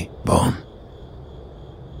 only bone.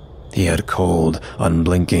 He had cold,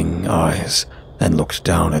 unblinking eyes and looked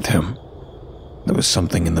down at him. There was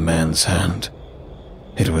something in the man's hand.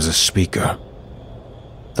 It was a speaker.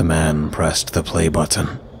 The man pressed the play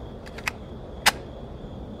button.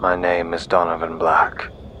 My name is Donovan Black.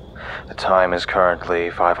 The time is currently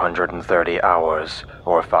 530 hours,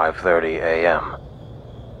 or 5:30 a.m.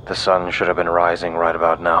 The sun should have been rising right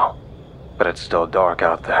about now, but it's still dark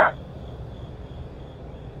out there.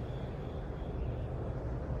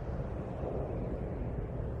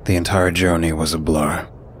 The entire journey was a blur.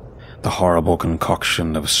 The horrible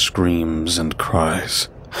concoction of screams and cries.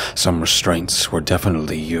 Some restraints were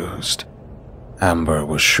definitely used. Amber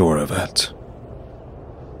was sure of it.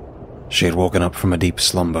 She had woken up from a deep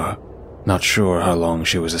slumber, not sure how long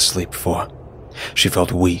she was asleep for. She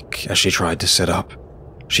felt weak as she tried to sit up.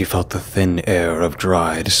 She felt the thin air of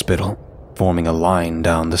dried spittle forming a line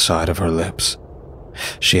down the side of her lips.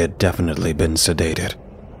 She had definitely been sedated.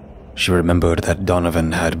 She remembered that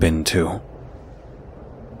Donovan had been too.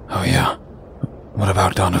 Oh yeah, what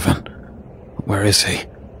about Donovan? Where is he?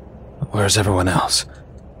 Where's everyone else?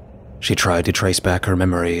 She tried to trace back her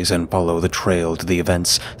memories and follow the trail to the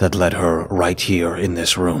events that led her right here in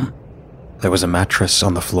this room. There was a mattress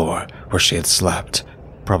on the floor where she had slept,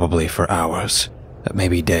 probably for hours,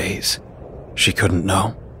 maybe days. She couldn't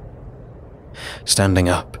know. Standing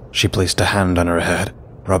up, she placed a hand on her head,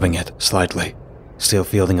 rubbing it slightly, still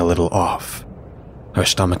feeling a little off. Her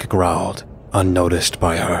stomach growled, unnoticed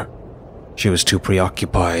by her. She was too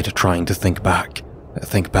preoccupied trying to think back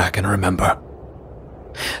and remember.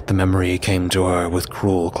 The memory came to her with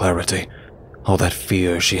cruel clarity. All that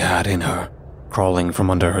fear she had in her, crawling from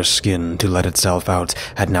under her skin to let itself out,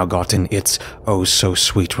 had now gotten its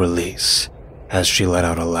oh-so-sweet release as she let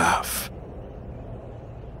out a laugh.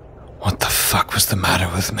 What the fuck was the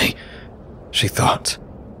matter with me? She thought.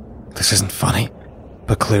 This isn't funny,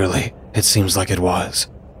 but clearly it seems like it was.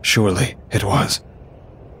 Surely it was.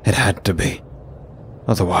 It had to be.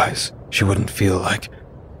 Otherwise, she wouldn't feel like...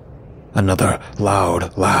 Another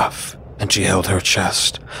loud laugh, and she held her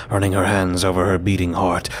chest, running her hands over her beating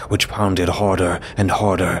heart, which pounded harder and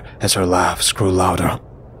harder as her laughs grew louder.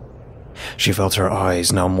 She felt her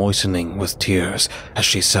eyes now moistening with tears as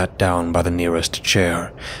she sat down by the nearest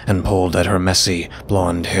chair and pulled at her messy,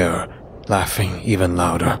 blonde hair, laughing even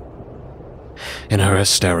louder. In her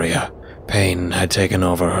hysteria, pain had taken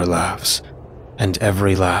over her laughs, and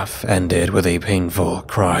every laugh ended with a painful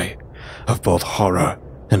cry of both horror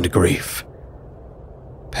and grief.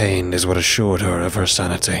 Pain is what assured her of her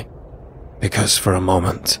sanity, because for a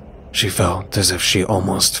moment she felt as if she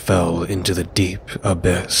almost fell into the deep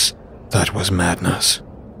abyss that was madness.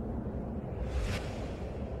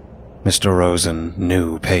 Mr. Rosen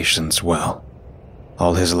knew patience well.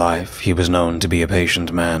 All his life he was known to be a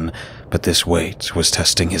patient man, but this wait was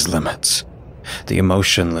testing his limits. The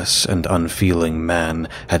emotionless and unfeeling man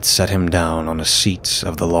had set him down on a seat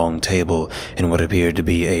of the long table in what appeared to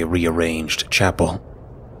be a rearranged chapel.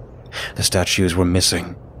 The statues were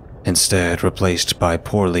missing, instead replaced by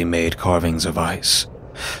poorly made carvings of ice,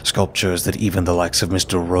 sculptures that even the likes of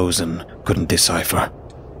Mr. Rosen couldn't decipher.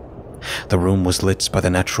 The room was lit by the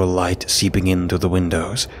natural light seeping in through the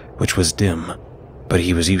windows, which was dim, but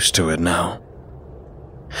he was used to it now.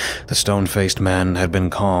 The stone-faced man had been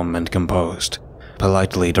calm and composed,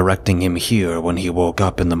 politely directing him here when he woke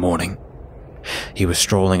up in the morning. He was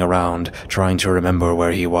strolling around, trying to remember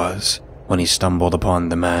where he was, when he stumbled upon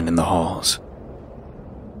the man in the halls.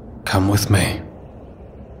 "Come with me."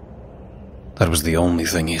 That was the only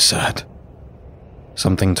thing he said.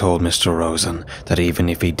 Something told Mr. Rosen that even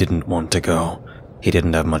if he didn't want to go, he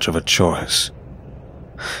didn't have much of a choice.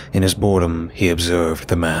 In his boredom, he observed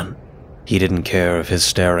the man. He didn't care if his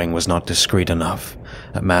staring was not discreet enough.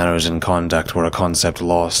 Manners and conduct were a concept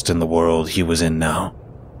lost in the world he was in now.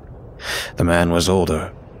 The man was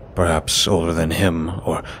older, perhaps older than him,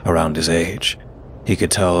 or around his age. He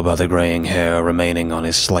could tell by the graying hair remaining on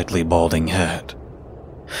his slightly balding head.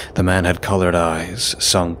 The man had colored eyes,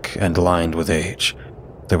 sunk and lined with age.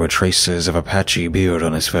 There were traces of a patchy beard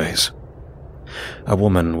on his face. A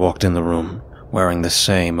woman walked in the room, wearing the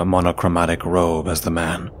same monochromatic robe as the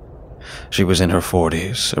man. She was in her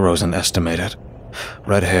 40s, Rosen estimated.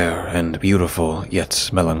 Red hair and beautiful yet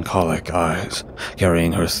melancholic eyes,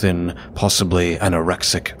 carrying her thin, possibly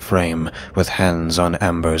anorexic frame with hands on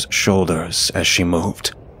Amber's shoulders as she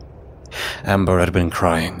moved. Amber had been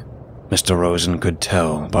crying. Mr. Rosen could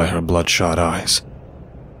tell by her bloodshot eyes.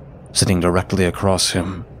 Sitting directly across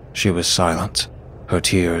him, she was silent, her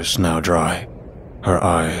tears now dry, her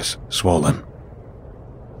eyes swollen.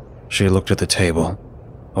 She looked at the table,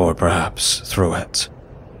 or perhaps through it,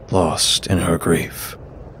 lost in her grief.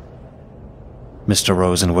 Mr.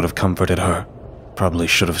 Rosen would have comforted her, probably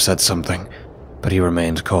should have said something, but he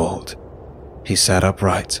remained cold. He sat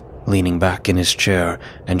upright, leaning back in his chair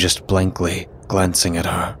and just blankly glancing at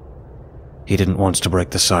her. He didn't want to break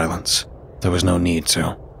the silence. There was no need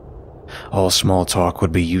to. All small talk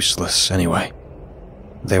would be useless anyway.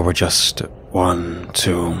 There were just 1,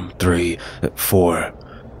 2, 3,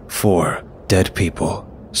 4 dead people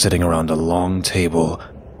sitting around a long table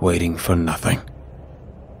waiting for nothing.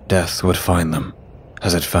 Death would find them,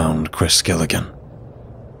 as it found Chris Gilligan.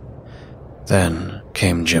 Then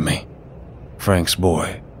came Jimmy, Frank's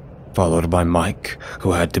boy, followed by Mike,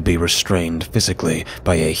 who had to be restrained physically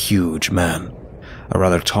by a huge man, a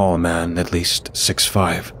rather tall man, at least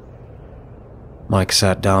 6'5". Mike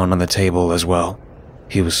sat down on the table as well.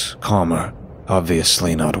 He was calmer,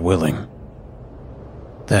 obviously not willing.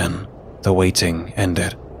 Then, the waiting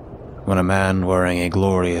ended, when a man wearing a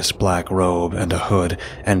glorious black robe and a hood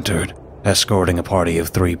entered, escorting a party of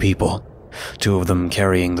 3 people, 2 of them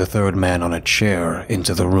carrying the 3rd man on a chair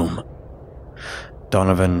into the room.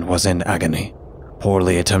 Donovan was in agony,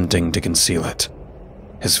 poorly attempting to conceal it.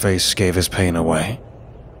 His face gave his pain away.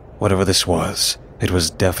 Whatever this was, it was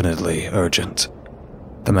definitely urgent.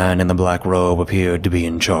 The man in the black robe appeared to be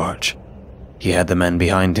in charge. He had the men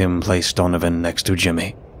behind him place Donovan next to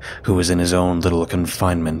Jimmy, who was in his own little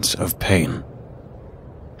confinement of pain.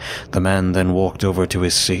 The man then walked over to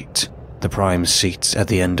his seat, the prime seat at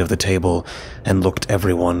the end of the table, and looked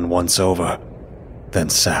everyone once over, then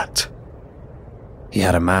sat. He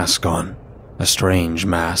had a mask on, a strange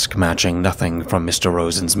mask matching nothing from Mr.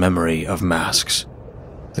 Rosen's memory of masks.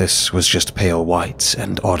 This was just pale white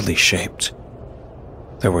and oddly shaped.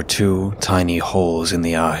 There were 2 tiny holes in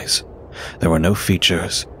the eyes. There were no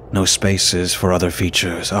features, no spaces for other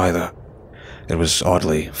features either. It was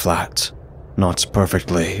oddly flat. Not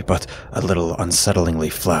perfectly, but a little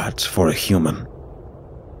unsettlingly flat for a human.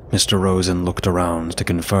 Mr. Rosen looked around to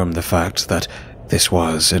confirm the fact that this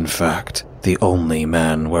was, in fact, the only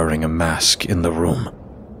man wearing a mask in the room.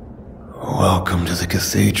 Welcome to the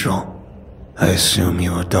cathedral. I assume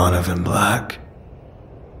you are Donovan Black?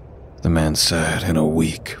 The man said in a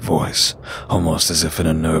weak voice, almost as if in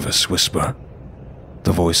a nervous whisper.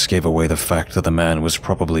 The voice gave away the fact that the man was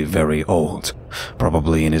probably very old,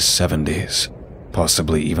 probably in his 70s,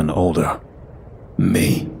 possibly even older.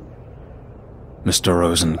 Me? Mr.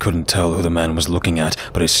 Rosen couldn't tell who the man was looking at,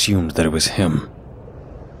 but assumed that it was him.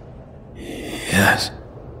 Yes.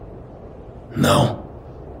 No.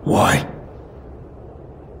 Why?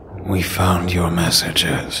 We found your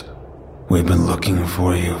messages. We've been looking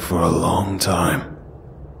for you for a long time.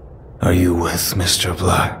 Are you with Mr.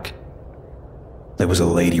 Black? There was a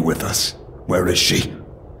lady with us. Where is she?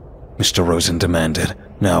 Mr. Rosen demanded,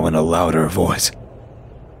 now in a louder voice.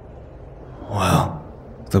 Well,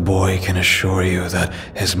 the boy can assure you that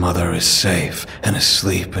his mother is safe and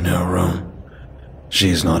asleep in her room.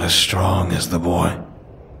 She's not as strong as the boy.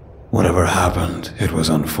 Whatever happened, it was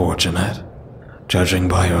unfortunate. Judging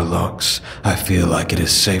by your looks, I feel like it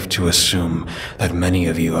is safe to assume that many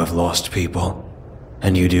of you have lost people,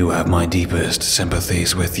 and you do have my deepest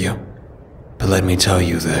sympathies with you. But let me tell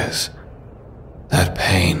you this. That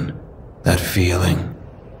pain, that feeling,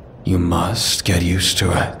 you must get used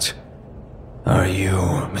to it. Are you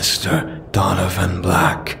Mr. Donovan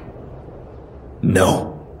Black?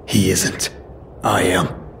 No, he isn't. I am,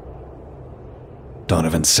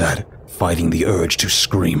 Donovan said, fighting the urge to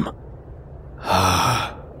scream.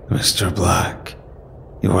 Ah, Mr. Black,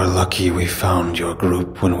 you are lucky we found your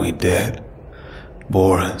group when we did.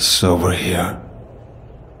 Boris over here.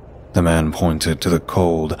 The man pointed to the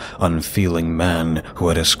cold, unfeeling man who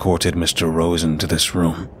had escorted Mr. Rosen to this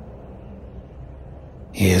room.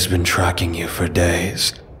 He has been tracking you for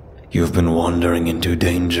days. You've been wandering into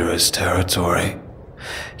dangerous territory.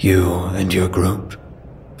 You and your group,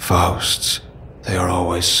 Fausts, they are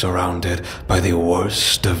always surrounded by the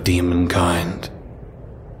worst of demon kind.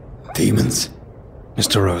 Demons?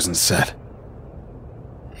 Mr. Rosen said.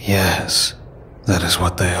 Yes, that is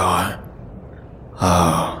what they are.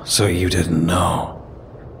 Oh, so you didn't know.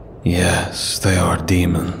 Yes, they are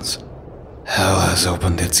demons. Hell has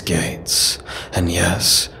opened its gates, and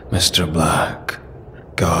yes, Mr. Black,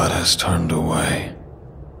 God has turned away.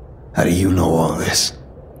 How do you know all this?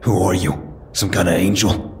 Who are you? Some kind of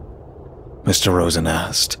angel? Mr. Rosen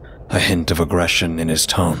asked, a hint of aggression in his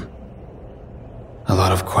tone. A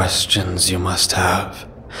lot of questions you must have,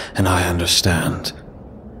 and I understand.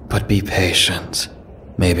 But be patient.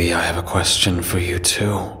 Maybe I have a question for you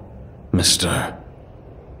too, Mr.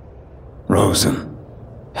 Rosen.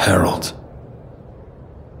 Harold.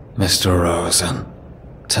 Mr. Rosen,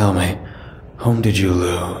 tell me, whom did you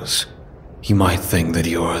lose? You might think that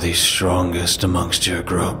you are the strongest amongst your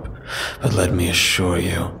group, but let me assure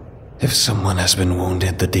you, if someone has been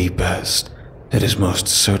wounded the deepest, it is most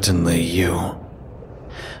certainly you.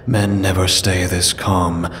 Men never stay this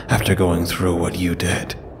calm after going through what you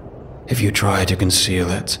did. If you try to conceal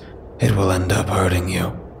it, it will end up hurting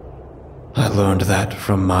you. I learned that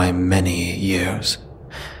from my many years.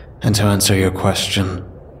 And to answer your question,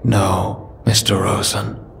 no, Mr.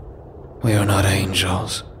 Rosen, we are not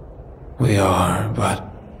angels. We are, but,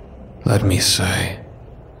 let me say,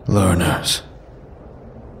 learners.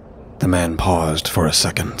 The man paused for a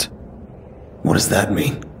second. What does that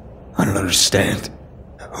mean? I don't understand.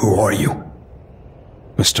 Who are you?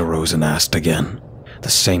 Mr. Rosen asked again, the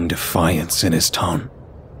same defiance in his tone.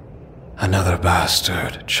 Another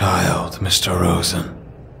bastard child, Mr. Rosen.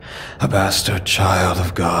 A bastard child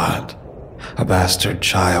of God. A bastard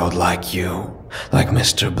child like you, like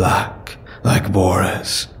Mr. Black, like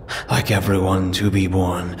Boris, like everyone to be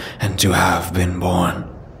born and to have been born.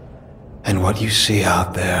 And what you see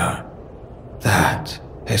out there, that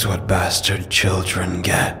is what bastard children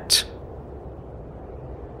get.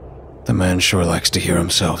 The man sure likes to hear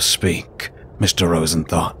himself speak, Mr. Rosen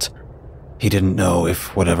thought. He didn't know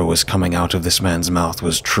if whatever was coming out of this man's mouth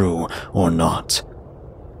was true or not.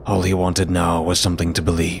 All he wanted now was something to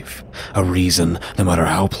believe, a reason, no matter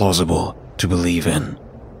how plausible, to believe in.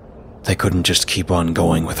 They couldn't just keep on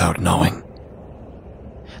going without knowing.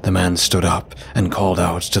 The man stood up and called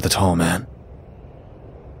out to the tall man.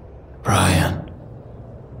 Brian.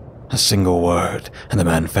 A single word, and the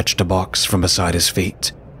man fetched a box from beside his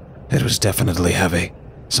feet. It was definitely heavy,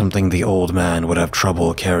 something the old man would have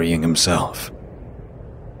trouble carrying himself.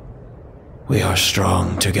 We are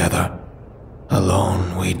strong together.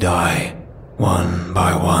 Alone we die, one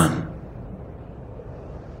by one.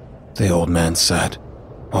 The old man said,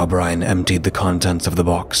 while Brian emptied the contents of the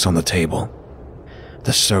box on the table.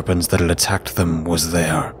 The serpent that had attacked them was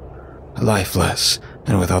there, lifeless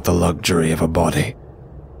and without the luxury of a body.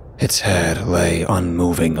 Its head lay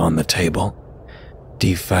unmoving on the table,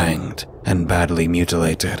 defanged and badly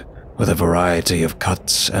mutilated, with a variety of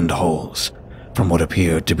cuts and holes, from what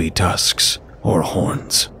appeared to be tusks or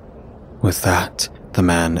horns. With that, the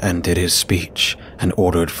man ended his speech and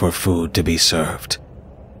ordered for food to be served.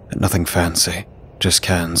 Nothing fancy, just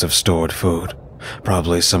cans of stored food,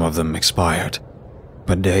 probably some of them expired.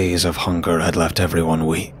 But days of hunger had left everyone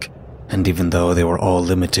weak, and even though they were all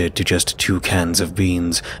limited to just 2 cans of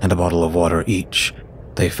beans and a bottle of water each,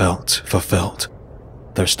 they felt fulfilled.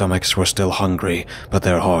 Their stomachs were still hungry, but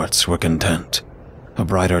their hearts were content. A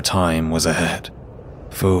brighter time was ahead.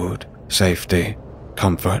 Food, safety,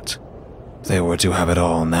 comfort. They were to have it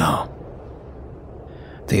all now.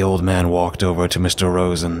 The old man walked over to Mr.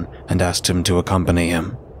 Rosen and asked him to accompany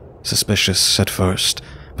him. Suspicious at first,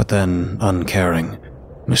 but then uncaring,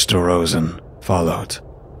 Mr. Rosen followed.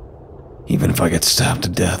 Even if I get stabbed to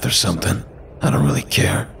death or something, I don't really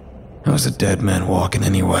care. I was a dead man walking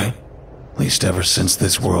anyway. At least ever since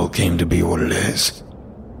this world came to be what it is.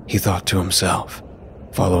 He thought to himself,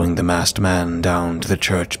 following the masked man down to the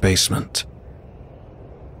church basement.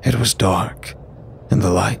 It was dark, and the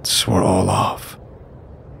lights were all off.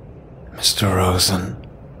 Mr. Rosen,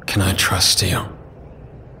 can I trust you?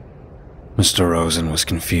 Mr. Rosen was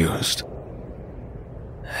confused.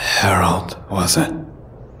 Harold, was it?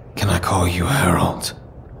 Can I call you Harold?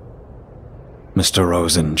 Mr.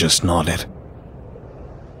 Rosen just nodded.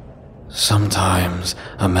 Sometimes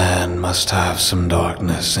a man must have some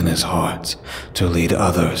darkness in his heart to lead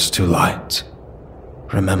others to light.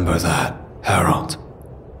 Remember that, Harold.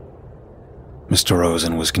 Mr.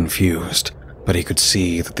 Rosen was confused, but he could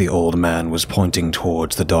see that the old man was pointing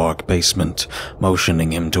towards the dark basement,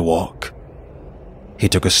 motioning him to walk. He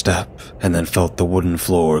took a step and then felt the wooden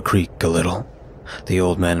floor creak a little. The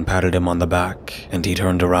old man patted him on the back and he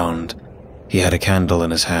turned around. He had a candle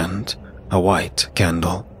in his hand, a white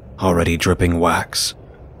candle, already dripping wax,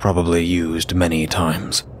 probably used many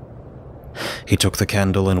times. He took the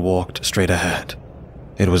candle and walked straight ahead.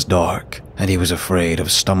 It was dark, and he was afraid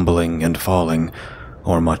of stumbling and falling,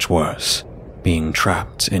 or much worse, being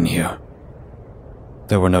trapped in here.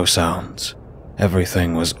 There were no sounds.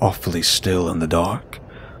 Everything was awfully still in the dark,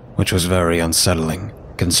 which was very unsettling,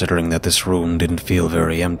 considering that this room didn't feel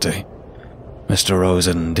very empty. Mr.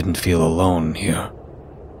 Rosen didn't feel alone here.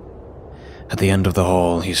 At the end of the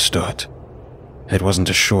hall he stood. It wasn't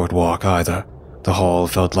a short walk either. The hall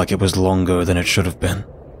felt like it was longer than it should have been.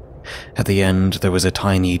 At the end there was a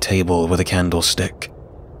tiny table with a candlestick.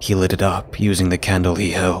 He lit it up using the candle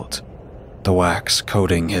he held, the wax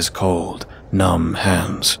coating his cold, numb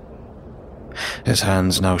hands. His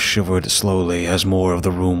hands now shivered slowly as more of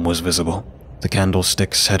the room was visible. The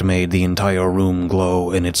candlesticks had made the entire room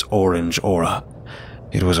glow in its orange aura.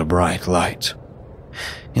 It was a bright light.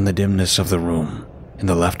 In the dimness of the room, in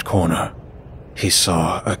the left corner, he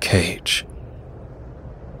saw a cage.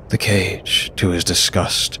 The cage, to his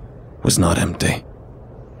disgust, was not empty.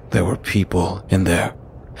 There were people in there.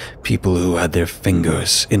 People who had their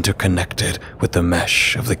fingers interconnected with the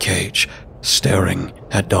mesh of the cage, staring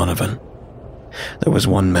at Donovan. There was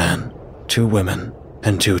one man, 2 women,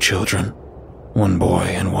 and 2 children, 1 boy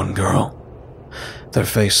and 1 girl. Their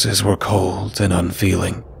faces were cold and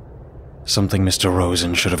unfeeling, something Mr.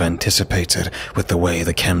 Rosen should have anticipated with the way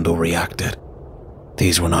the candle reacted.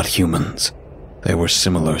 These were not humans. They were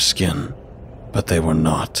similar skin, but they were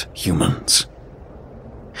not humans.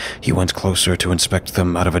 He went closer to inspect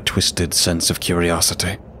them out of a twisted sense of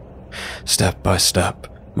curiosity. Step by step,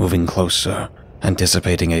 moving closer,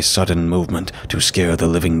 anticipating a sudden movement to scare the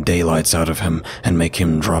living daylights out of him and make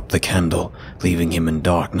him drop the candle, leaving him in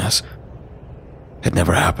darkness. It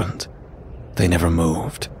never happened. They never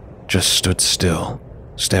moved, just stood still,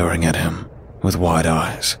 staring at him with wide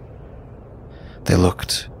eyes. They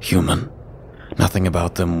looked human. Nothing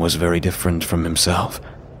about them was very different from himself.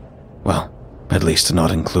 Well, at least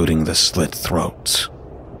not including the slit throats.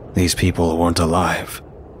 These people weren't alive.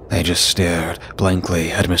 They just stared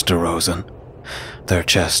blankly at Mr. Rosen. Their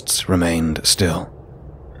chests remained still.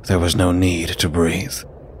 There was no need to breathe.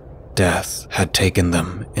 Death had taken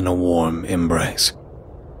them in a warm embrace.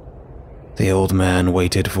 The old man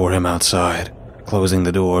waited for him outside, closing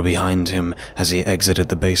the door behind him as he exited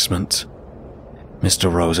the basement.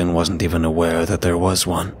 Mr. Rosen wasn't even aware that there was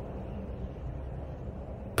one.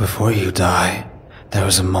 Before you die, there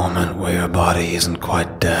is a moment where your body isn't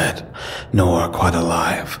quite dead, nor quite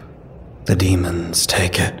alive. The demons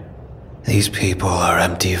take it. These people are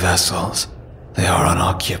empty vessels. They are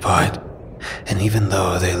unoccupied. And even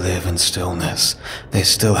though they live in stillness, they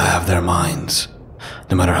still have their minds.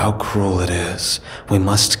 No matter how cruel it is, we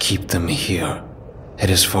must keep them here. It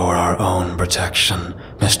is for our own protection,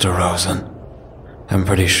 Mr. Rosen. I'm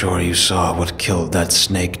pretty sure you saw what killed that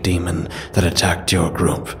snake demon that attacked your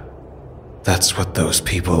group. That's what those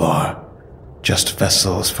people are. Just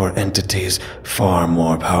vessels for entities far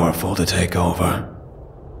more powerful to take over.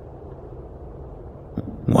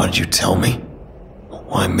 Why did you tell me?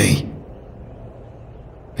 Why me?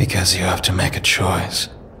 Because you have to make a choice.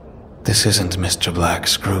 This isn't Mr.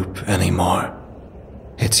 Black's group anymore.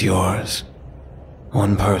 It's yours.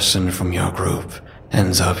 One person from your group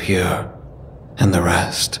ends up here, and the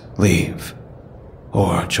rest leave.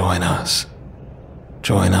 Or join us.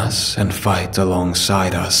 Join us and fight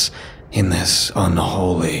alongside us in this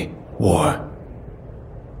unholy war.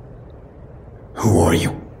 Who are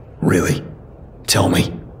you? Really? Tell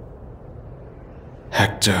me.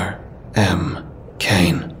 Hector M.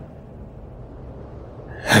 Kane.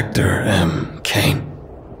 Hector M. Kane.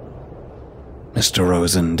 Mr.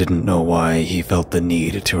 Rosen didn't know why he felt the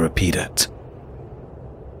need to repeat it.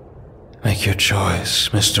 Make your choice,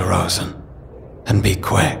 Mr. Rosen, and be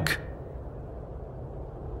quick.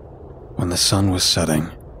 When the sun was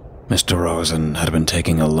setting, Mr. Rosen had been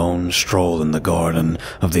taking a lone stroll in the garden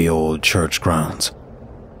of the old church grounds.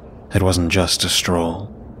 It wasn't just a stroll,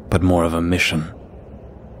 but more of a mission.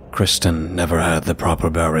 Kristen never had the proper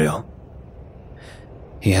burial.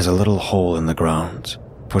 He has a little hole in the ground,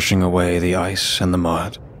 pushing away the ice and the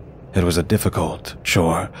mud. It was a difficult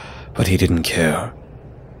chore, but he didn't care.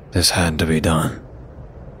 This had to be done.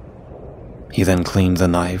 He then cleaned the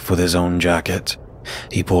knife with his own jacket.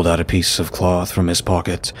 He pulled out a piece of cloth from his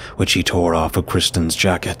pocket, which he tore off of Kristen's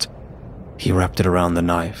jacket. He wrapped it around the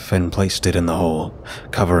knife and placed it in the hole,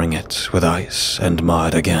 covering it with ice and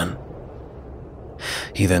mud again.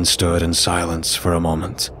 He then stood in silence for a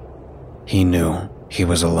moment. He knew he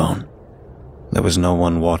was alone. There was no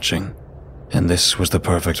one watching, and this was the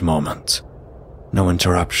perfect moment. No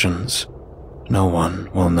interruptions. No one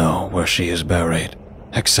will know where she is buried,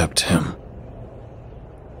 except him.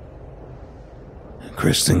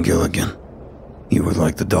 Kristen Gilligan, you were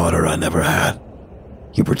like the daughter I never had.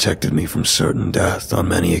 You protected me from certain death on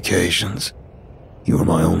many occasions. You were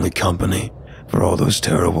my only company for all those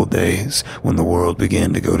terrible days when the world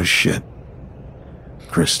began to go to shit.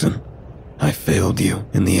 Kristen, I failed you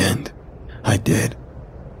in the end. I did.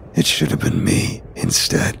 It should have been me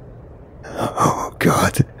instead. Oh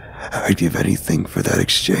God, I'd give anything for that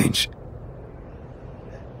exchange.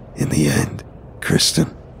 In the end,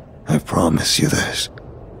 Kristen, I promise you this.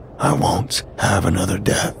 I won't have another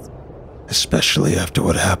death, especially after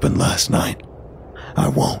what happened last night. I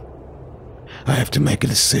won't. I have to make a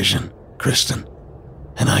decision, Kristen,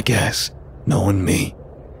 and I guess Knowing me,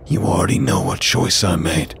 you already know what choice I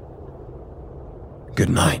made. Good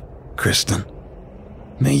night, Kristen.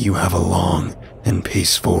 May you have a long and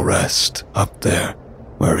peaceful rest up there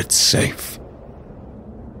where it's safe."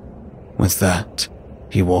 With that,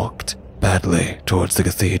 he walked badly towards the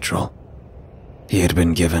cathedral. He had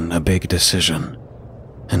been given a big decision,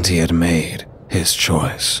 and he had made his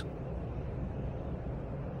choice.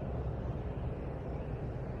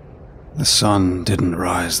 The sun didn't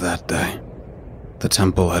rise that day. The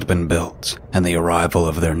temple had been built, and the arrival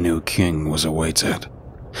of their new king was awaited.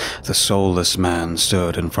 The soulless man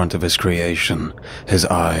stood in front of his creation, his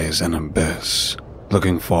eyes an abyss,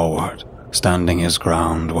 looking forward, standing his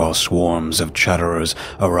ground while swarms of chatterers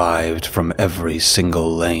arrived from every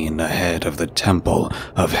single lane ahead of the temple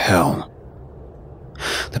of hell.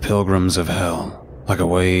 The pilgrims of hell, like a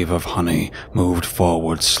wave of honey, moved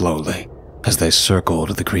forward slowly as they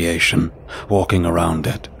circled the creation, walking around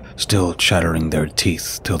it, still chattering their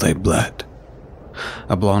teeth till they bled.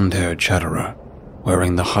 A blonde-haired chatterer,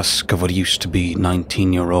 wearing the husk of what used to be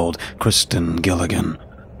 19-year-old Kristen Gilligan,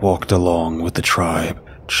 walked along with the tribe,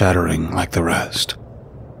 chattering like the rest.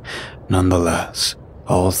 Nonetheless,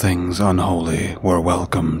 all things unholy were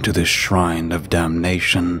welcome to this shrine of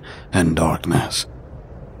damnation and darkness,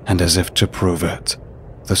 and as if to prove it,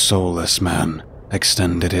 the soulless man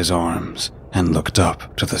extended his arms and looked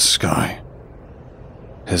up to the sky.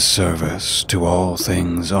 His service to all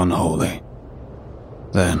things unholy.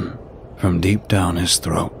 Then, from deep down his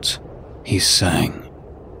throat, he sang.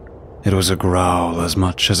 It was a growl as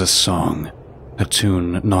much as a song, a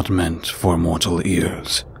tune not meant for mortal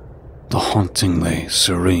ears. The hauntingly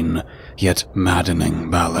serene, yet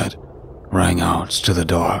maddening ballad rang out to the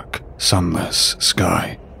dark, sunless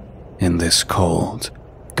sky in this cold,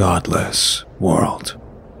 godless world.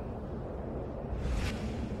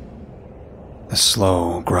 The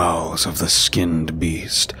slow growls of the skinned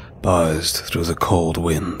beast buzzed through the cold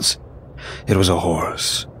winds. It was a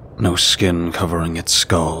horse, no skin covering its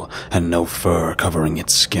skull and no fur covering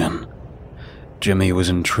its skin. Jimmy was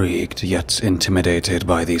intrigued yet intimidated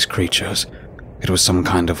by these creatures. It was some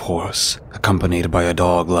kind of horse, accompanied by a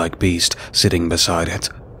dog-like beast sitting beside it,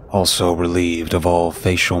 also relieved of all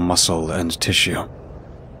facial muscle and tissue.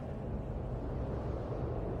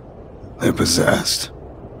 They're possessed.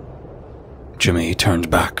 Jimmy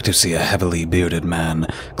turned back to see a heavily bearded man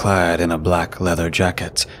clad in a black leather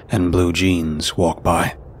jacket and blue jeans walk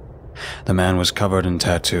by. The man was covered in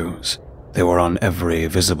tattoos. They were on every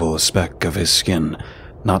visible speck of his skin,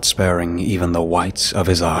 not sparing even the whites of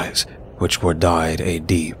his eyes, which were dyed a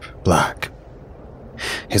deep black.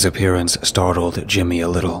 His appearance startled Jimmy a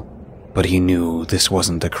little, but he knew this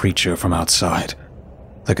wasn't a creature from outside.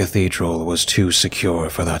 The cathedral was too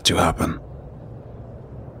secure for that to happen.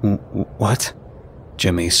 What?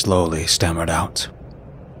 Jimmy slowly stammered out.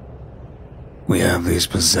 We have these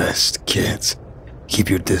possessed kids. Keep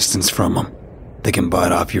your distance from them. They can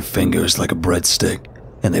bite off your fingers like a breadstick,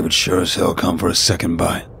 and they would sure as hell come for a second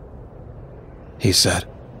bite, he said,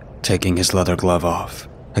 taking his leather glove off,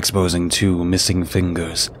 exposing 2 missing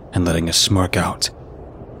fingers and letting a smirk out.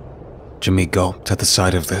 Jimmy gulped at the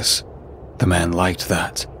sight of this. The man liked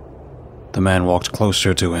that. The man walked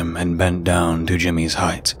closer to him and bent down to Jimmy's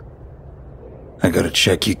height. I gotta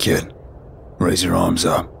check you, kid. Raise your arms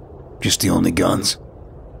up. Just the only guns.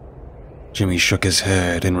 Jimmy shook his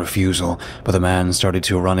head in refusal, but the man started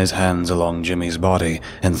to run his hands along Jimmy's body,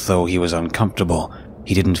 and though he was uncomfortable,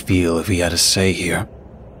 he didn't feel if he had a say here.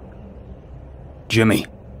 Jimmy,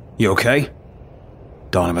 you okay?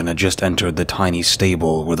 Donovan had just entered the tiny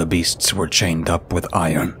stable where the beasts were chained up with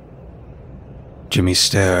iron. Jimmy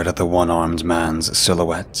stared at the one-armed man's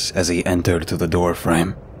silhouette as he entered through the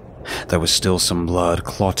doorframe. There was still some blood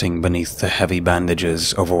clotting beneath the heavy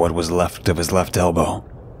bandages over what was left of his left elbow.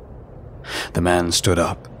 The man stood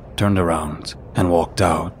up, turned around, and walked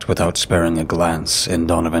out without sparing a glance in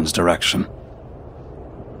Donovan's direction.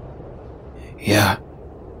 Yeah,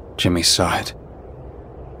 Jimmy sighed.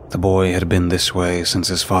 The boy had been this way since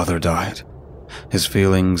his father died. His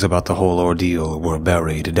feelings about the whole ordeal were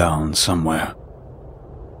buried down somewhere.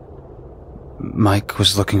 Mike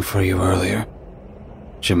was looking for you earlier,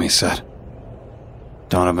 Jimmy said.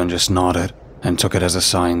 Donovan just nodded and took it as a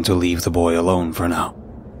sign to leave the boy alone for now.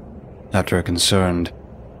 After a concerned,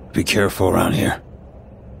 "Be careful around here,"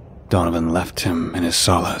 Donovan left him in his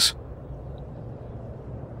solace.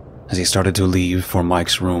 As he started to leave for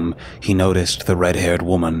Mike's room, he noticed the red-haired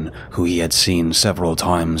woman who he had seen several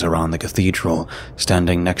times around the cathedral,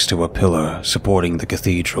 standing next to a pillar supporting the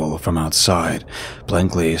cathedral from outside,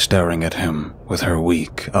 blankly staring at him with her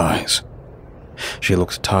weak eyes. She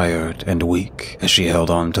looked tired and weak as she held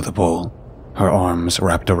on to the pole, her arms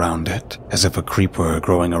wrapped around it as if a creeper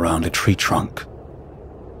growing around a tree trunk.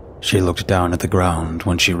 She looked down at the ground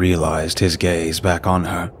when she realized his gaze back on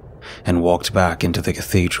her and walked back into the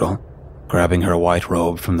cathedral, grabbing her white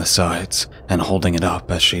robe from the sides and holding it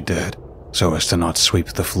up as she did, so as to not sweep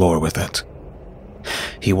the floor with it.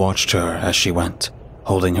 He watched her as she went,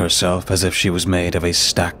 holding herself as if she was made of a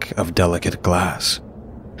stack of delicate glass.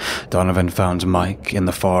 Donovan found Mike in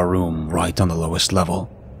the far room right on the lowest level.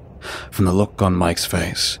 From the look on Mike's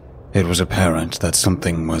face, it was apparent that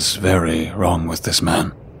something was very wrong with this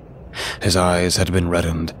man. His eyes had been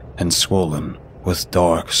reddened and swollen, with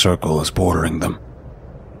dark circles bordering them.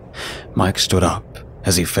 Mike stood up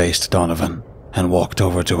as he faced Donovan and walked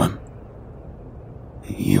over to him.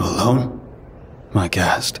 You alone? Mike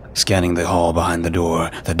asked, scanning the hall behind the door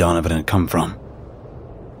that Donovan had come from.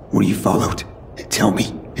 Were you followed? Tell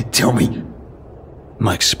me.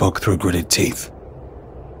 Mike spoke through gritted teeth.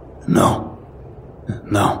 No.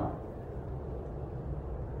 No.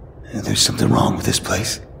 There's something wrong with this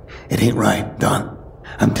place. It ain't right, Don.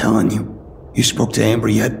 I'm telling you. You spoke to Amber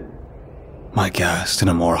yet? Mike asked in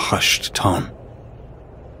a more hushed tone.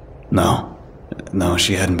 No,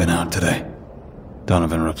 she hadn't been out today,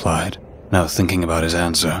 Donovan replied, now thinking about his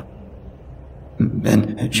answer.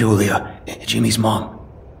 And Julia, Jimmy's mom?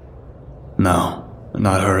 No,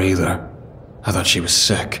 not her either. I thought she was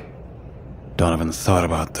sick. Donovan thought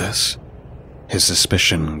about this, his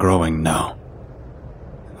suspicion growing now.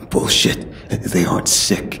 Bullshit. They aren't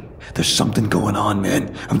sick. There's something going on,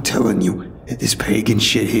 man. I'm telling you. This pagan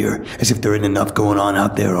shit here, as if there ain't enough going on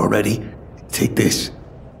out there already. Take this.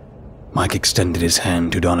 Mike extended his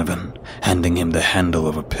hand to Donovan, handing him the handle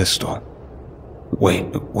of a pistol. Wait,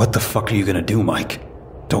 what the fuck are you gonna do, Mike?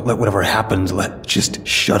 Don't let whatever happens just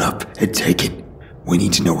shut up and take it. We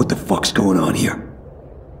need to know what the fuck's going on here.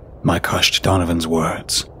 Mike hushed Donovan's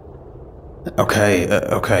words.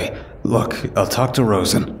 Okay. Look, I'll talk to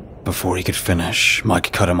Rosen. Before he could finish,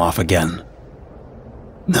 Mike cut him off again.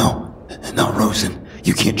 No, not Rosen.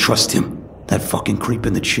 You can't trust him. That fucking creep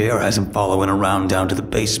in the chair has him following around down to the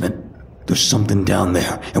basement. There's something down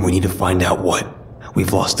there, and we need to find out what.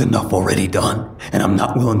 We've lost enough already, Don, and I'm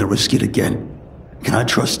not willing to risk it again. Can I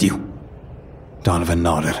trust you? Donovan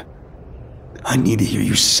nodded. I need to hear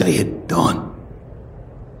you say it, Don.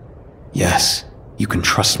 Yes, you can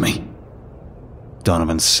trust me,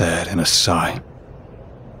 Donovan said in a sigh.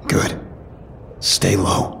 Good. Stay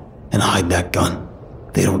low and hide that gun.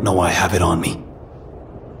 They don't know I have it on me.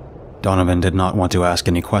 Donovan did not want to ask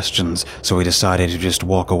any questions, so he decided to just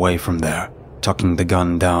walk away from there, tucking the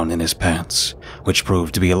gun down in his pants, which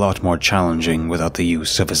proved to be a lot more challenging without the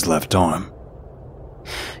use of his left arm.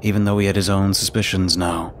 Even though he had his own suspicions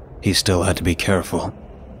now, he still had to be careful.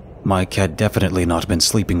 Mike had definitely not been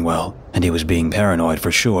sleeping well, and he was being paranoid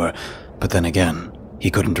for sure, but then again,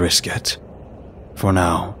 he couldn't risk it. For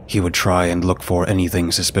now, he would try and look for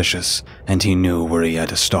anything suspicious, and he knew where he had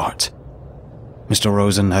to start. Mr.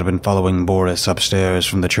 Rosen had been following Boris upstairs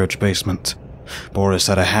from the church basement. Boris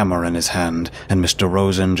had a hammer in his hand, and Mr.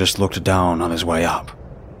 Rosen just looked down on his way up.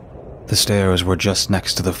 The stairs were just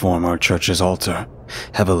next to the former church's altar,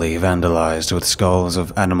 heavily vandalized with skulls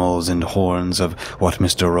of animals and horns of what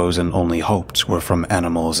Mr. Rosen only hoped were from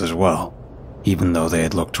animals as well, even though they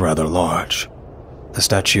had looked rather large. The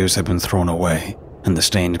statues had been thrown away, and the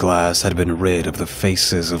stained glass had been rid of the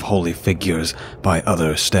faces of holy figures by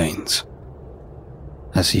other stains.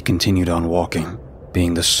 As he continued on walking,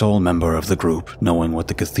 being the sole member of the group knowing what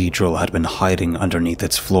the cathedral had been hiding underneath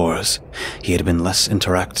its floors, he had been less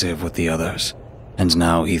interactive with the others, and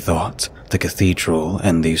now he thought the cathedral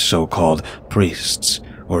and these so-called priests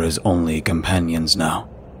were his only companions now.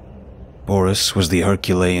 Boris was the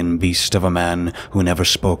Herculean beast of a man who never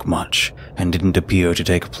spoke much and didn't appear to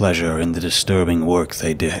take pleasure in the disturbing work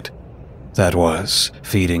they did. That was,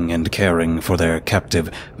 feeding and caring for their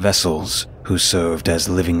captive vessels who served as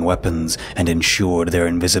living weapons and ensured their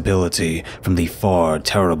invisibility from the far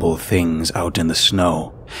terrible things out in the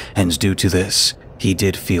snow, and due to this, he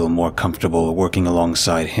did feel more comfortable working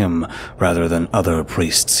alongside him rather than other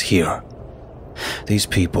priests here. These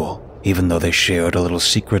people, even though they shared a little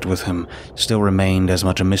secret with him, still remained as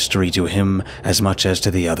much a mystery to him as much as to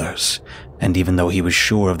the others, and even though he was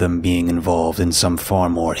sure of them being involved in some far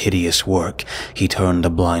more hideous work, he turned a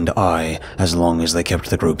blind eye as long as they kept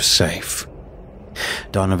the group safe.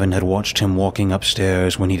 Donovan had watched him walking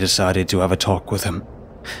upstairs when he decided to have a talk with him.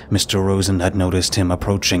 Mr. Rosen had noticed him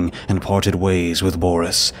approaching and parted ways with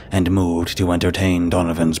Boris and moved to entertain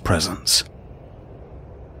Donovan's presence.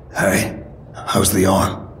 Hey, how's the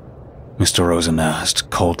arm? Mr. Rosen asked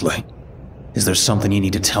coldly. Is there something you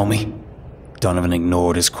need to tell me? Donovan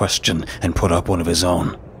ignored his question and put up one of his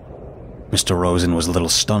own. Mr. Rosen was a little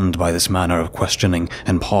stunned by this manner of questioning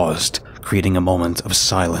and paused, creating a moment of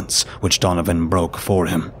silence, which Donovan broke for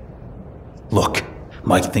him. "Look,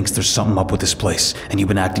 Mike thinks there's something up with this place, and you've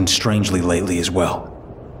been acting strangely lately as well.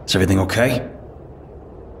 Is everything okay?"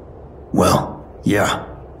 "Well, yeah.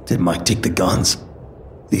 Did Mike take the guns?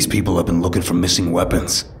 These people have been looking for missing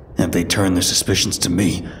weapons, and if they turn their suspicions to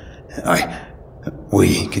me,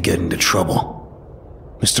 we could get into trouble."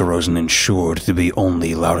 Mr. Rosen ensured to be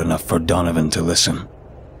only loud enough for Donovan to listen.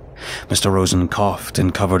 Mr. Rosen coughed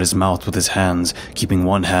and covered his mouth with his hands, keeping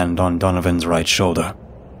one hand on Donovan's right shoulder.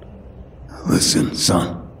 "Listen,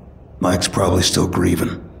 son. Mike's probably still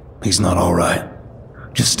grieving. He's not alright.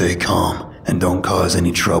 Just stay calm and don't cause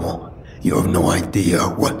any trouble. You have no idea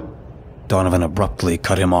what—" Donovan abruptly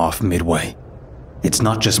cut him off midway. "It's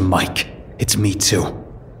not just Mike. It's me too."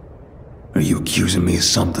 "Are you accusing me of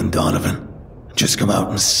something, Donovan? Just come out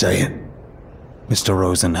and say it." Mr.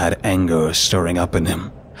 Rosen had anger stirring up in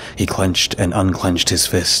him. He clenched and unclenched his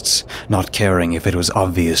fists, not caring if it was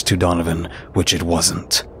obvious to Donovan, which it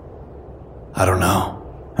wasn't. "I don't know.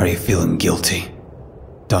 Are you feeling guilty?"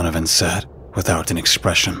 Donovan said, without an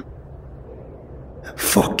expression.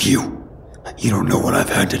 "Fuck you. You don't know what I've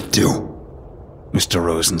had to do," Mr.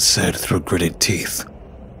 Rosen said through gritted teeth.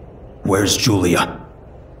 "Where's Julia?"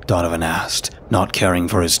 Donovan asked, not caring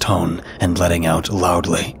for his tone and letting out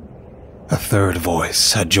loudly. A third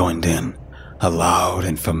voice had joined in, a loud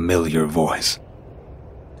and familiar voice.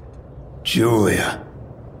 "Julia?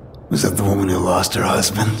 Was that the woman who lost her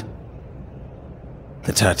husband?"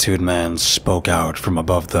 The tattooed man spoke out from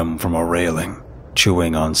above them from a railing,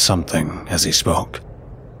 chewing on something as he spoke.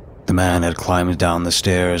 The man had climbed down the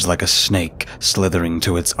stairs like a snake slithering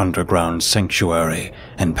to its underground sanctuary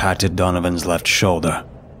and patted Donovan's left shoulder.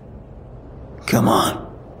 "Come on."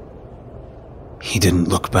 He didn't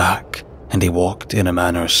look back, and he walked in a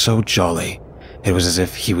manner so jolly, it was as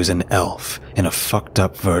if he was an elf in a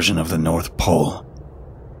fucked-up version of the North Pole.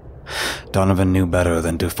 Donovan knew better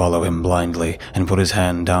than to follow him blindly and put his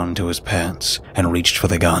hand down to his pants and reached for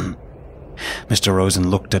the gun. Mr. Rosen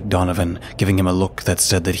looked at Donovan, giving him a look that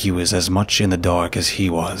said that he was as much in the dark as he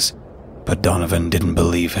was, but Donovan didn't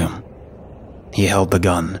believe him. He held the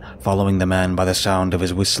gun, following the man by the sound of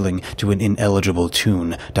his whistling to an ineligible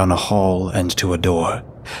tune down a hall and to a door,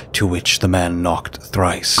 to which the man knocked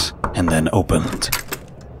thrice and then opened.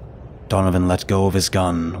 Donovan let go of his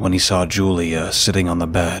gun when he saw Julia sitting on the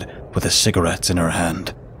bed with a cigarette in her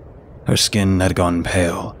hand. Her skin had gone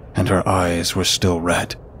pale, and her eyes were still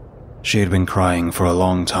red. She had been crying for a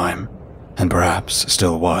long time, and perhaps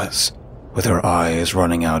still was, with her eyes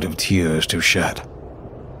running out of tears to shed.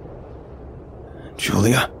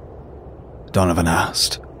 "Julia?" Donovan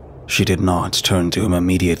asked. She did not turn to him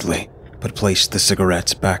immediately, but placed the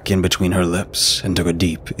cigarette back in between her lips and took a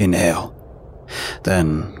deep inhale.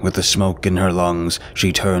 Then, with the smoke in her lungs,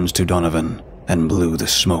 she turned to Donovan and blew the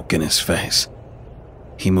smoke in his face.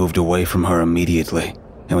 He moved away from her immediately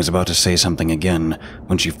and was about to say something again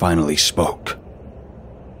when she finally spoke.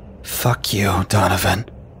 "Fuck you, Donovan,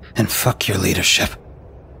 and fuck your leadership.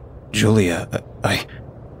 Julia,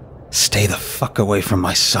 Stay the fuck away from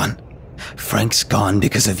my son. Frank's gone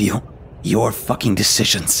because of you. Your fucking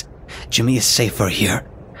decisions. Jimmy is safer here.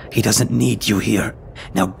 He doesn't need you here.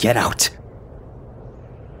 Now get out."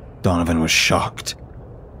 Donovan was shocked.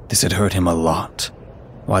 This had hurt him a lot.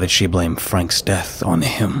 Why did she blame Frank's death on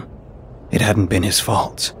him? It hadn't been his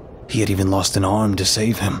fault. He had even lost an arm to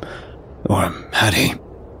save him. Or had he?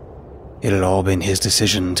 It had all been his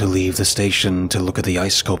decision to leave the station to look at the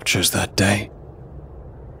ice sculptures that day.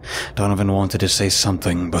 Donovan wanted to say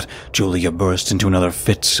something, but Julia burst into another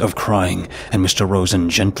fit of crying, and Mr. Rosen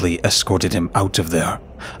gently escorted him out of there,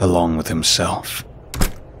 along with himself.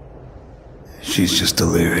 "She's just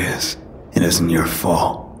delirious. It isn't your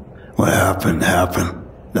fault. What happened, happened.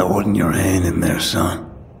 That wasn't your hand in there, son."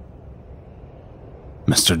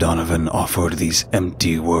 Mr. Donovan offered these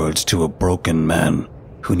empty words to a broken man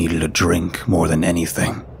who needed a drink more than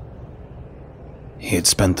anything. He had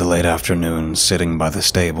spent the late afternoon sitting by the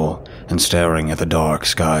stable and staring at the dark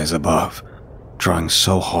skies above, trying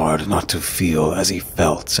so hard not to feel as he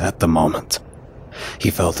felt at the moment.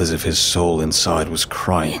 He felt as if his soul inside was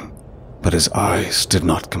crying, but his eyes did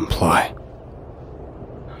not comply.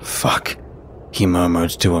 "Fuck," he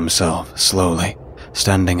murmured to himself slowly,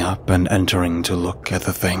 standing up and entering to look at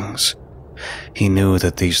the things. He knew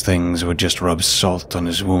that these things would just rub salt on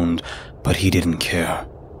his wound, but he didn't care.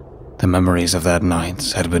 The memories of that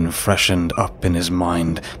night had been freshened up in his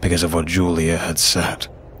mind because of what Julia had said.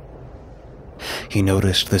 He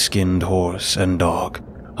noticed the skinned horse and dog,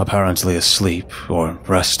 apparently asleep or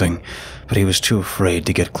resting, but he was too afraid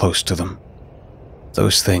to get close to them.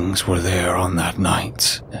 Those things were there on that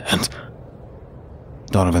night, and...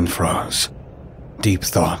 Donovan froze. Deep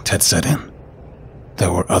thought had set in.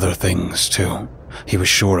 There were other things, too. He was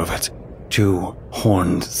sure of it. 2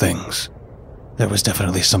 horned things. There was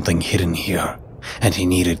definitely something hidden here, and he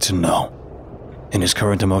needed to know. In his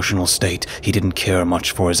current emotional state, he didn't care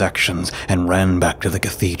much for his actions and ran back to the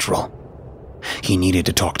cathedral. He needed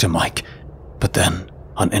to talk to Mike, but then,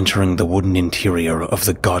 on entering the wooden interior of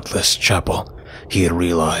the godless chapel, he had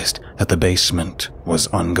realized that the basement was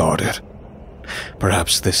unguarded.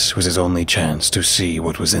 Perhaps this was his only chance to see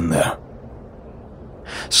what was in there.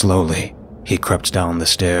 Slowly, he crept down the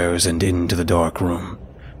stairs and into the dark room,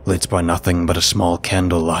 lit by nothing but a small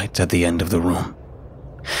candlelight at the end of the room.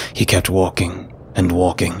 He kept walking and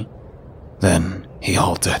walking. Then he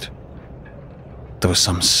halted. There was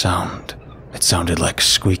some sound. It sounded like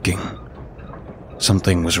squeaking.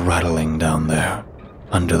 Something was rattling down there,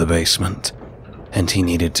 under the basement, and he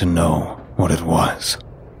needed to know what it was.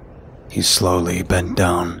 He slowly bent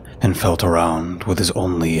down and felt around with his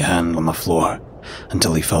only hand on the floor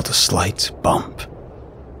until he felt a slight bump.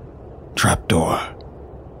 Trapdoor.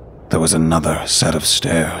 There was another set of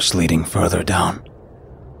stairs leading further down.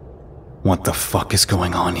 What the fuck is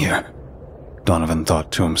going on here? Donovan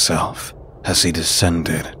thought to himself as he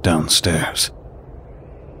descended downstairs.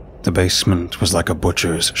 The basement was like a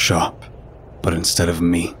butcher's shop, but instead of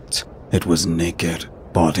meat, it was naked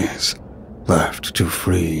bodies, left to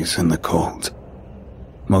freeze in the cold.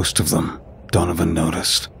 Most of them, Donovan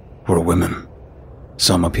noticed, were women.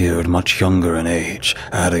 Some appeared much younger in age,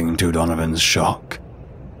 adding to Donovan's shock.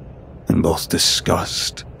 In both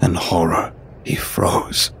disgust and horror, he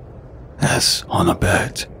froze, as on a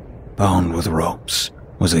bed, bound with ropes,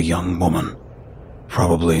 was a young woman,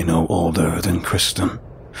 probably no older than Kristen,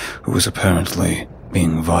 who was apparently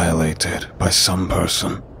being violated by some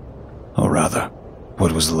person, or rather,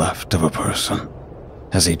 what was left of a person,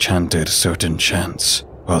 as he chanted certain chants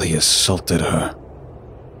while he assaulted her.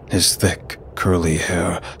 His thick, curly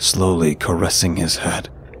hair slowly caressing his head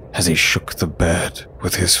as he shook the bed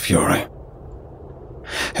with his fury.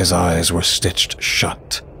 His eyes were stitched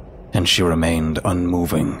shut, and she remained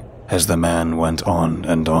unmoving as the man went on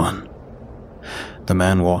and on. The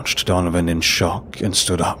man watched Donovan in shock and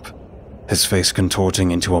stood up, his face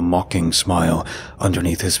contorting into a mocking smile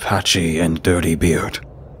underneath his patchy and dirty beard.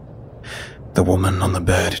 The woman on the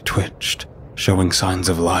bed twitched, showing signs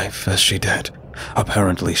of life as she did,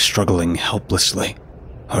 apparently struggling helplessly,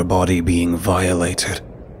 her body being violated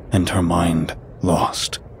and her mind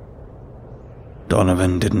lost.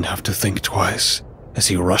 Donovan didn't have to think twice as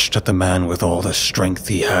he rushed at the man with all the strength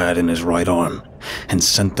he had in his right arm and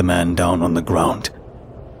sent the man down on the ground.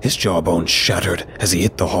 His jawbone shattered as he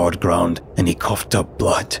hit the hard ground and he coughed up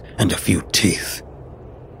blood and a few teeth.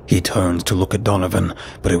 He turned to look at Donovan,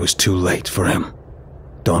 but it was too late for him.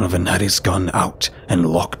 Donovan had his gun out and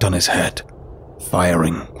locked on his head,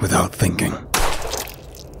 firing without thinking.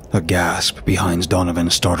 A gasp behind Donovan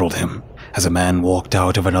startled him as a man walked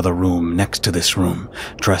out of another room next to this room,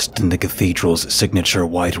 dressed in the cathedral's signature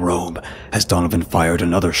white robe, as Donovan fired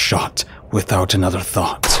another shot without another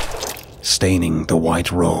thought, staining the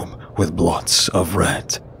white robe with blots of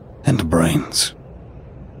red and brains.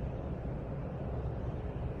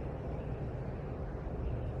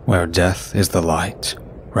 Where death is the light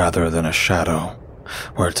rather than a shadow,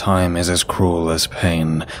 where time is as cruel as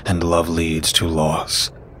pain and love leads to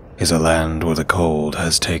loss, is a land where the cold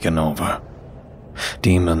has taken over.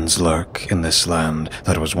 Demons lurk in this land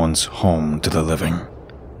that was once home to the living,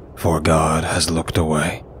 for God has looked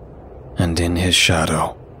away, and in his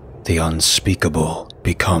shadow, the unspeakable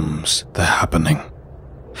becomes the happening.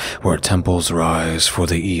 Where temples rise for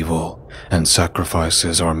the evil and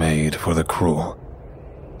sacrifices are made for the cruel,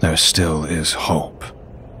 there still is hope.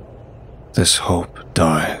 This hope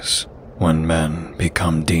dies when men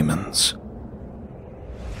become demons.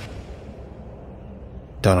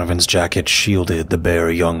 Donovan's jacket shielded the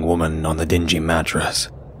bare young woman on the dingy mattress.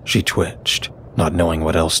 She twitched, not knowing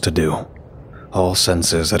what else to do. All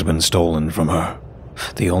senses had been stolen from her.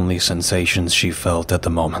 The only sensations she felt at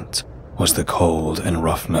the moment was the cold and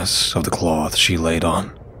roughness of the cloth she laid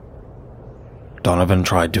on. Donovan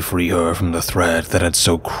tried to free her from the thread that had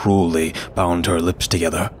so cruelly bound her lips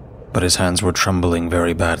together, but his hands were trembling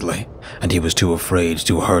very badly, and he was too afraid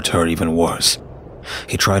to hurt her even worse.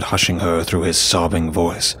 He tried hushing her through his sobbing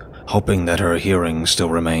voice, hoping that her hearing still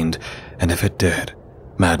remained, and if it did,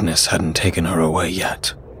 madness hadn't taken her away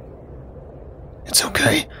yet. "It's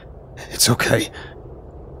okay. It's okay."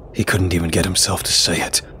 He couldn't even get himself to say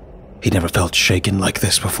it. He'd never felt shaken like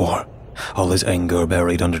this before. All his anger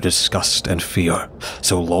buried under disgust and fear.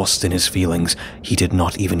 So lost in his feelings, he did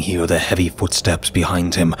not even hear the heavy footsteps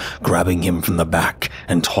behind him, grabbing him from the back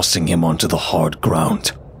and tossing him onto the hard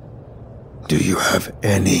ground. Do you have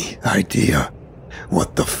any idea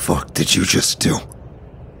what the fuck did you just do?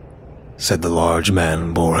 Said the large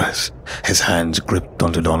man, Boris, his hands gripped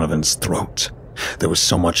onto Donovan's throat. There was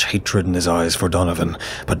so much hatred in his eyes for Donovan,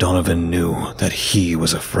 but Donovan knew that he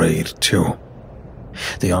was afraid too.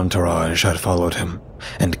 The entourage had followed him,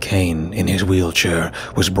 and Kane, in his wheelchair,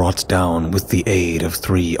 was brought down with the aid of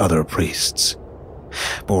 3 other priests.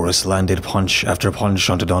 Boris landed punch after punch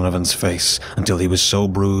onto Donovan's face until he was so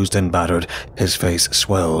bruised and battered his face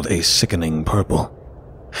swelled a sickening purple.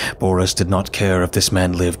 Boris did not care if this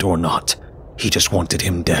man lived or not. He just wanted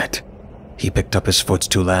him dead. He picked up his foot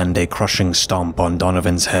to land a crushing stomp on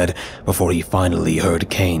Donovan's head before he finally heard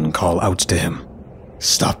Kane call out to him.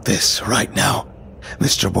 Stop this right now.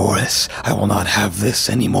 Mr. Boris, I will not have this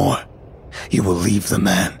anymore. You will leave the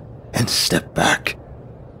man and step back.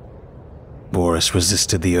 Boris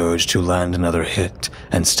resisted the urge to land another hit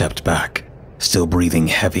and stepped back, still breathing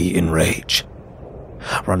heavy in rage.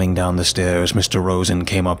 Running down the stairs, Mr. Rosen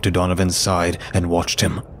came up to Donovan's side and watched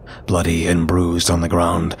him, bloody and bruised on the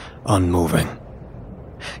ground, unmoving.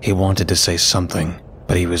 He wanted to say something,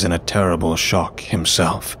 but he was in a terrible shock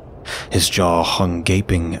himself. His jaw hung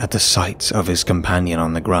gaping at the sight of his companion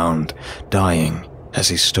on the ground, dying as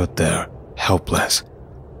he stood there, helpless.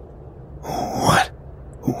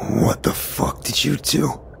 What the fuck did you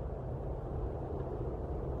do?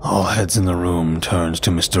 All heads in the room turned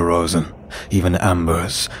to Mr. Rosen, even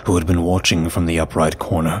Amber's, who had been watching from the upright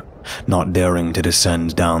corner, not daring to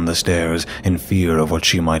descend down the stairs in fear of what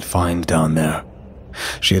she might find down there.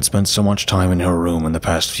 She had spent so much time in her room in the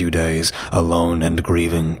past few days, alone and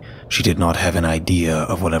grieving, she did not have an idea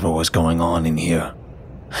of whatever was going on in here.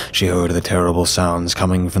 She heard the terrible sounds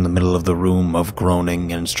coming from the middle of the room of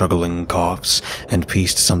groaning and struggling coughs, and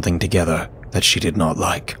pieced something together that she did not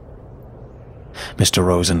like. Mr.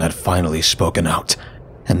 Rosen had finally spoken out,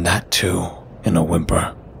 and that too in a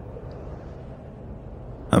whimper.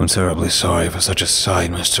 I'm terribly sorry for such a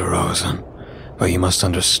sight, Mr. Rosen, but you must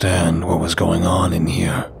understand what was going on in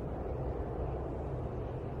here.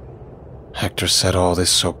 Hector said all this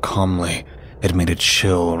so calmly, it made a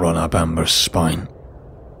chill run up Amber's spine.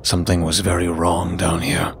 Something was very wrong down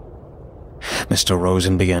here. Mr.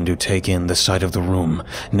 Rosen began to take in the sight of the room,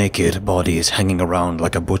 naked bodies hanging around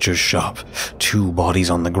like a butcher's shop, 2 bodies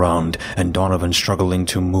on the ground, and Donovan struggling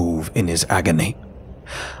to move in his agony.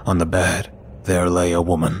 On the bed, there lay a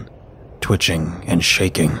woman, twitching and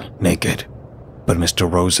shaking, naked. But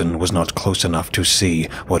Mr. Rosen was not close enough to see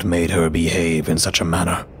what made her behave in such a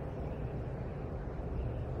manner.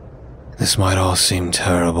 This might all seem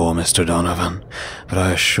terrible, Mr. Donovan, but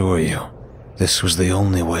I assure you, this was the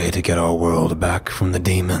only way to get our world back from the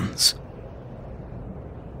demons.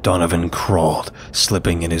 Donovan crawled,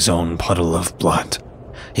 slipping in his own puddle of blood.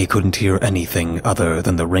 He couldn't hear anything other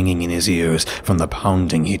than the ringing in his ears from the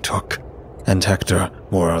pounding he took, and Hector,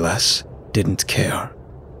 more or less, didn't care,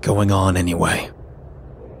 going on anyway.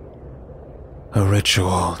 A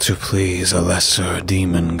ritual to please a lesser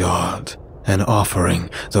demon god. An offering,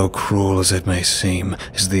 though cruel as it may seem,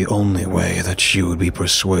 is the only way that she would be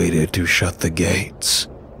persuaded to shut the gates.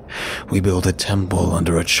 We built a temple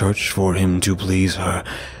under a church for him to please her,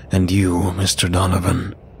 and you, Mr.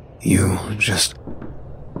 Donovan, you just...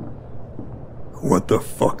 What the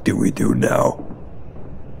fuck do we do now?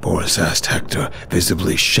 Boris asked Hector,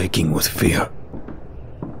 visibly shaking with fear.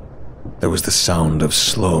 There was the sound of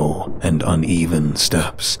slow and uneven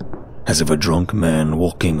steps, as of a drunk man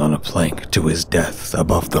walking on a plank to his death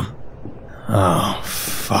above them. Oh,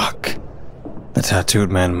 fuck, the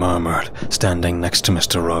tattooed man murmured, standing next to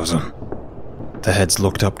Mr. Rosen. The heads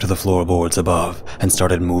looked up to the floorboards above and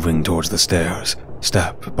started moving towards the stairs,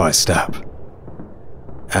 step by step.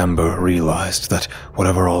 Amber realized that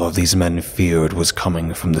whatever all of these men feared was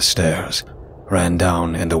coming from the stairs, ran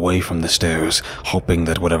down and away from the stairs, hoping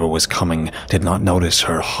that whatever was coming did not notice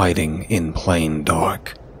her hiding in plain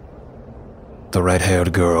dark. The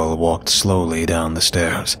red-haired girl walked slowly down the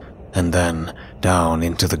stairs, and then down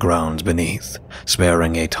into the ground beneath,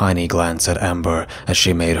 sparing a tiny glance at Amber as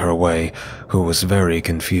she made her way, who was very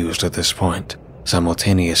confused at this point,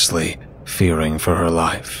 simultaneously fearing for her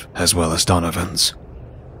life as well as Donovan's.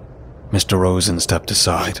 Mr. Rosen stepped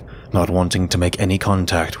aside, not wanting to make any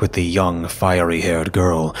contact with the young, fiery-haired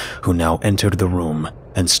girl who now entered the room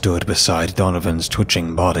and stood beside Donovan's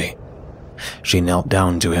twitching body. She knelt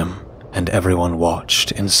down to him, and everyone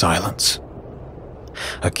watched in silence.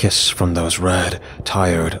 A kiss from those red,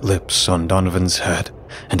 tired lips on Donovan's head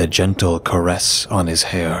and a gentle caress on his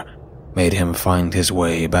hair made him find his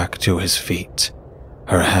way back to his feet,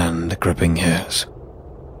 her hand gripping his.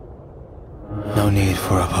 No need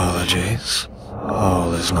for apologies.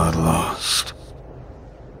 All is not lost.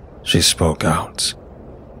 She spoke out.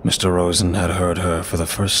 Mr. Rosen had heard her for the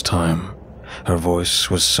first time. Her voice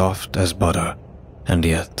was soft as butter, and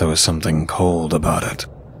yet there was something cold about it.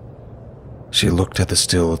 She looked at the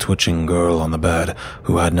still twitching girl on the bed,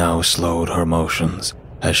 who had now slowed her motions,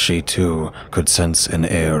 as she too could sense an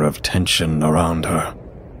air of tension around her.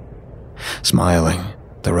 Smiling,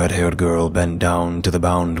 the red-haired girl bent down to the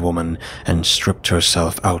bound woman and stripped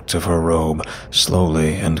herself out of her robe,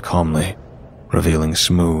 slowly and calmly, revealing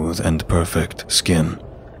smooth and perfect skin,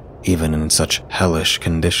 even in such hellish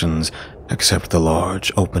conditions, except the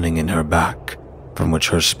large opening in her back, from which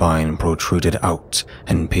her spine protruded out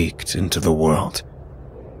and peeked into the world.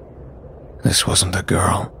 This wasn't a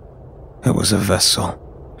girl. It was a vessel,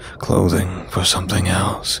 clothing for something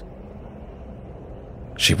else.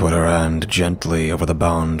 She put her hand gently over the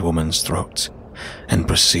bound woman's throat and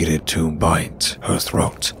proceeded to bite her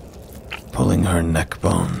throat, pulling her neck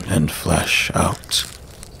bone and flesh out,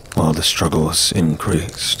 while the struggles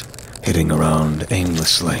increased, hitting around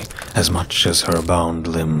aimlessly as much as her bound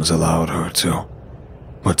limbs allowed her to,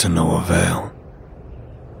 but to no avail.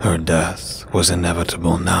 Her death was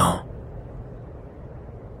inevitable now.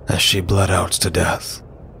 As she bled out to death,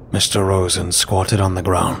 Mr. Rosen squatted on the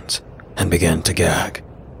ground and began to gag.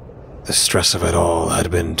 The stress of it all had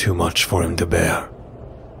been too much for him to bear.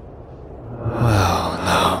 Well,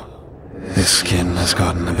 now, this skin has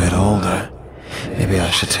gotten a bit older. Maybe I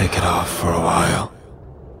should take it off for a while,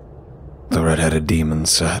 the red-headed demon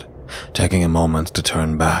said, taking a moment to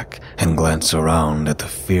turn back and glance around at the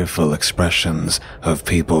fearful expressions of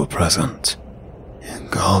people present.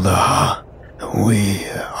 Galdaha, we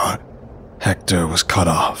are... Hector was cut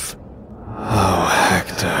off. Oh,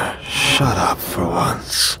 Hector, shut up for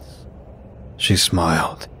once. She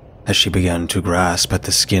smiled as she began to grasp at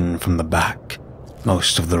the skin from the back,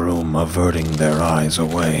 most of the room averting their eyes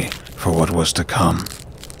away for what was to come.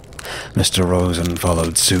 Mr. Rosen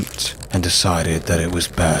followed suit and decided that it was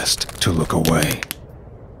best to look away.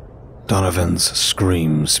 Donovan's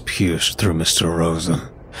screams pierced through Mr. Rosen,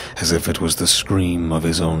 as if it was the scream of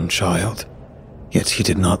his own child. Yet he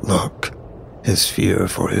did not look. His fear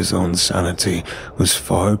for his own sanity was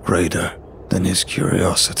far greater than his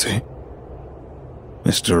curiosity.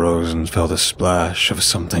 Mr. Rosen felt a splash of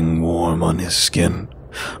something warm on his skin,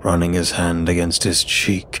 running his hand against his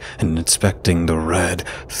cheek and inspecting the red,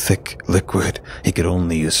 thick liquid he could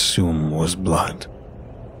only assume was blood.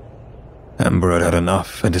 Amber had had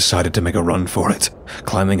enough and decided to make a run for it,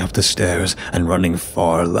 climbing up the stairs and running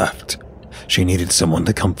far left. She needed someone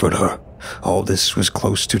to comfort her. All this was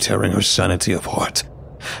close to tearing her sanity apart.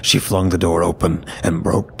 She flung the door open and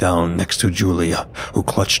broke down next to Julia, who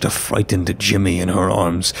clutched a frightened Jimmy in her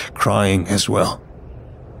arms, crying as well.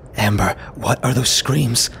 Amber, what are those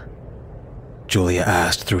screams? Julia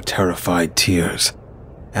asked through terrified tears.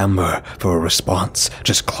 Amber, for a response,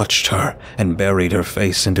 just clutched her and buried her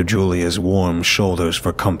face into Julia's warm shoulders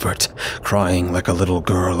for comfort, crying like a little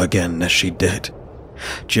girl again as she did.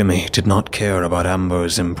 Jimmy did not care about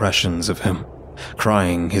Amber's impressions of him,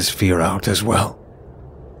 crying his fear out as well.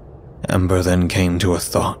 Amber then came to a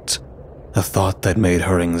thought that made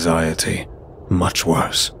her anxiety much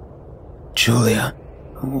worse. Julia,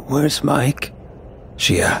 where's Mike?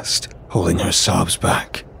 She asked, holding her sobs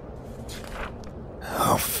back.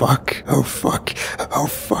 Oh fuck,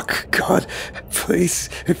 God,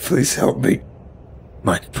 please help me.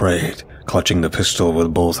 Mike prayed, clutching the pistol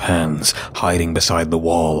with both hands, hiding beside the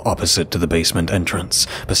wall opposite to the basement entrance,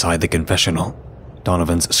 beside the confessional.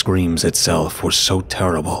 Donovan's screams itself were so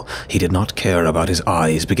terrible, he did not care about his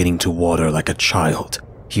eyes beginning to water like a child.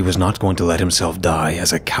 He was not going to let himself die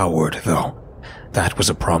as a coward, though. That was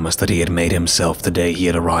a promise that he had made himself the day he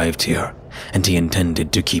had arrived here, and he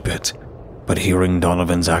intended to keep it. But hearing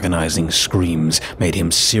Donovan's agonizing screams made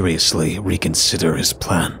him seriously reconsider his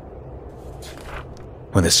plan.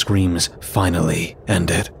 When the screams finally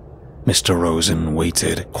ended, Mr. Rosen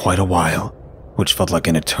waited quite a while, which felt like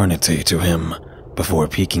an eternity to him, before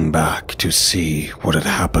peeking back to see what had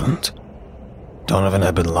happened. Donovan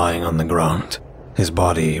had been lying on the ground. His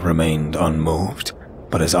body remained unmoved,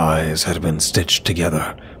 but his eyes had been stitched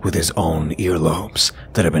together with his own earlobes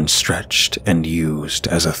that had been stretched and used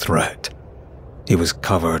as a thread. He was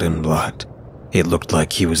covered in blood. It looked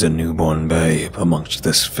like he was a newborn babe amongst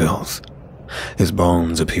this filth. His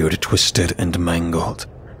bones appeared twisted and mangled,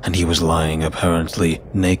 and he was lying apparently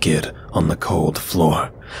naked on the cold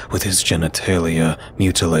floor, with his genitalia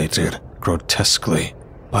mutilated grotesquely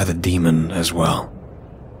by the demon as well.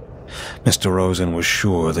 Mr. Rosen was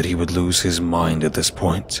sure that he would lose his mind at this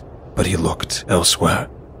point, but he looked elsewhere.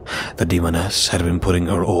 The demoness had been putting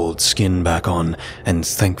her old skin back on, and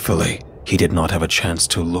thankfully, he did not have a chance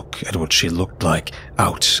to look at what she looked like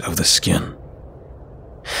out of the skin.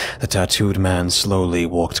 The tattooed man slowly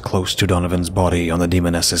walked close to Donovan's body on the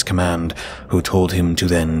demoness's command, who told him to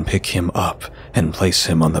then pick him up and place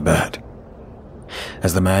him on the bed.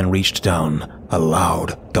 As the man reached down, a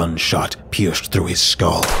loud gunshot pierced through his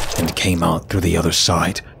skull and came out through the other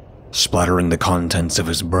side, splattering the contents of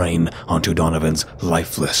his brain onto Donovan's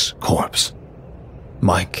lifeless corpse.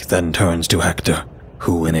 Mike then turns to Hector,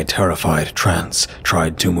 who in a terrified trance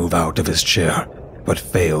tried to move out of his chair, but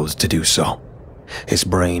failed to do so. His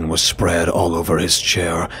brain was spread all over his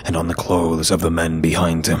chair and on the clothes of the men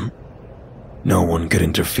behind him. No one could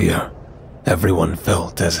interfere. Everyone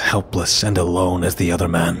felt as helpless and alone as the other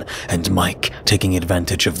man, and Mike, taking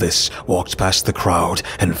advantage of this, walked past the crowd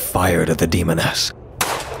and fired at the demoness.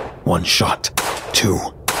 1 shot, 2,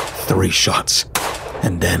 3 shots,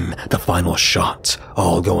 and then the final shot,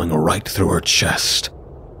 all going right through her chest.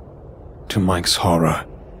 To Mike's horror,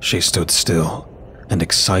 she stood still, an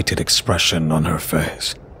excited expression on her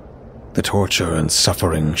face. The torture and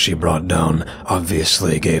suffering she brought down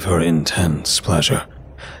obviously gave her intense pleasure,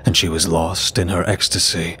 and she was lost in her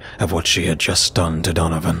ecstasy of what she had just done to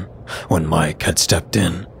Donovan when Mike had stepped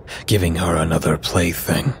in, giving her another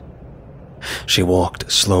plaything. She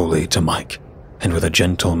walked slowly to Mike, and with a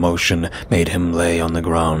gentle motion made him lay on the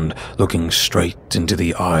ground, looking straight into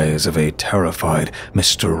the eyes of a terrified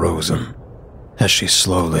Mr. Rosen, as she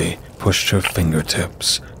slowly pushed her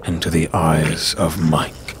fingertips into the eyes of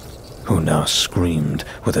Mike, who now screamed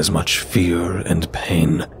with as much fear and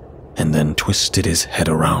pain, and then twisted his head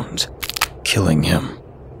around, killing him.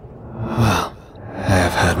 Well, I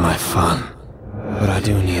have had my fun, but I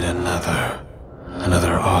do need another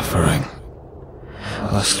offering.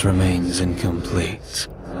 Lust remains incomplete,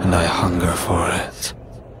 and I hunger for it.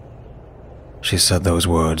 She said those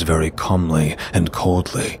words very calmly and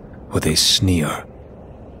coldly, with a sneer.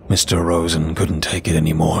 Mr. Rosen couldn't take it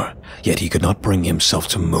anymore, yet he could not bring himself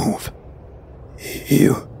to move.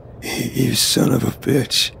 You son of a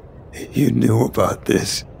bitch. You knew about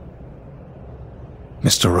this.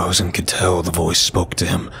 Mr. Rosen could tell the voice spoke to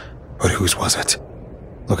him, but whose was it?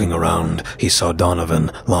 Looking around, he saw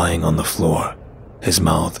Donovan lying on the floor, his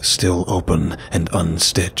mouth still open and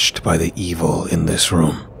unstitched by the evil in this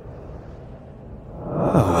room.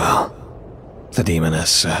 Oh well, the demoness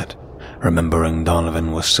said, remembering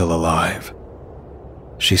Donovan was still alive.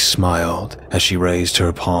 She smiled as she raised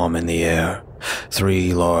her palm in the air,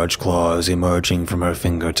 3 large claws emerging from her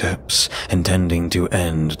fingertips, intending to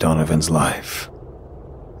end Donovan's life.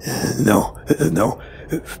 No,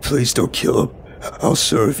 please don't kill him. I'll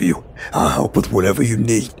serve you. I'll help with whatever you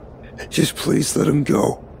need. Just please let him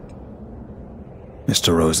go.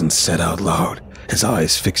 Mr. Rosen said out loud, his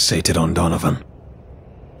eyes fixated on Donovan.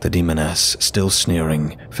 The demoness, still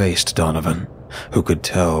sneering, faced Donovan, who could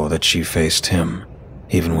tell that she faced him,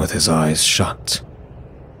 even with his eyes shut.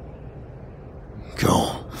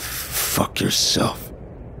 Go fuck yourself,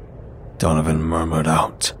 Donovan murmured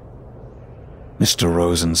out. Mr.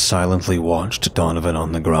 Rosen silently watched Donovan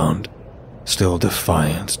on the ground, still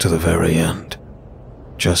defiant to the very end,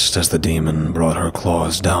 just as the demon brought her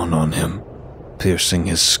claws down on him, piercing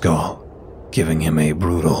his skull, giving him a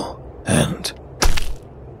brutal end.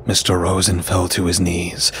 Mr. Rosen fell to his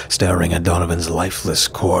knees, staring at Donovan's lifeless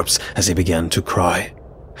corpse as he began to cry.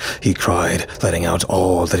 He cried, letting out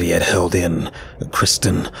all that he had held in.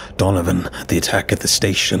 Kristen, Donovan, the attack at the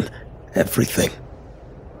station, everything.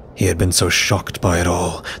 He had been so shocked by it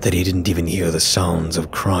all that he didn't even hear the sounds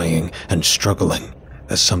of crying and struggling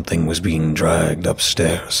as something was being dragged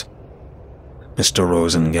upstairs. Mr.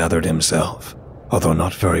 Rosen gathered himself, although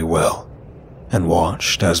not very well, and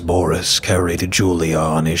watched as Boris carried Julia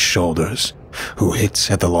on his shoulders, who hit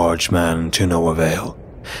at the large man to no avail,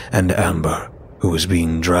 and Amber, who was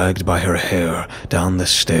being dragged by her hair down the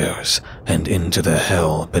stairs and into the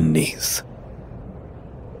hell beneath.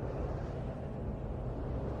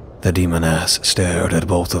 The demoness stared at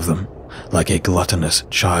both of them, like a gluttonous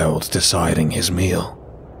child deciding his meal.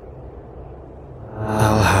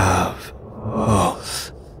 I'll have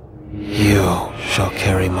both. You shall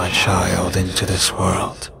carry my child into this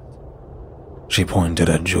world. She pointed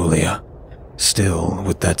at Julia, still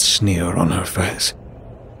with that sneer on her face.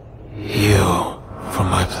 You, for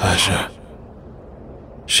my pleasure.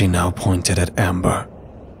 She now pointed at Amber.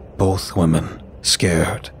 Both women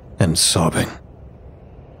scared and sobbing.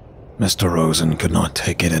 Mr. Rosen could not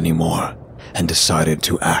take it anymore and decided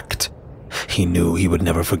to act. He knew he would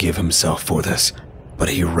never forgive himself for this, but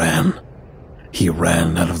he ran. He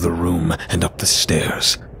ran out of the room and up the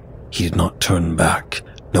stairs. He did not turn back,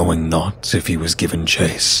 knowing not if he was given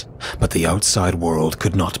chase, but the outside world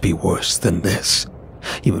could not be worse than this.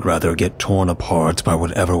 He would rather get torn apart by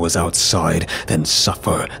whatever was outside than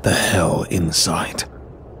suffer the hell inside.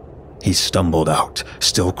 He stumbled out,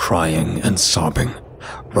 still crying and sobbing,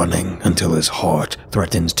 running until his heart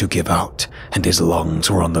threatened to give out and his lungs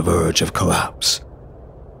were on the verge of collapse.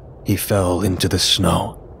 He fell into the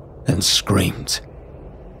snow and screamed.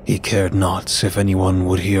 He cared not if anyone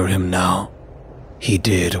would hear him now. He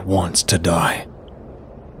did want to die.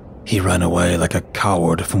 He ran away like a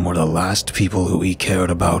coward from where the last people who he cared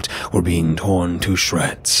about were being torn to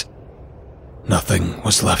shreds. Nothing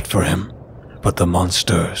was left for him but the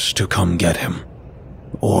monsters to come get him.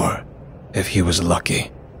 Or, if he was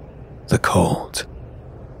lucky, the cold.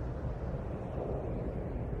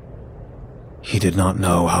 He did not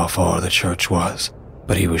know how far the church was,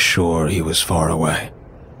 but he was sure he was far away.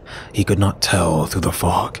 He could not tell through the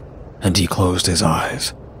fog, and he closed his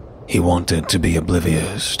eyes. He wanted to be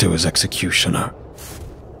oblivious to his executioner.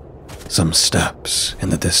 Some steps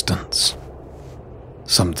in the distance.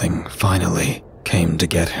 Something finally came to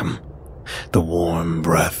get him. The warm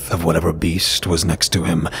breath of whatever beast was next to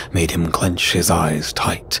him made him clench his eyes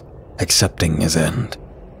tight, accepting his end.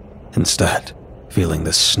 Instead, feeling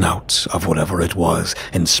the snout of whatever it was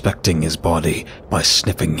inspecting his body by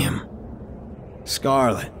sniffing him.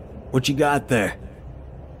 "Scarlet, what you got there?"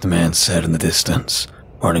 The man said in the distance,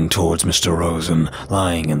 running towards Mr. Rosen,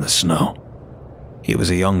 lying in the snow. He was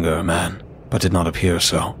a younger man, but did not appear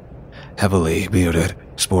so. Heavily bearded,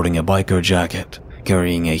 sporting a biker jacket,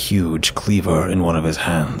 carrying a huge cleaver in one of his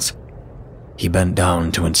hands. He bent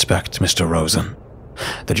down to inspect Mr. Rosen.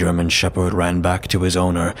 The German Shepherd ran back to his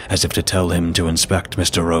owner as if to tell him to inspect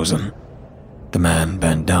Mr. Rosen. The man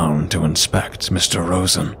bent down to inspect Mr.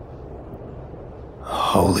 Rosen.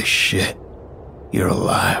 Holy shit, you're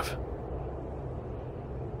alive.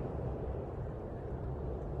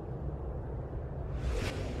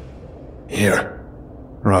 Here,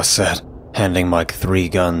 Ross said, handing Mike 3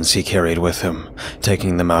 guns he carried with him,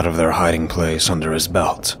 taking them out of their hiding place under his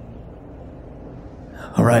belt.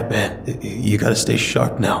 Alright, man, you gotta stay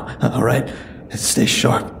sharp now, alright? Stay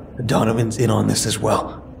sharp. Donovan's in on this as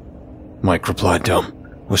well. Mike replied to him,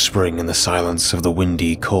 whispering in the silence of the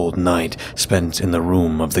windy, cold night spent in the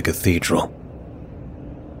room of the cathedral.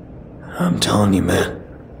 I'm telling you, man,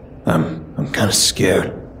 I'm kinda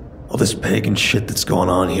scared. All this pagan shit that's going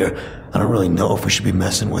on here, I don't really know if we should be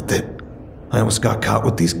messing with it. I almost got caught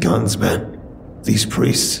with these guns, man. These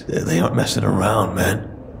priests, they aren't messing around, man.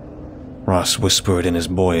 Ross whispered in his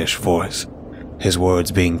boyish voice, his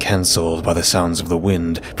words being cancelled by the sounds of the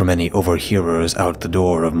wind from any overhearers out the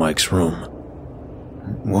door of Mike's room.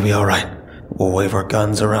 We'll be alright. We'll wave our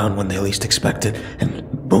guns around when they least expect it, and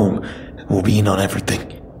boom, we'll be in on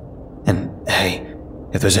everything. And hey,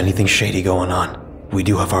 if there's anything shady going on, we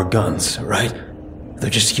do have our guns, right? They're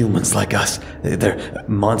just humans like us. Their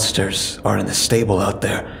monsters are in the stable out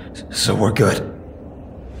there, so we're good.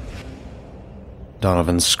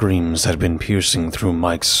 Donovan's screams had been piercing through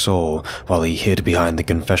Mike's soul while he hid behind the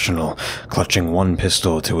confessional, clutching one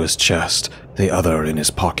pistol to his chest, the other in his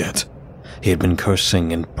pocket. He had been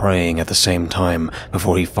cursing and praying at the same time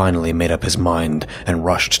before he finally made up his mind and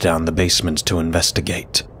rushed down the basement to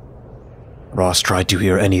investigate. Ross tried to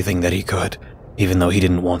hear anything that he could, even though he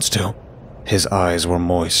didn't want to. His eyes were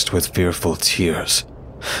moist with fearful tears.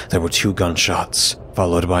 There were 2 gunshots,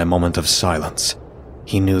 followed by a moment of silence.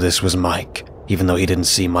 He knew this was Mike, even though he didn't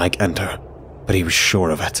see Mike enter, but he was sure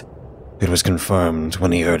of it. It was confirmed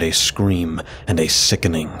when he heard a scream and a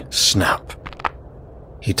sickening snap.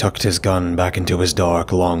 He tucked his gun back into his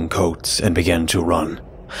dark, long coat and began to run,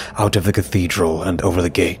 out of the cathedral and over the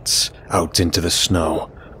gates, out into the snow,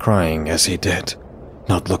 crying as he did,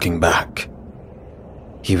 not looking back.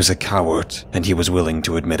 He was a coward, and he was willing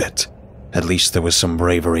to admit it. At least there was some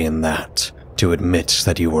bravery in that, to admit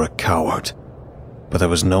that you were a coward. But there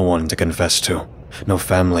was no one to confess to. No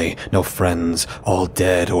family, no friends, all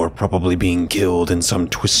dead or probably being killed in some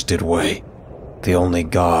twisted way. The only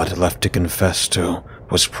God left to confess to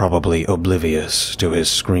was probably oblivious to his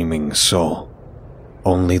screaming soul.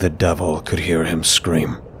 Only the devil could hear him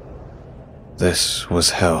scream. This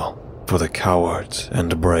was hell for the coward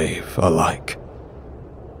and brave alike.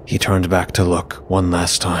 He turned back to look one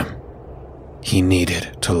last time. He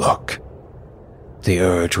needed to look. The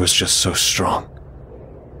urge was just so strong.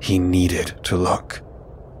 He needed to look.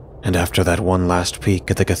 and after that one last peek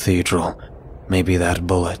at the cathedral, maybe that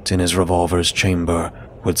bullet in his revolver's chamber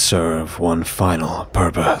would serve one final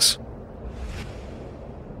purpose.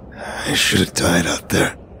 I should have died out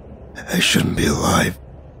there. I shouldn't be alive.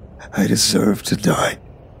 I deserve to die,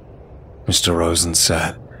 Mr. Rosen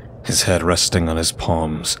said, his head resting on his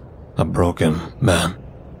palms, a broken man.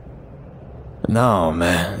 No,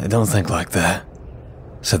 man, don't think like that,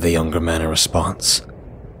 said the younger man in response.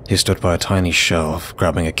 He stood by a tiny shelf,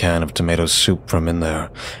 grabbing a can of tomato soup from in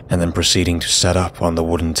there, and then proceeding to set up on the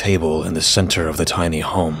wooden table in the center of the tiny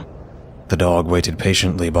home. The dog waited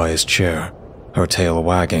patiently by his chair, her tail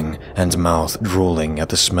wagging and mouth drooling at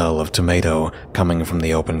the smell of tomato coming from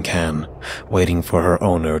the open can, waiting for her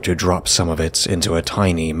owner to drop some of it into a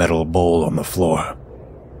tiny metal bowl on the floor.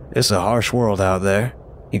 It's a harsh world out there.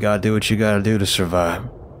 You gotta do what you gotta do to survive.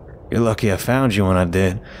 You're lucky I found you when I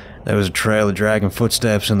did. There was a trail of dragging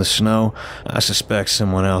footsteps in the snow. I suspect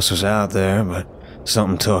someone else was out there, but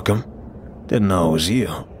something took them. Didn't know it was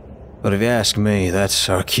you. But if you ask me, that's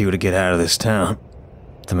our cue to get out of this town,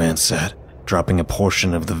 the man said, dropping a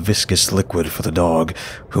portion of the viscous liquid for the dog,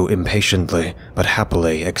 who impatiently but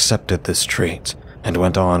happily accepted this treat and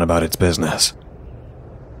went on about its business.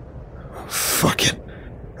 Fuck it.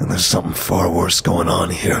 And there's something far worse going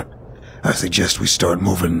on here. I suggest we start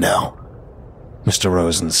moving now, Mr.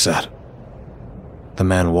 Rosen said. The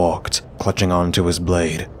man walked, clutching onto his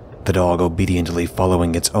blade, the dog obediently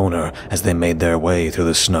following its owner as they made their way through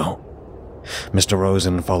the snow. Mr.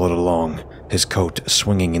 Rosen followed along, his coat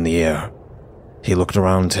swinging in the air. He looked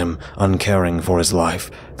around him, uncaring for his life,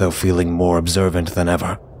 though feeling more observant than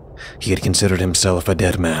ever. He had considered himself a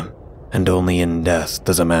dead man, and only in death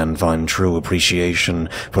does a man find true appreciation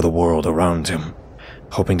for the world around him,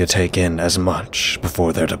 hoping to take in as much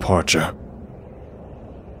before their departure.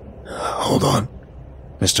 Hold on,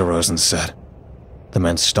 Mr. Rosen said. The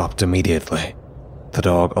man stopped immediately. The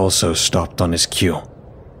dog also stopped on his cue.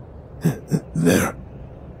 There.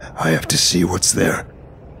 I have to see what's there,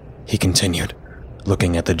 he continued,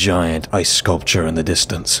 looking at the giant ice sculpture in the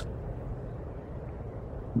distance.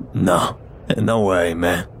 No way,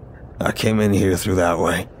 man. I came in here through that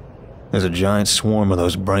way. There's a giant swarm of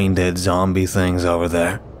those brain-dead zombie things over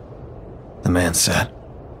there, the man said.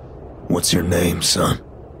 What's your name, son?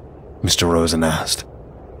 Mr. Rosen asked.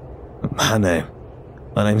 My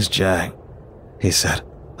name's Jack, he said,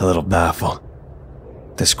 a little baffled.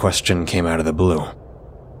 This question came out of the blue.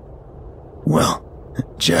 Well,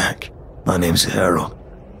 Jack, my name's Harold.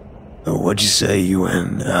 What'd you say you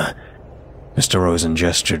and, Mr. Rosen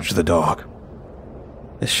gestured to the dog.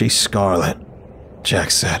 She's Scarlet, Jack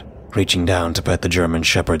said, reaching down to pet the German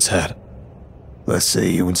shepherd's head. Let's say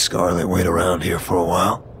you and Scarlet wait around here for a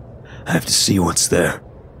while. I have to see what's there.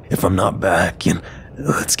 If I'm not back in,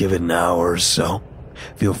 let's give it an hour or so,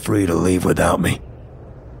 feel free to leave without me,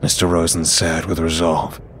 Mr. Rosen said with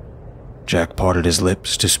resolve. Jack parted his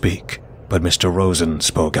lips to speak, but Mr. Rosen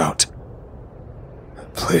spoke out.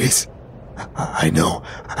 Please, I know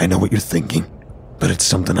what you're thinking, but it's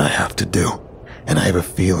something I have to do, and I have a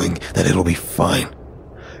feeling that it'll be fine.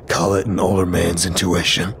 Call it an older man's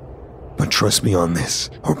intuition, but trust me on this,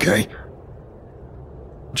 okay?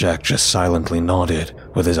 Jack just silently nodded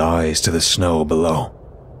with his eyes to the snow below.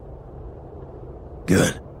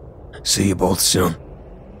 Good. See you both soon,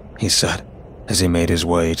 he said as he made his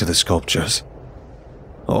way to the sculptures.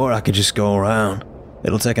 Or I could just go around.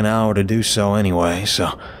 It'll take an hour to do so anyway,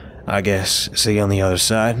 so I guess see you on the other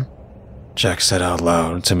side, Jack said out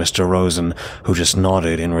loud to Mr. Rosen, who just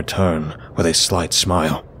nodded in return with a slight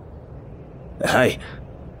smile. Hey,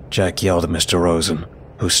 Jack yelled at Mr. Rosen,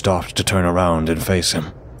 who stopped to turn around and face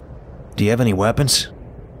him. Do you have any weapons?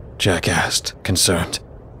 Jack asked, concerned.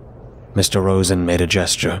 Mr. Rosen made a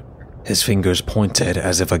gesture, his fingers pointed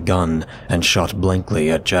as if a gun, and shot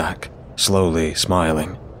blankly at Jack, slowly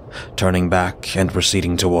smiling, turning back and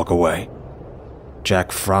proceeding to walk away.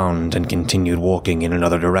 Jack frowned and continued walking in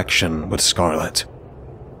another direction with Scarlet.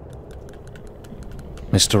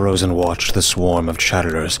 Mr. Rosen watched the swarm of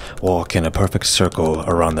chatterers walk in a perfect circle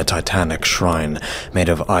around the titanic shrine, made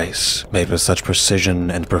of ice, made with such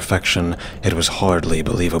precision and perfection it was hardly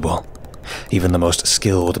believable. Even the most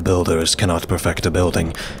skilled builders cannot perfect a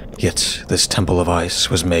building, yet this temple of ice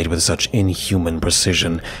was made with such inhuman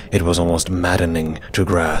precision it was almost maddening to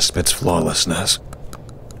grasp its flawlessness.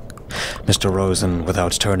 Mr. Rosen,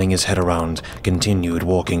 without turning his head around, continued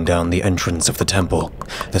walking down the entrance of the temple,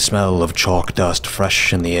 the smell of chalk dust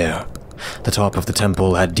fresh in the air. The top of the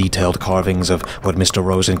temple had detailed carvings of what Mr.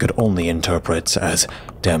 Rosen could only interpret as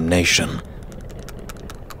damnation.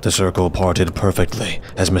 The circle parted perfectly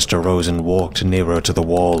as Mr. Rosen walked nearer to the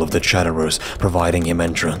wall of the Chatterers, providing him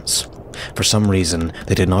entrance. For some reason,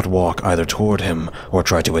 they did not walk either toward him or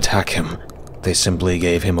try to attack him. They simply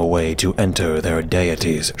gave him a way to enter their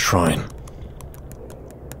deity's shrine.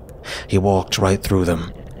 He walked right through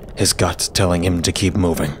them, his gut telling him to keep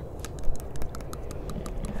moving.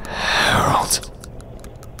 Harold.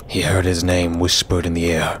 He heard his name whispered in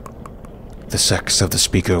the air. The sex of the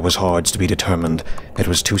speaker was hard to be determined. It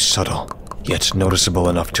was too subtle, yet noticeable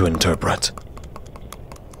enough to interpret.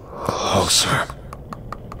 Closer,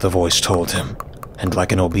 the voice told him, and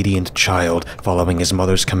like an obedient child following his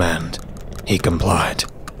mother's command, he complied.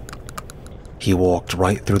 He walked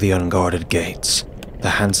right through the unguarded gates, the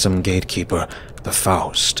handsome gatekeeper, the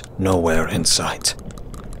Faust, nowhere in sight.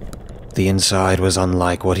 The inside was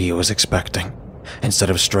unlike what he was expecting. Instead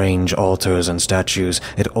of strange altars and statues,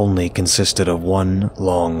 it only consisted of one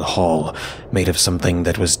long hall, made of something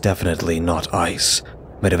that was definitely not ice,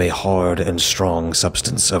 made of a hard and strong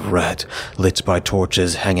substance of red, lit by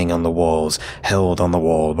torches hanging on the walls, held on the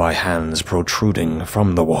wall by hands protruding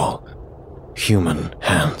from the wall. Human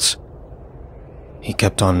hands. He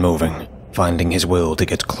kept on moving, finding his will to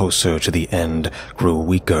get closer to the end grew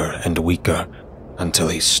weaker and weaker, until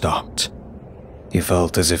he stopped. He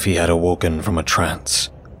felt as if he had awoken from a trance.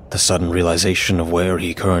 The sudden realization of where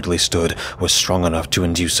he currently stood was strong enough to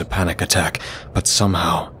induce a panic attack, but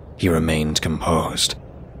somehow he remained composed.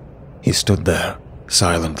 He stood there,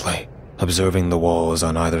 silently, observing the walls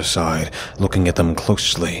on either side, looking at them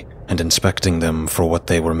closely and inspecting them for what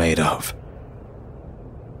they were made of.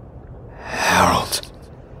 Harold.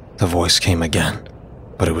 The voice came again,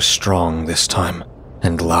 but it was strong this time,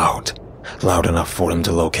 and loud enough for him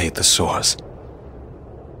to locate the source.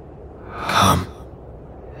 Come.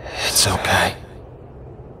 It's okay,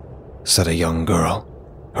 said a young girl,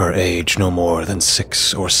 her age no more than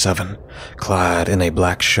 6 or 7, clad in a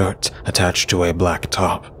black shirt attached to a black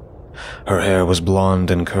top. Her hair was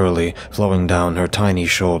blonde and curly, flowing down her tiny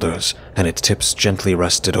shoulders, and its tips gently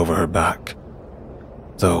rested over her back.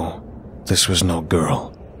 Though this was no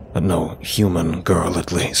girl, no human girl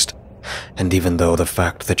at least, and even though the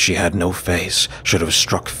fact that she had no face should have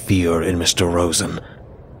struck fear in Mr. Rosen,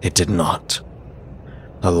 it did not.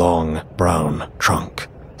 A long, brown trunk,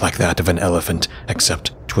 like that of an elephant,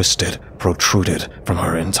 except twisted, protruded from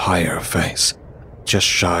her entire face, just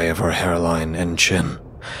shy of her hairline and chin,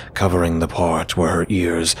 covering the part where her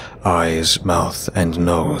ears, eyes, mouth, and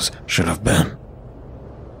nose should have been.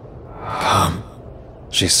 Come,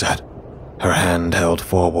 she said, her hand held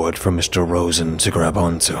forward for Mr. Rosen to grab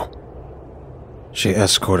onto. She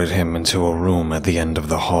escorted him into a room at the end of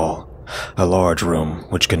the hall, a large room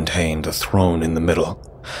which contained a throne in the middle,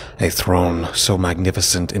 a throne so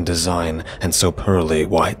magnificent in design and so pearly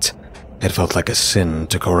white, it felt like a sin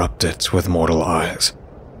to corrupt it with mortal eyes.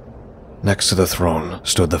 Next to the throne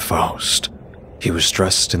stood the Faust. He was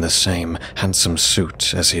dressed in the same handsome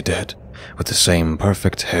suit as he did, with the same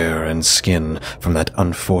perfect hair and skin from that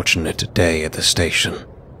unfortunate day at the station.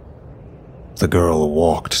 The girl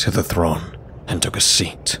walked to the throne and took a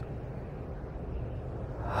seat.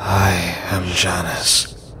 I am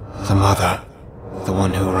Janice, the mother, the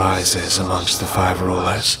one who rises amongst the 5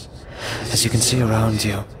 rulers. As you can see around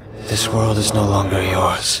you, this world is no longer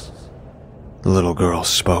yours. The little girl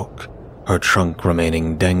spoke, her trunk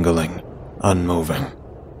remaining dangling, unmoving.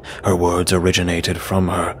 Her words originated from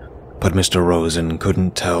her, but Mr. Rosen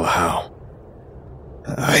couldn't tell how.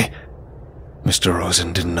 Mr.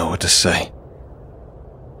 Rosen didn't know what to say.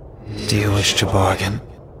 Do you wish to bargain?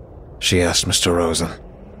 She asked Mr. Rosen.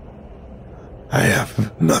 I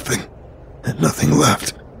have nothing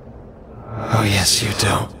left. Oh yes, you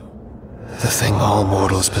do. The thing all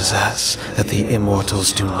mortals possess, that the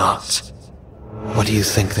immortals do not. What do you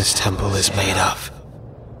think this temple is made of?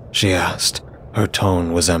 She asked. Her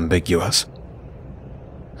tone was ambiguous.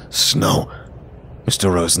 Snow,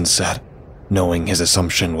 Mr. Rosen said, knowing his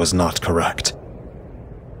assumption was not correct.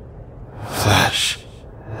 Flesh,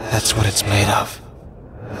 that's what it's made of.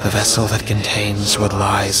 The vessel that contains what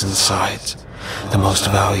lies inside, the most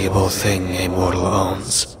valuable thing a mortal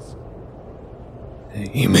owns.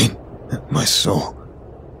 You mean my soul?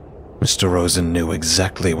 Mr. Rosen knew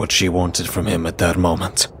exactly what she wanted from him at that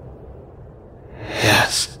moment.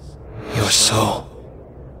 Yes, your soul.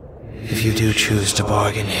 If you do choose to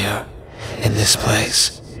bargain here, in this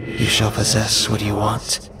place, you shall possess what you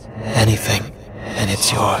want, anything, and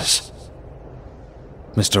it's yours.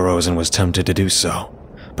 Mr. Rosen was tempted to do so,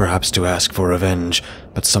 perhaps to ask for revenge,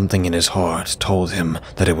 but something in his heart told him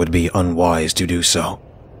that it would be unwise to do so.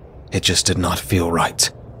 It just did not feel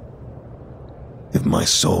right. If my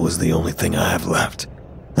soul is the only thing I have left,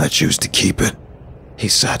 I choose to keep it, he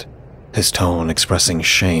said, his tone expressing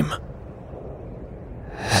shame.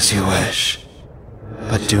 As you wish.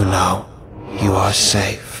 But do know, you are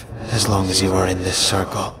safe as long as you are in this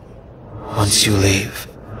circle. Once you leave,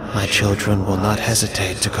 my children will not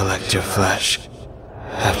hesitate to collect your flesh.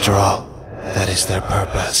 After all, that is their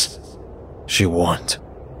purpose, she warned.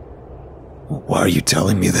 Why are you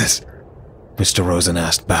telling me this? Mr. Rosen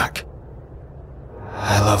asked back.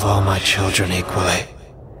 I love all my children equally,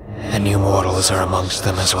 and you mortals are amongst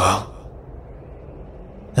them as well.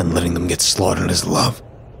 And letting them get slaughtered is love?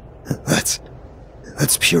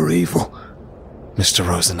 That's pure evil, Mr.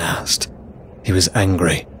 Rosen asked. He was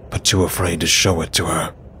angry, but too afraid to show it to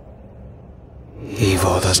her.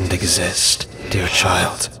 Evil doesn't exist, dear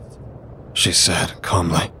child, she said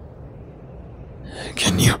calmly.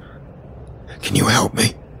 Can you help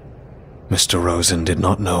me? Mr. Rosen did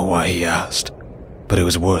not know why he asked, but it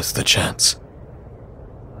was worth the chance.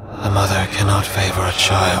 A mother cannot favor a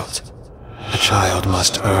child. A child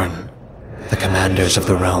must earn. The commanders of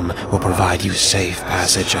the realm will provide you safe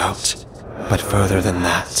passage out, but further than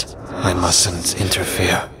that, I mustn't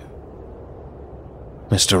interfere.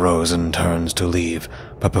 Mr. Rosen turned to leave,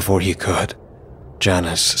 but before he could,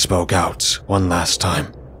 Janice spoke out one last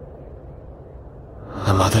time.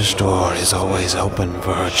 A mother's door is always open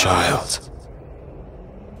for her child.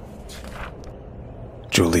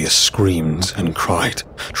 Julia screamed and cried,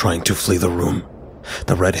 trying to flee the room.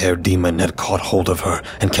 The red-haired demon had caught hold of her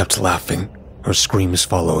and kept laughing, her screams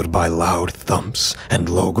followed by loud thumps and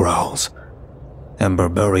low growls. Ember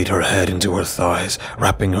buried her head into her thighs,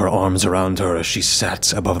 wrapping her arms around her as she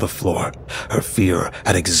sat above the floor. Her fear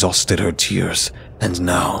had exhausted her tears, and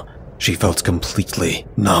now she felt completely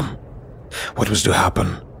numb. What was to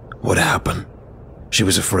happen would happen. She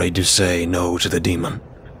was afraid to say no to the demon.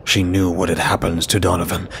 She knew what had happened to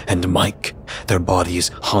Donovan and Mike. Their bodies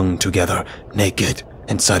hung together, naked,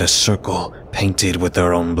 inside a circle painted with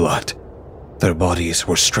their own blood. Their bodies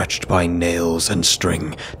were stretched by nails and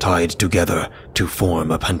string, tied together to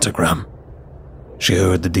form a pentagram. She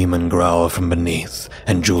heard the demon growl from beneath,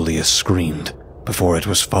 and Julia screamed, before it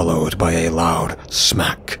was followed by a loud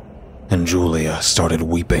smack, and Julia started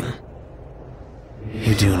weeping.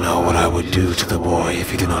 You do know what I would do to the boy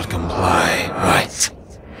if you do not comply, right?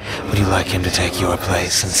 Would you like him to take your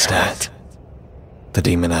place instead? The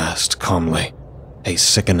demon asked calmly, a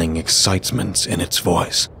sickening excitement in its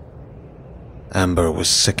voice. Amber was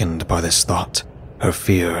sickened by this thought, her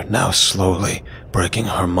fear now slowly breaking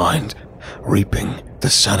her mind, reaping the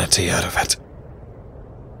sanity out of it.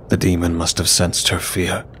 The demon must have sensed her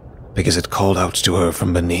fear, because it called out to her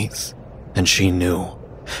from beneath, and she knew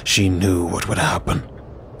what would happen,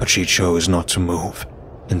 but she chose not to move,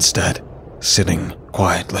 instead sitting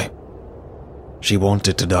quietly. She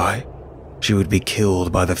wanted to die. She would be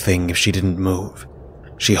killed by the thing if she didn't move.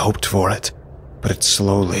 She hoped for it, but it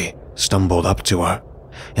slowly stumbled up to her,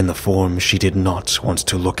 in the form she did not want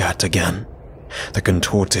to look at again. The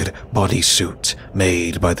contorted bodysuit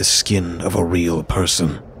made by the skin of a real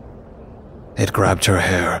person. It grabbed her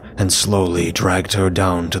hair and slowly dragged her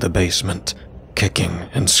down to the basement, kicking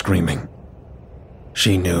and screaming.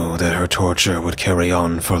 She knew that her torture would carry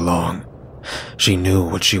on for long. She knew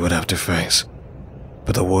what she would have to face.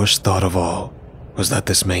 But the worst thought of all was that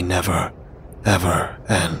this may never, ever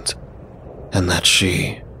end, and that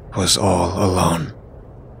she was all alone.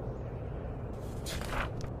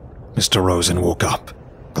 Mr. Rosen woke up,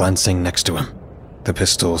 glancing next to him, the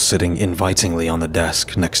pistol sitting invitingly on the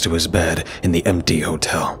desk next to his bed in the empty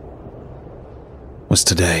hotel. Was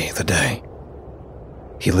today the day?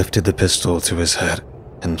 He lifted the pistol to his head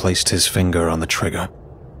and placed his finger on the trigger.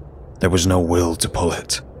 There was no will to pull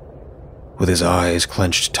it. With his eyes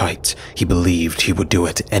clenched tight, he believed he would do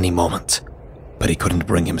it any moment, but he couldn't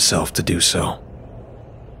bring himself to do so.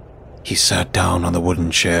 He sat down on the wooden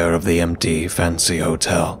chair of the empty, fancy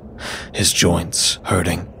hotel, his joints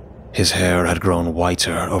hurting. His hair had grown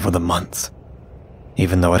whiter over the month.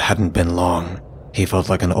 Even though it hadn't been long, he felt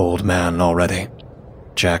like an old man already.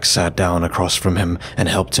 Jack sat down across from him and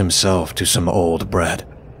helped himself to some old bread,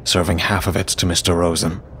 serving half of it to Mr.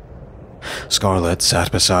 Rosen. Scarlett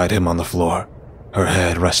sat beside him on the floor, her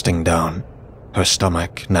head resting down. Her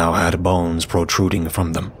stomach now had bones protruding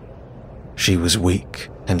from them. She was weak,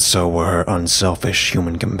 and so were her unselfish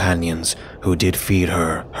human companions who did feed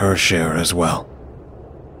her her share as well.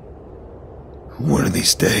 One of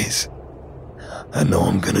these days, I know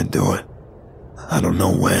I'm gonna do it. I don't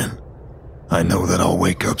know when. I know that I'll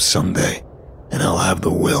wake up someday, and I'll have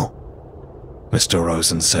the will, Mr.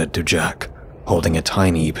 Rosen said to Jack, holding a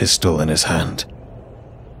tiny pistol in his hand.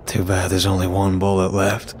 Too bad there's only one bullet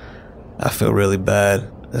left. I feel really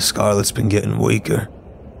bad. The scarlet's been getting weaker.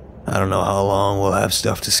 I don't know how long we'll have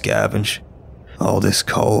stuff to scavenge. All this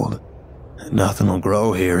cold. Nothing will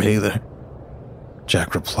grow here either,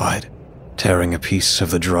 Jack replied, tearing a piece of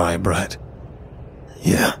the dry bread.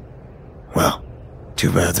 Yeah. Well,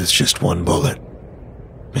 too bad there's just one bullet,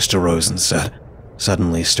 Mr. Rosen said,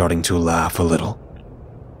 suddenly starting to laugh a little.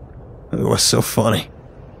 What's so funny?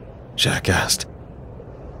 Jack asked.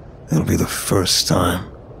 It'll be the first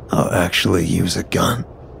time I'll actually use a gun,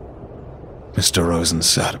 Mr. Rosen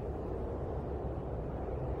said.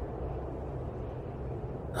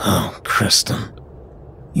 Oh, Kristen,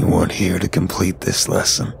 you weren't here to complete this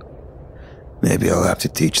lesson. Maybe I'll have to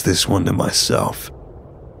teach this one to myself.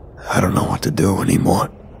 I don't know what to do anymore,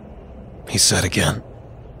 he said again,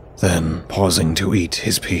 then pausing to eat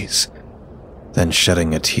his piece, then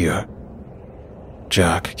shedding a tear.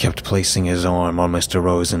 Jack kept placing his arm on Mr.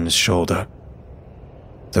 Rosen's shoulder.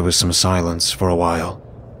 There was some silence for a while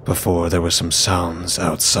before there were some sounds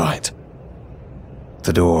outside.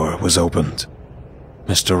 The door was opened.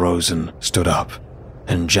 Mr. Rosen stood up,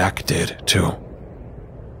 and Jack did too.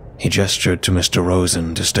 He gestured to Mr.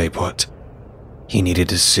 Rosen to stay put. He needed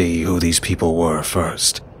to see who these people were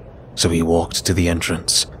first, so he walked to the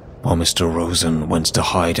entrance while Mr. Rosen went to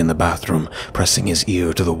hide in the bathroom, pressing his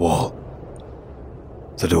ear to the wall.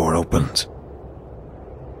 The door opened.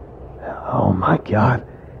 Oh my God,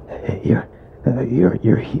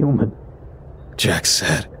 you're human, Jack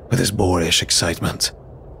said with his boorish excitement.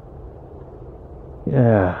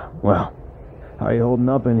 Yeah, well, how are you holding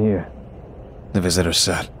up in here? The visitor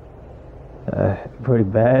said. Pretty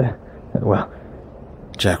bad. Well,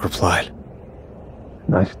 Jack replied.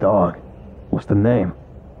 Nice dog. What's the name?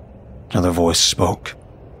 Another voice spoke.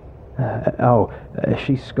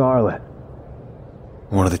 She's Scarlet.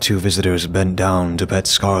 One of the two visitors bent down to pet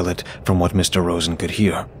Scarlet from what Mr. Rosen could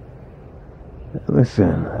hear.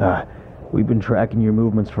 Listen, we've been tracking your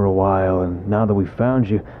movements for a while, and now that we've found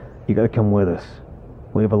you, you gotta come with us.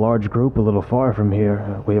 We have a large group a little far from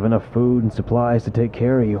here. We have enough food and supplies to take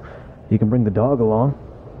care of you. You can bring the dog along,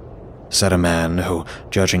 said a man who,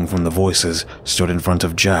 judging from the voices, stood in front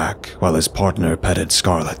of Jack while his partner petted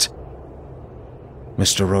Scarlet.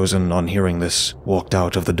 Mr. Rosen, on hearing this, walked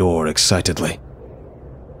out of the door excitedly.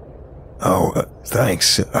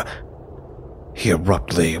 Thanks. He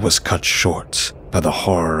abruptly was cut short by the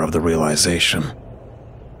horror of the realization.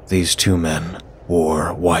 These two men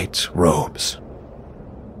wore white robes.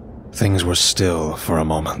 Things were still for a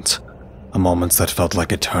moment that felt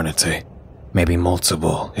like eternity, maybe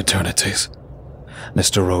multiple eternities.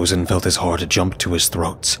 Mr. Rosen felt his heart jump to his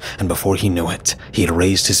throat, and before he knew it, he had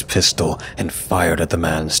raised his pistol and fired at the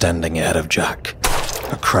man standing ahead of Jack.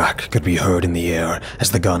 A crack could be heard in the air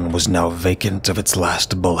as the gun was now vacant of its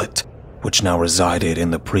last bullet, which now resided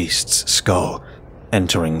in the priest's skull,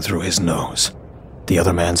 entering through his nose. The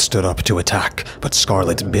other man stood up to attack, but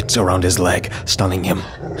Scarlet bit around his leg, stunning him.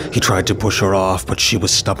 He tried to push her off, but she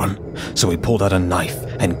was stubborn, so he pulled out a knife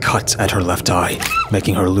and cut at her left eye,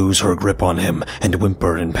 making her lose her grip on him and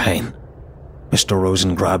whimper in pain. Mr.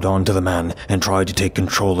 Rosen grabbed onto the man and tried to take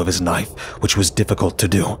control of his knife, which was difficult to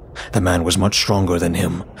do. The man was much stronger than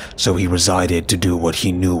him, so he resided to do what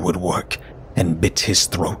he knew would work, and bit his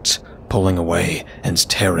throat, pulling away and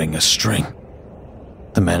tearing a string.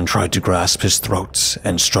 The man tried to grasp his throat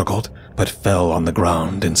and struggled, but fell on the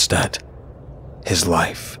ground instead, his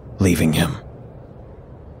life leaving him.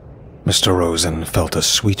 Mr. Rosen felt a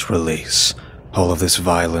sweet release. All of this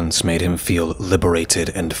violence made him feel liberated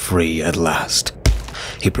and free at last.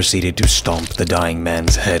 He proceeded to stomp the dying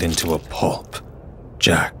man's head into a pulp.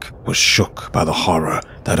 Jack was shook by the horror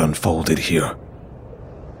that unfolded here.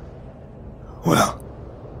 Well,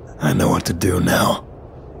 I know what to do now,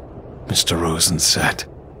 Mr. Rosen said.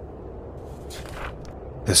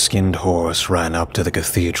 The skinned horse ran up to the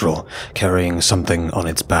cathedral, carrying something on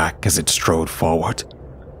its back as it strode forward.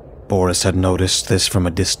 Boris had noticed this from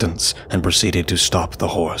a distance and proceeded to stop the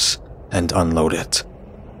horse and unload it.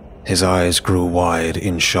 His eyes grew wide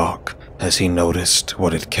in shock as he noticed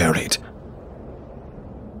what it carried.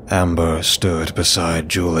 Amber stood beside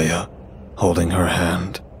Julia, holding her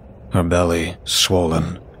hand, her belly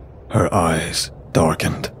swollen, her eyes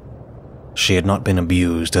darkened. She had not been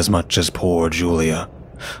abused as much as poor Julia.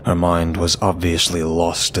 Her mind was obviously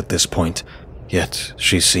lost at this point, yet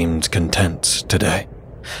she seemed content today.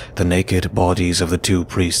 The naked bodies of the two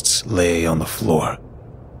priests lay on the floor.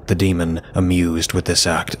 The demon, amused with this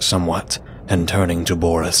act somewhat, and turning to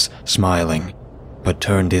Boris, smiling, but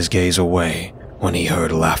turned his gaze away when he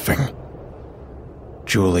heard laughing.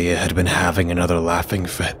 Julia had been having another laughing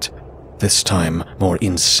fit, this time more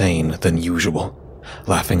insane than usual,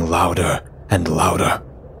 laughing louder and louder,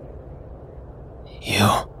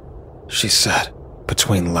 You, she said,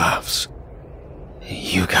 between laughs.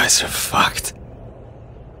 You guys are fucked.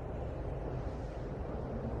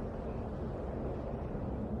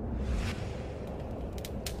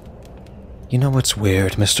 You know what's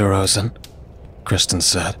weird, Mr. Rosen? Kristen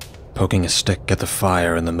said, poking a stick at the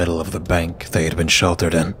fire in the middle of the bank they had been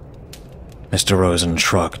sheltered in. Mr. Rosen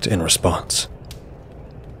shrugged in response.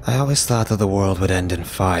 I always thought that the world would end in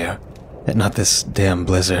fire, and not this damn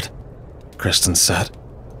blizzard, Kristen said,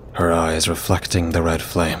 her eyes reflecting the red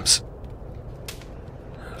flames.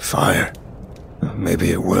 Fire.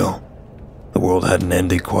 Maybe it will. The world hadn't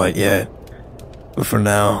ended quite yet. But for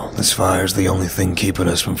now, this fire's the only thing keeping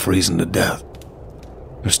us from freezing to death,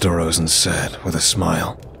 Mr. Rosen said with a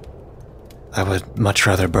smile. I would much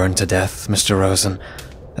rather burn to death, Mr. Rosen,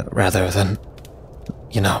 rather than,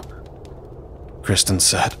 Kristen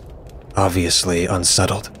said, obviously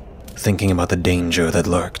unsettled, thinking about the danger that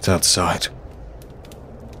lurked outside.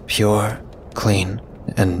 Pure, clean,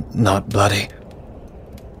 and not bloody,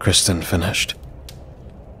 Kristen finished.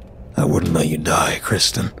 I wouldn't let you die,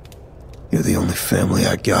 Kristen. You're the only family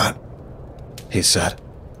I got, he said,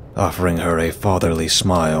 offering her a fatherly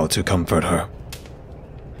smile to comfort her.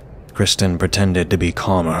 Kristen pretended to be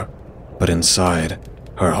calmer, but inside,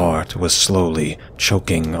 her heart was slowly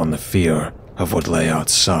choking on the fear of what lay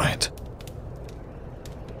outside.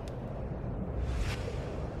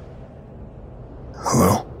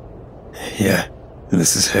 Hello? Yeah,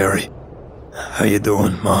 this is Harry. How you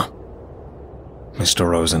doing, Ma? Mr.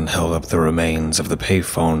 Rosen held up the remains of the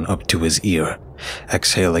payphone up to his ear,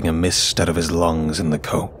 exhaling a mist out of his lungs in the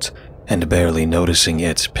coat, and barely noticing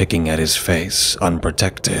it picking at his face,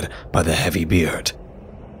 unprotected by the heavy beard.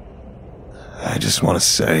 I just want to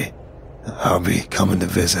say, I'll be coming to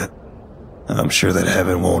visit. I'm sure that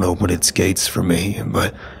heaven won't open its gates for me,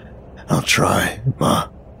 but I'll try, Ma.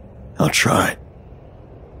 I'll try.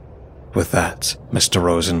 With that, Mr.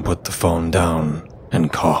 Rosen put the phone down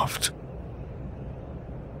and coughed.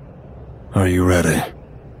 Are you ready?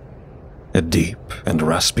 A deep and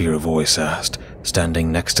raspier voice asked, standing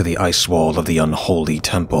next to the ice wall of the unholy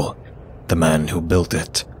temple. The man who built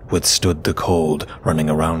it withstood the cold running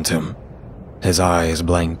around him, his eyes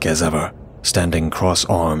blank as ever, standing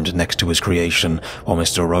cross-armed next to his creation while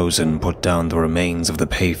Mr. Rosen put down the remains of the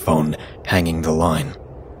payphone, hanging the line.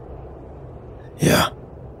 Yeah,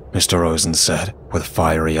 Mr. Rosen said with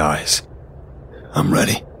fiery eyes. I'm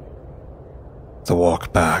ready. The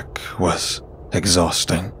walk back was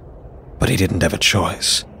exhausting, but he didn't have a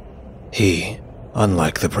choice. He,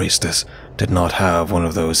 unlike the priestess, did not have one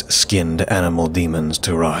of those skinned animal demons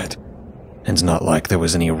to ride, and not like there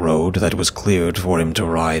was any road that was cleared for him to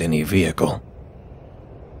ride any vehicle.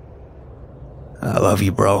 I love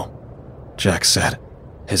you, bro, Jack said,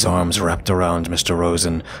 his arms wrapped around Mr.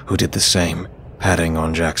 Rosen, who did the same, patting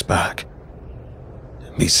on Jack's back.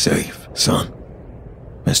 Be safe, son,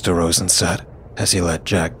 Mr. Rosen said, as he let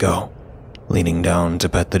Jack go, leaning down to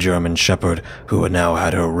pet the German shepherd who had now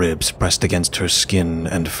had her ribs pressed against her skin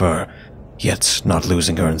and fur, yet not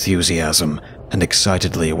losing her enthusiasm, and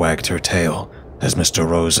excitedly wagged her tail as Mr.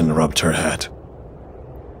 Rosen rubbed her head.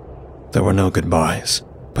 There were no goodbyes,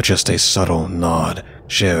 but just a subtle nod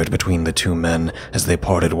shared between the two men as they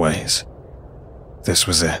parted ways. This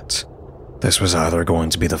was it. This was either going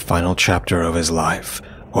to be the final chapter of his life,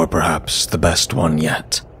 or perhaps the best one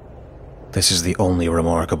yet. This is the only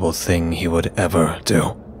remarkable thing he would ever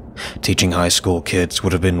do. Teaching high school kids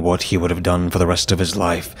would have been what he would have done for the rest of his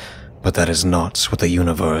life, but that is not what the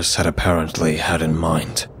universe had apparently had in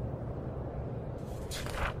mind.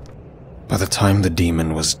 By the time the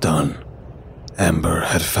demon was done, Amber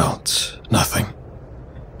had felt nothing.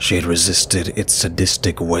 She had resisted its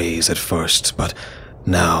sadistic ways at first, but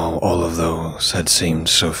now all of those had seemed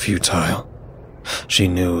so futile. She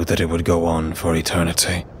knew that it would go on for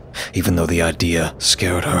eternity, even though the idea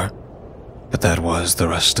scared her. But that was the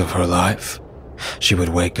rest of her life. She would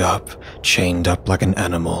wake up, chained up like an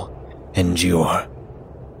animal, endure.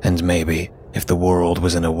 And maybe, if the world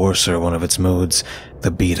was in a worser one of its moods,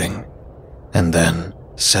 the beating. And then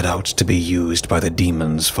set out to be used by the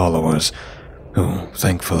demon's followers, who,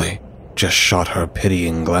 thankfully, just shot her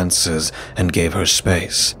pitying glances and gave her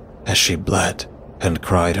space as she bled and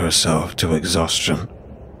cried herself to exhaustion,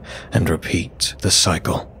 and repeat the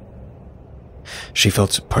cycle. She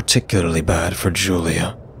felt particularly bad for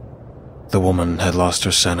Julia. The woman had lost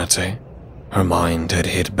her sanity. Her mind had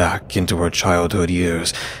hid back into her childhood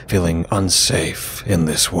years, feeling unsafe in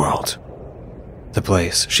this world. The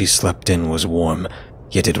place she slept in was warm,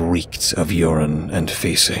 yet it reeked of urine and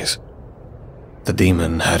feces. The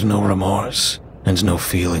demon had no remorse and no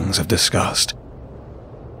feelings of disgust.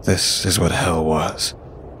 This is what hell was.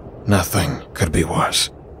 Nothing could be worse.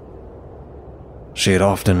 She had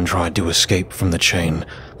often tried to escape from the chain,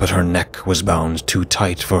 but her neck was bound too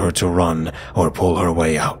tight for her to run or pull her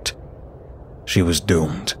way out. She was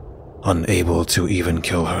doomed, unable to even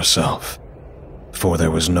kill herself, for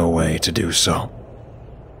there was no way to do so.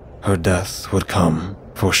 Her death would come,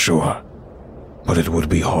 for sure, but it would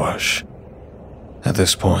be harsh. At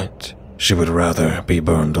this point, she would rather be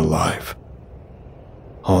burned alive.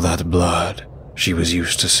 All that blood she was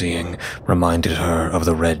used to seeing reminded her of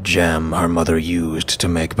the red jam her mother used to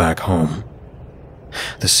make back home.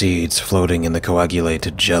 The seeds floating in the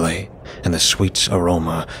coagulated jelly and the sweet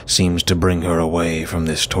aroma seemed to bring her away from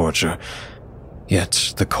this torture,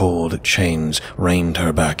 yet the cold chains reined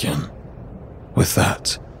her back in. With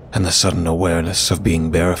that, and the sudden awareness of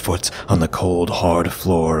being barefoot on the cold, hard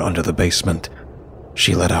floor under the basement,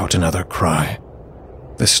 she let out another cry,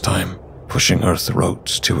 this time pushing her throat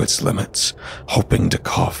to its limits, hoping to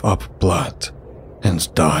cough up blood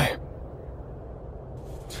and die.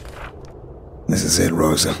 This is it,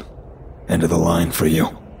 Rosen. End of the line for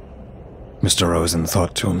you. Mr. Rosen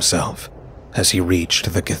thought to himself as he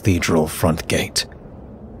reached the cathedral front gate.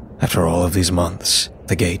 After all of these months,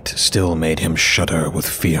 the gate still made him shudder with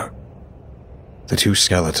fear. The two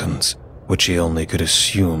skeletons, which he only could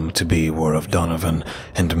assume to be were of Donovan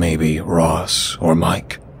and maybe Ross or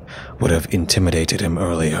Mike, would have intimidated him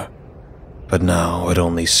earlier, but now it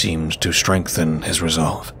only seemed to strengthen his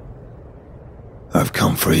resolve. I've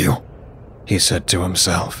come for you, he said to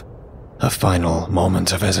himself, a final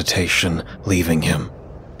moment of hesitation leaving him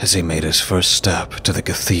as he made his first step to the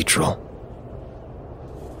cathedral.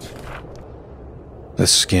 The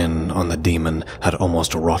skin on the demon had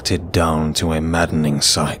almost rotted down to a maddening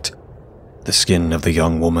sight. The skin of the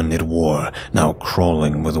young woman it wore now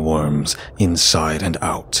crawling with worms inside and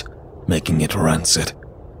out, making it rancid.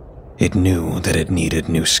 It knew that it needed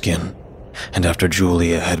new skin, and after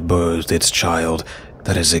Julia had birthed its child,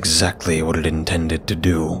 that is exactly what it intended to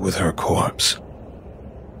do with her corpse.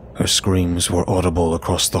 Her screams were audible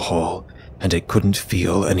across the hall, and it couldn't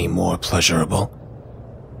feel any more pleasurable.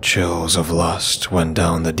 Chills of lust went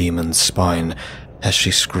down the demon's spine as she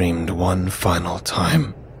screamed one final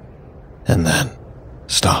time, and then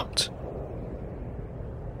stopped.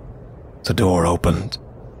 The door opened,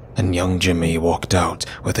 and young Jimmy walked out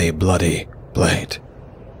with a bloody blade.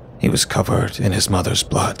 He was covered in his mother's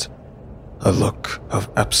blood, a look of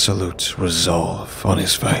absolute resolve on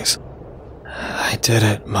his face. "I did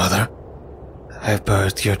it, Mother. I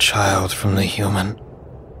birthed your child from the human,"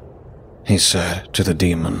 he said to the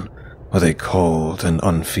demon with a cold and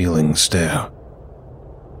unfeeling stare.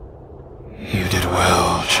 "You did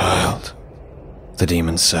well, child," the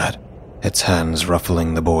demon said, its hands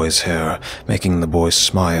ruffling the boy's hair, making the boy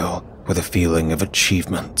smile with a feeling of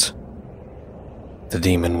achievement. The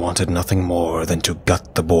demon wanted nothing more than to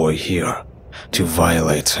gut the boy here, to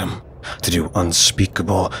violate him, to do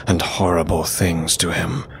unspeakable and horrible things to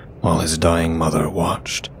him while his dying mother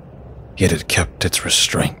watched. Yet it kept its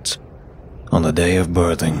restraint. On the day of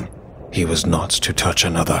birthing, he was not to touch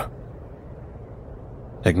another.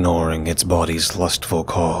 Ignoring its body's lustful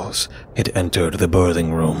calls, it entered the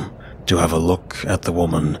birthing room to have a look at the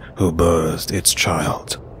woman who birthed its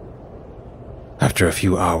child. After a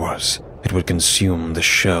few hours, it would consume the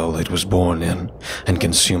shell it was born in and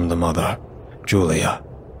consume the mother, Julia,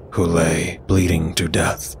 who lay bleeding to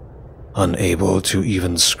death, unable to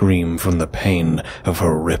even scream from the pain of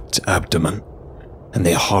her ripped abdomen and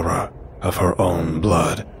the horror of her own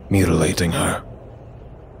blood mutilating her.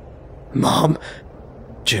 "Mom!"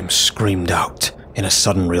 Jim screamed out in a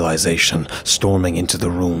sudden realization, storming into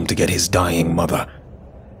the room to get his dying mother.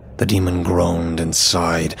 The demon groaned and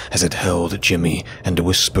sighed as it held Jimmy and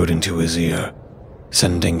whispered into his ear,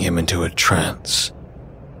 sending him into a trance.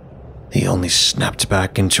 He only snapped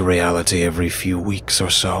back into reality every few weeks or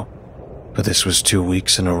so, but this was 2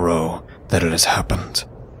 weeks in a row that it has happened.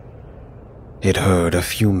 It heard a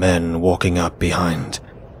few men walking up behind,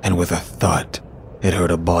 and with a thud, it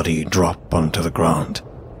heard a body drop onto the ground.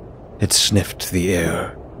 It sniffed the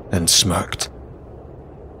air and smirked.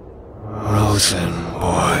 "Rosen,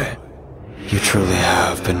 boy, you truly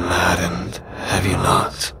have been maddened, have you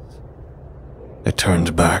not?" It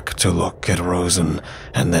turned back to look at Rosen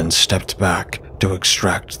and then stepped back to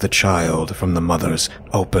extract the child from the mother's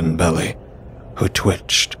open belly, who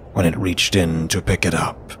twitched when it reached in to pick it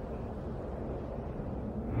up.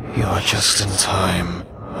 "You're just in time,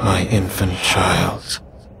 my infant child."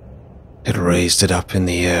 It raised it up in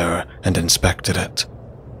the air and inspected it.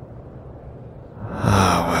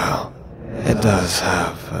 "Ah, well, it does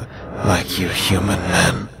have, like you human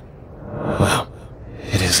men. Well,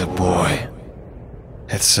 "It is a boy,"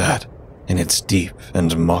 it said in its deep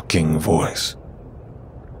and mocking voice.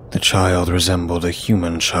 The child resembled a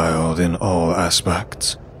human child in all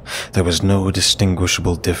aspects. There was no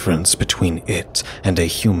distinguishable difference between it and a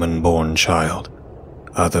human-born child,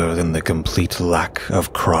 other than the complete lack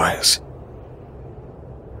of cries.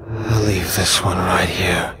 "I'll leave this one right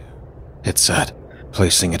here," it said,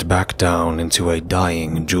 placing it back down into a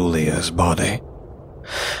dying Julia's body.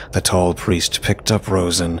 The tall priest picked up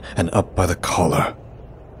Rosen and up by the collar.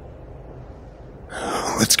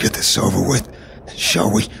 Let's get this over with,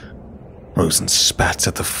 shall we? Rosen spat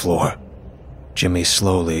at the floor. Jimmy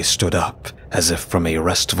slowly stood up, as if from a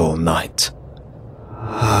restful night.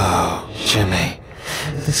 "Oh, Jimmy,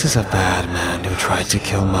 this is a bad man who tried to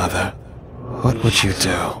kill Mother. What would you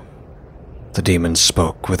do?" The demon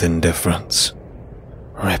spoke with indifference.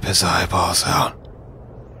 "Rip his eyeballs out,"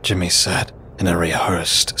 Jimmy said in a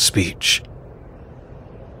rehearsed speech.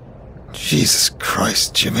 Jesus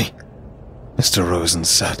Christ, Jimmy, Mr. Rosen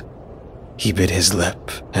said. He bit his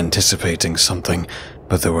lip, anticipating something,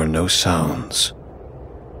 but there were no sounds.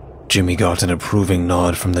 Jimmy got an approving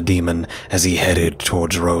nod from the demon as he headed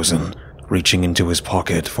towards Rosen, reaching into his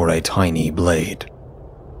pocket for a tiny blade.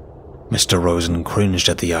 Mr. Rosen cringed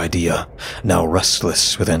at the idea, now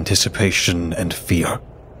restless with anticipation and fear.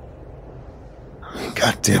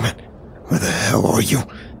 God damn it, where the hell are you?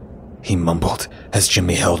 He mumbled as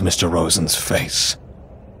Jimmy held Mr. Rosen's face.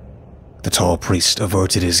 The tall priest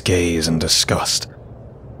averted his gaze in disgust.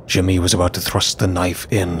 Jimmy was about to thrust the knife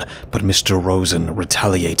in, but Mr. Rosen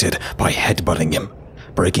retaliated by headbutting him,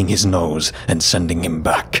 breaking his nose and sending him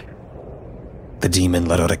back. The demon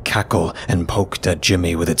let out a cackle and poked at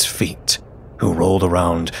Jimmy with its feet, who rolled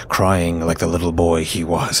around, crying like the little boy he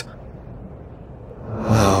was.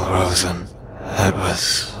 "Well, Rosen, that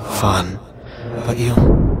was fun, but you..."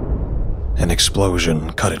 An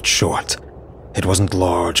explosion cut it short. It wasn't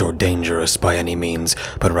large or dangerous by any means,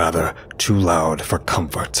 but rather too loud for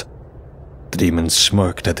comfort. The demon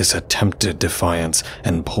smirked at this attempted defiance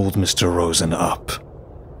and pulled Mr. Rosen up.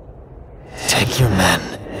 "Take your men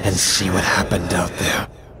and see what happened out there,"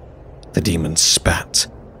 the demon spat.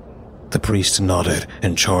 The priest nodded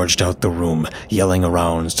and charged out the room, yelling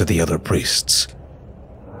around to the other priests.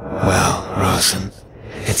 "Well, Rosen,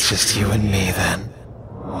 it's just you and me then.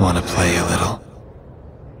 Want to play a little?"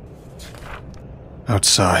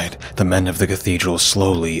 Outside, the men of the cathedral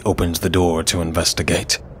slowly opened the door to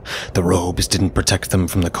investigate. The robes didn't protect them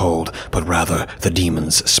from the cold, but rather the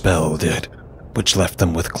demon's spell did, which left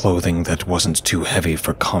them with clothing that wasn't too heavy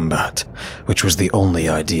for combat, which was the only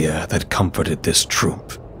idea that comforted this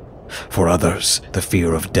troop. For others, the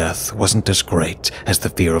fear of death wasn't as great as the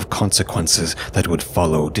fear of consequences that would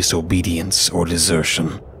follow disobedience or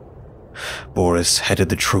desertion. Boris headed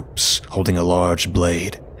the troops, holding a large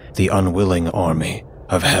blade, the unwilling army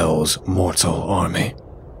of Hell's mortal army.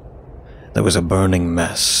 There was a burning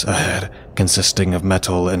mess ahead, consisting of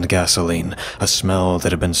metal and gasoline, a smell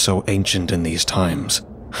that had been so ancient in these times.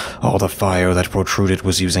 All the fire that protruded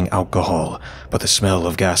was using alcohol, but the smell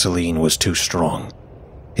of gasoline was too strong.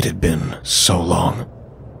 It had been so long.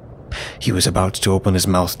 He was about to open his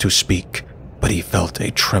mouth to speak, but he felt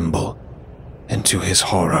a tremble, and to his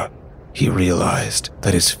horror, he realized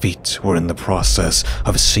that his feet were in the process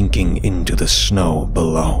of sinking into the snow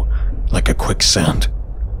below, like a quicksand.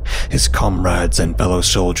 His comrades and fellow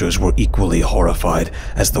soldiers were equally horrified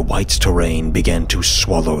as the white terrain began to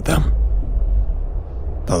swallow them.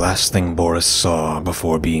 The last thing Boris saw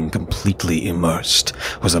before being completely immersed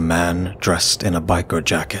was a man dressed in a biker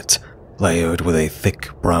jacket, layered with a thick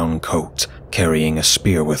brown coat, carrying a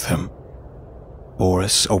spear with him.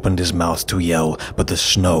 Boris opened his mouth to yell, but the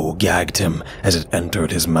snow gagged him as it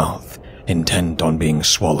entered his mouth, intent on being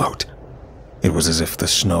swallowed. It was as if the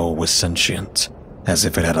snow was sentient, as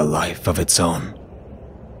if it had a life of its own.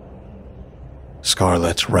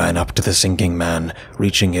 Scarlet ran up to the sinking man,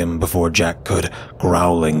 reaching him before Jack could,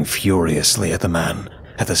 growling furiously at the man,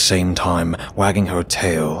 at the same time wagging her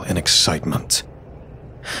tail in excitement.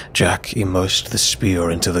 Jack immersed the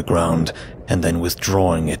spear into the ground, and then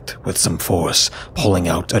withdrawing it with some force, pulling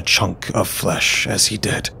out a chunk of flesh as he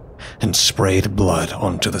did, and sprayed blood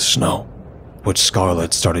onto the snow, which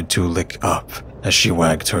Scarlet started to lick up as she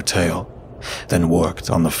wagged her tail, then worked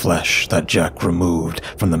on the flesh that Jack removed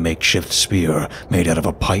from the makeshift spear made out of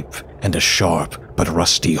a pipe and a sharp but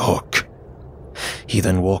rusty hook. He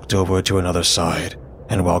then walked over to another side,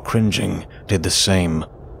 and while cringing, did the same,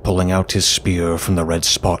 pulling out his spear from the red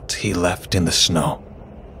spot he left in the snow.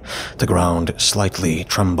 The ground slightly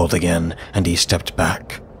trembled again, and he stepped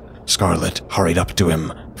back. Scarlet hurried up to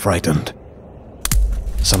him, frightened.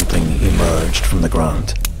 something emerged from the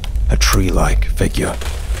ground. A tree-like figure,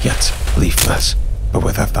 yet leafless, but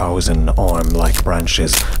with 1,000 arm-like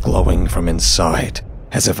branches glowing from inside,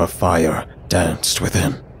 as if a fire danced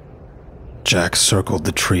within. Jack circled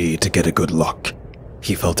the tree to get a good look.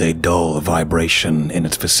 He felt a dull vibration in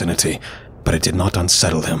its vicinity, but it did not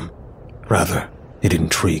unsettle him. Rather, it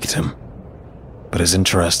intrigued him. But as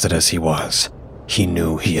interested as he was, he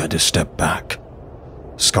knew he had to step back.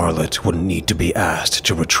 Scarlet wouldn't need to be asked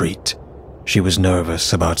to retreat. She was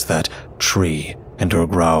nervous about that tree, and her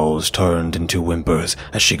growls turned into whimpers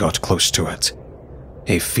as she got close to it.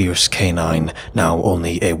 A fierce canine, now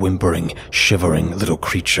only a whimpering, shivering little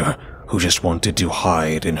creature who just wanted to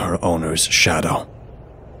hide in her owner's shadow.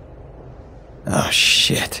 "Oh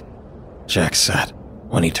shit," Jack said,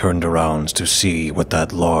 when he turned around to see what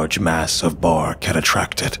that large mass of bark had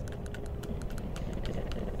attracted.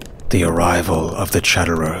 The arrival of the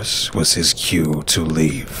Chatterers was his cue to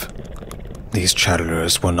leave. These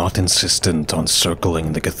Chatterers were not insistent on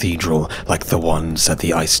circling the cathedral like the ones at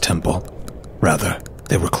the Ice Temple. Rather,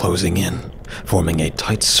 they were closing in, forming a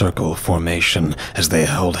tight circle formation as they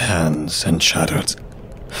held hands and chattered.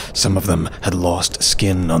 Some of them had lost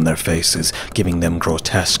skin on their faces, giving them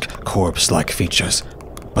grotesque, corpse-like features.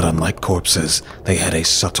 But unlike corpses, they had a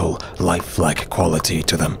subtle, lifelike quality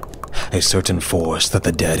to them, a certain force that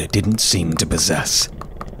the dead didn't seem to possess.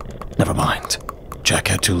 Never mind. Jack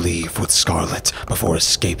had to leave with Scarlet before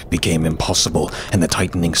escape became impossible and the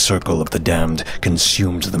tightening circle of the damned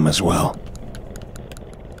consumed them as well.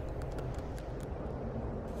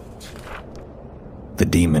 The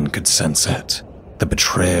demon could sense it. The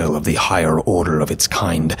betrayal of the higher order of its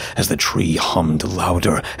kind as the tree hummed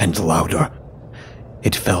louder and louder.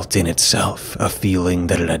 It felt in itself a feeling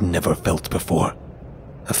that it had never felt before.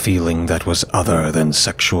 A feeling that was other than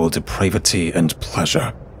sexual depravity and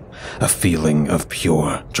pleasure. A feeling of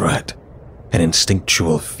pure dread. An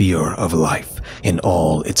instinctual fear of life in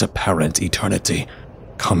all its apparent eternity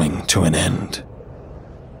coming to an end.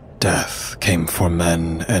 Death came for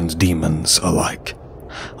men and demons alike.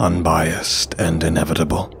 Unbiased and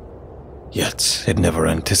inevitable. Yet it never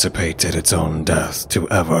anticipated its own death to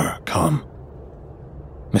ever come.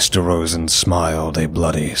 Mr. Rosen smiled a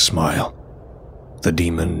bloody smile. The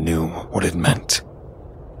demon knew what it meant.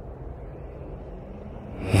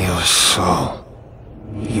 "Your soul.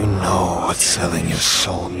 You know what selling your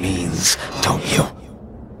soul means, don't you?"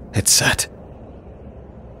 it said.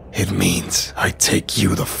 "It means I take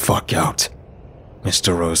you the fuck out,"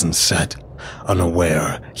 Mr. Rosen said,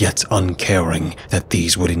 unaware yet uncaring that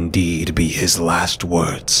these would indeed be his last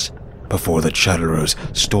words before the Chatterers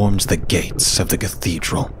stormed the gates of the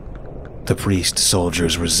cathedral. The priest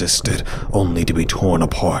soldiers resisted, only to be torn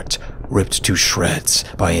apart, ripped to shreds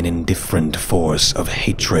by an indifferent force of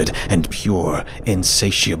hatred and pure,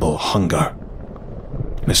 insatiable hunger.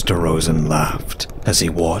 Mr. Rosen laughed as he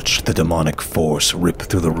watched the demonic force rip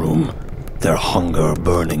through the room, their hunger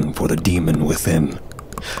burning for the demon within.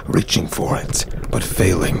 Reaching for it, but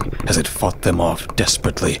failing as it fought them off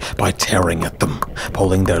desperately by tearing at them,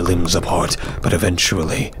 pulling their limbs apart, but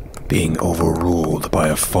eventually being overruled by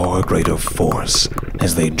a far greater force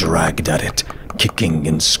as they dragged at it, kicking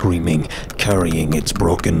and screaming, carrying its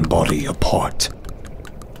broken body apart.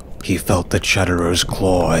 He felt the Chatterers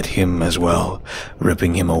claw at him as well,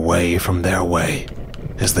 ripping him away from their way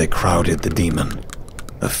as they crowded the demon,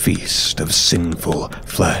 a feast of sinful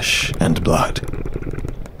flesh and blood.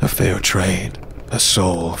 A fair trade, a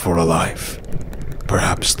soul for a life.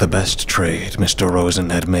 Perhaps the best trade Mr. Rosen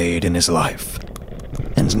had made in his life.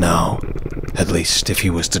 And now, at least if he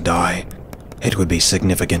was to die, it would be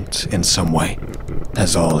significant in some way,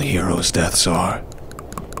 as all heroes' deaths are.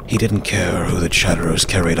 He didn't care who the Chatterers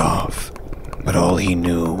carried off, but all he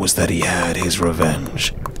knew was that he had his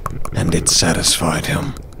revenge, and it satisfied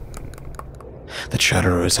him. The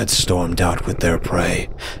Chatterers had stormed out with their prey,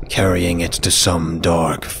 carrying it to some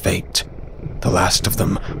dark fate. The last of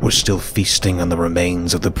them were still feasting on the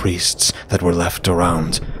remains of the priests that were left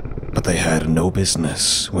around, but they had no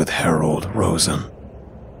business with Harold Rosen.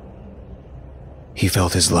 He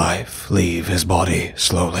felt his life leave his body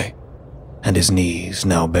slowly, and his knees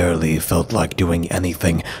now barely felt like doing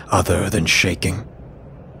anything other than shaking.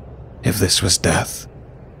 If this was death,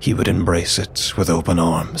 he would embrace it with open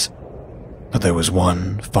arms. But there was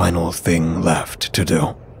one final thing left to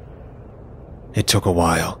do. It took a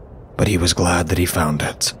while, but he was glad that he found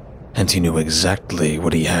it, and he knew exactly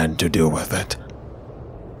what he had to do with it.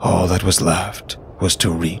 All that was left was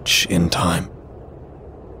to reach in time.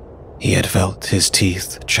 He had felt his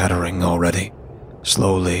teeth chattering already,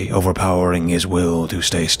 slowly overpowering his will to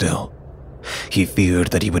stay still. He feared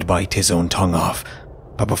that he would bite his own tongue off,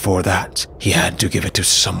 But before that, he had to give it to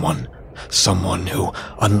someone. Someone who,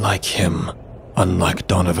 unlike him, unlike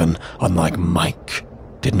Donovan, unlike Mike,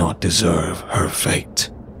 did not deserve her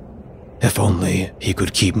fate. If only he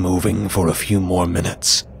could keep moving for a few more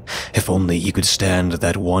minutes. If only he could stand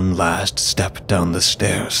that one last step down the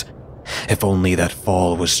stairs. If only that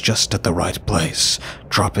fall was just at the right place,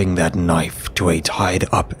 dropping that knife to a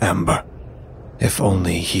tied-up Amber. If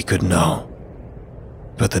only he could know.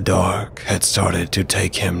 But the dark had started to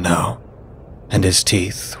take him now, and his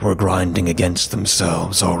teeth were grinding against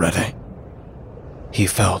themselves already. He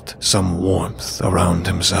felt some warmth around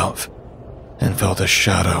himself, and felt a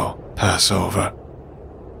shadow pass over.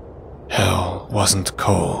 Hell wasn't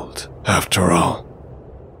cold, after all.